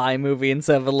spy movie,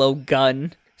 instead of a little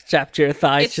gun strapped to your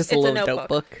thigh, it's just a little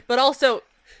notebook. But also,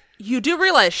 you do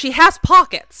realize she has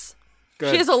pockets. Good.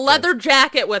 She has a leather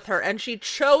jacket with her, and she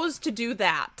chose to do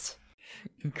that.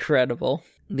 Incredible.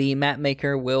 The map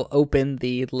maker will open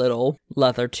the little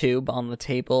leather tube on the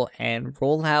table and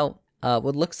roll out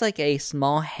what looks like a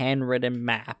small handwritten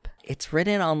map. It's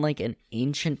written on like an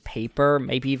ancient paper,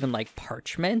 maybe even like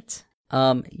parchment.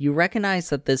 You recognize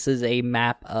that this is a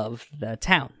map of the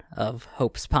town of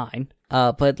Hope's Pine,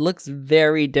 but it looks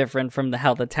very different from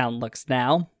how the town looks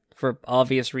now, for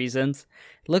obvious reasons.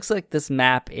 It looks like this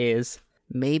map is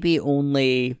maybe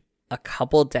only a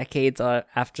couple decades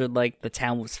after like the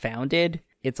town was founded.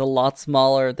 It's a lot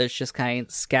smaller. There's just kind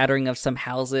of scattering of some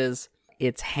houses.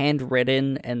 It's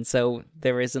handwritten, and so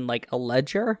there isn't like a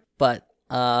ledger. But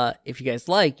if you guys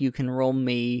like, you can roll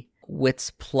me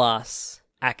Wits plus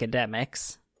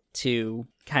Academics to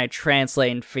kind of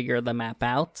translate and figure the map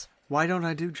out. Why don't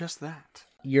I do just that?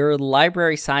 Your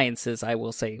library sciences, I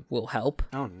will say, will help.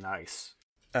 Oh, nice.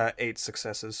 8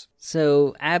 successes.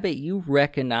 So, Abbott, you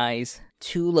recognize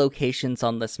 2 locations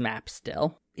on this map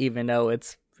still, even though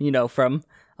it's, from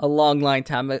a long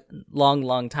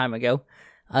time ago.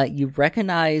 You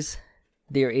recognize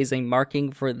there is a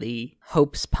marking for the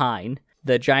Hope's Pine,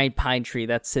 the giant pine tree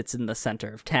that sits in the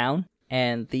center of town.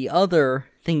 And the other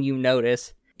thing you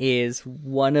notice is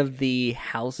one of the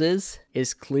houses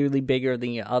is clearly bigger than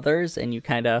the others, and you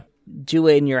kind of do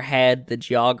it in your head, the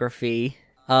geography,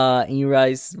 and you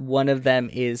realize one of them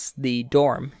is the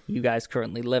dorm you guys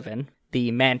currently live in,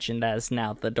 the mansion that is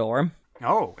now the dorm.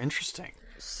 Oh, interesting.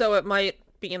 So it might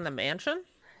be in the mansion?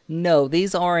 No,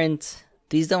 these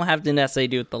don't have to necessarily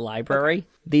do with the library. Okay.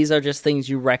 These are just things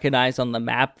you recognize on the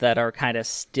map that are kind of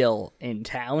still in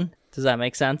town. Does that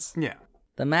make sense? Yeah.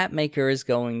 The map maker is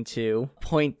going to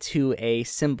point to a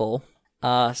symbol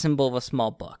of a small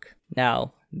book.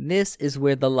 Now, this is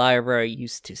where the library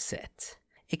used to sit.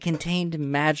 It contained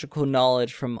magical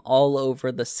knowledge from all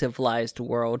over the civilized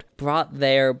world, brought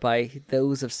there by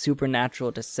those of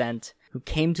supernatural descent who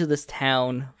came to this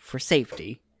town for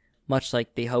safety, much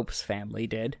like the Hope's family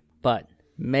did. But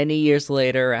many years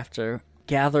later, after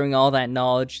gathering all that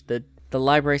knowledge, the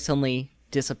library suddenly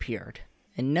disappeared.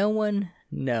 And no one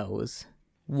knows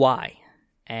why.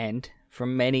 And for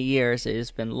many years it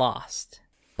has been lost.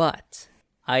 But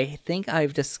I think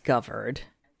I've discovered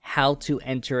how to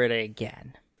enter it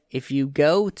again. If you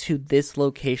go to this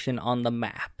location on the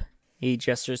map, he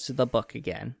gestures to the book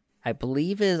again. I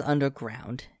believe it is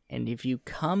underground. And if you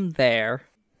come there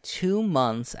 2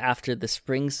 months after the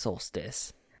spring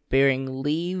solstice, bearing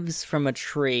leaves from a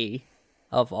tree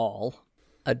of all,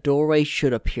 a doorway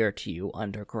should appear to you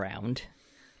underground,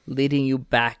 leading you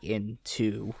back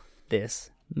into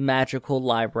this magical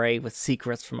library with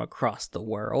secrets from across the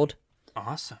world.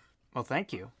 Awesome. Well,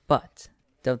 thank you. But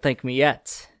don't thank me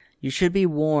yet. You should be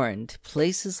warned,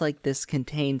 places like this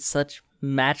contain such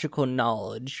magical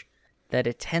knowledge that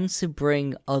it tends to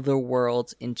bring other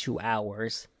worlds into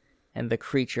ours and the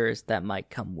creatures that might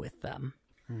come with them.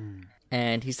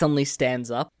 And he suddenly stands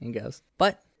up and goes,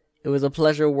 "But it was a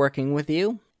pleasure working with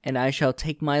you, and I shall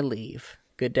take my leave.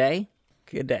 Good day."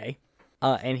 Good day.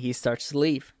 And he starts to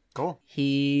leave. Cool.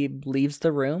 He leaves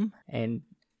the room, and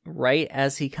right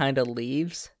as he kind of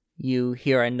leaves, you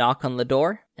hear a knock on the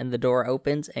door, and the door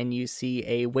opens, and you see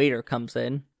a waiter comes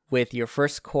in with your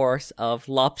first course of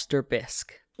lobster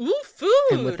bisque. Ooh, food!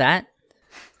 And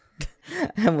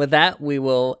with that, we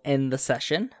will end the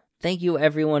session. Thank you,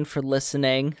 everyone, for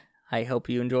listening. I hope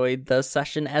you enjoyed the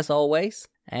session as always.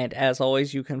 And as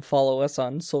always, you can follow us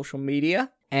on social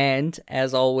media. And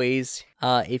as always,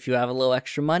 if you have a little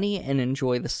extra money and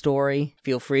enjoy the story,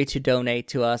 feel free to donate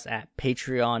to us at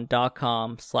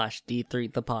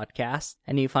patreon.com/D3thepodcast.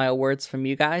 Any final words from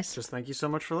you guys? Just thank you so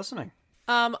much for listening.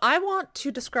 I want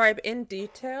to describe in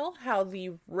detail how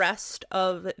the rest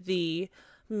of the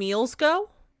meals go.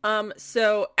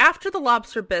 So after the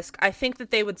lobster bisque, I think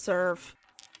that they would serve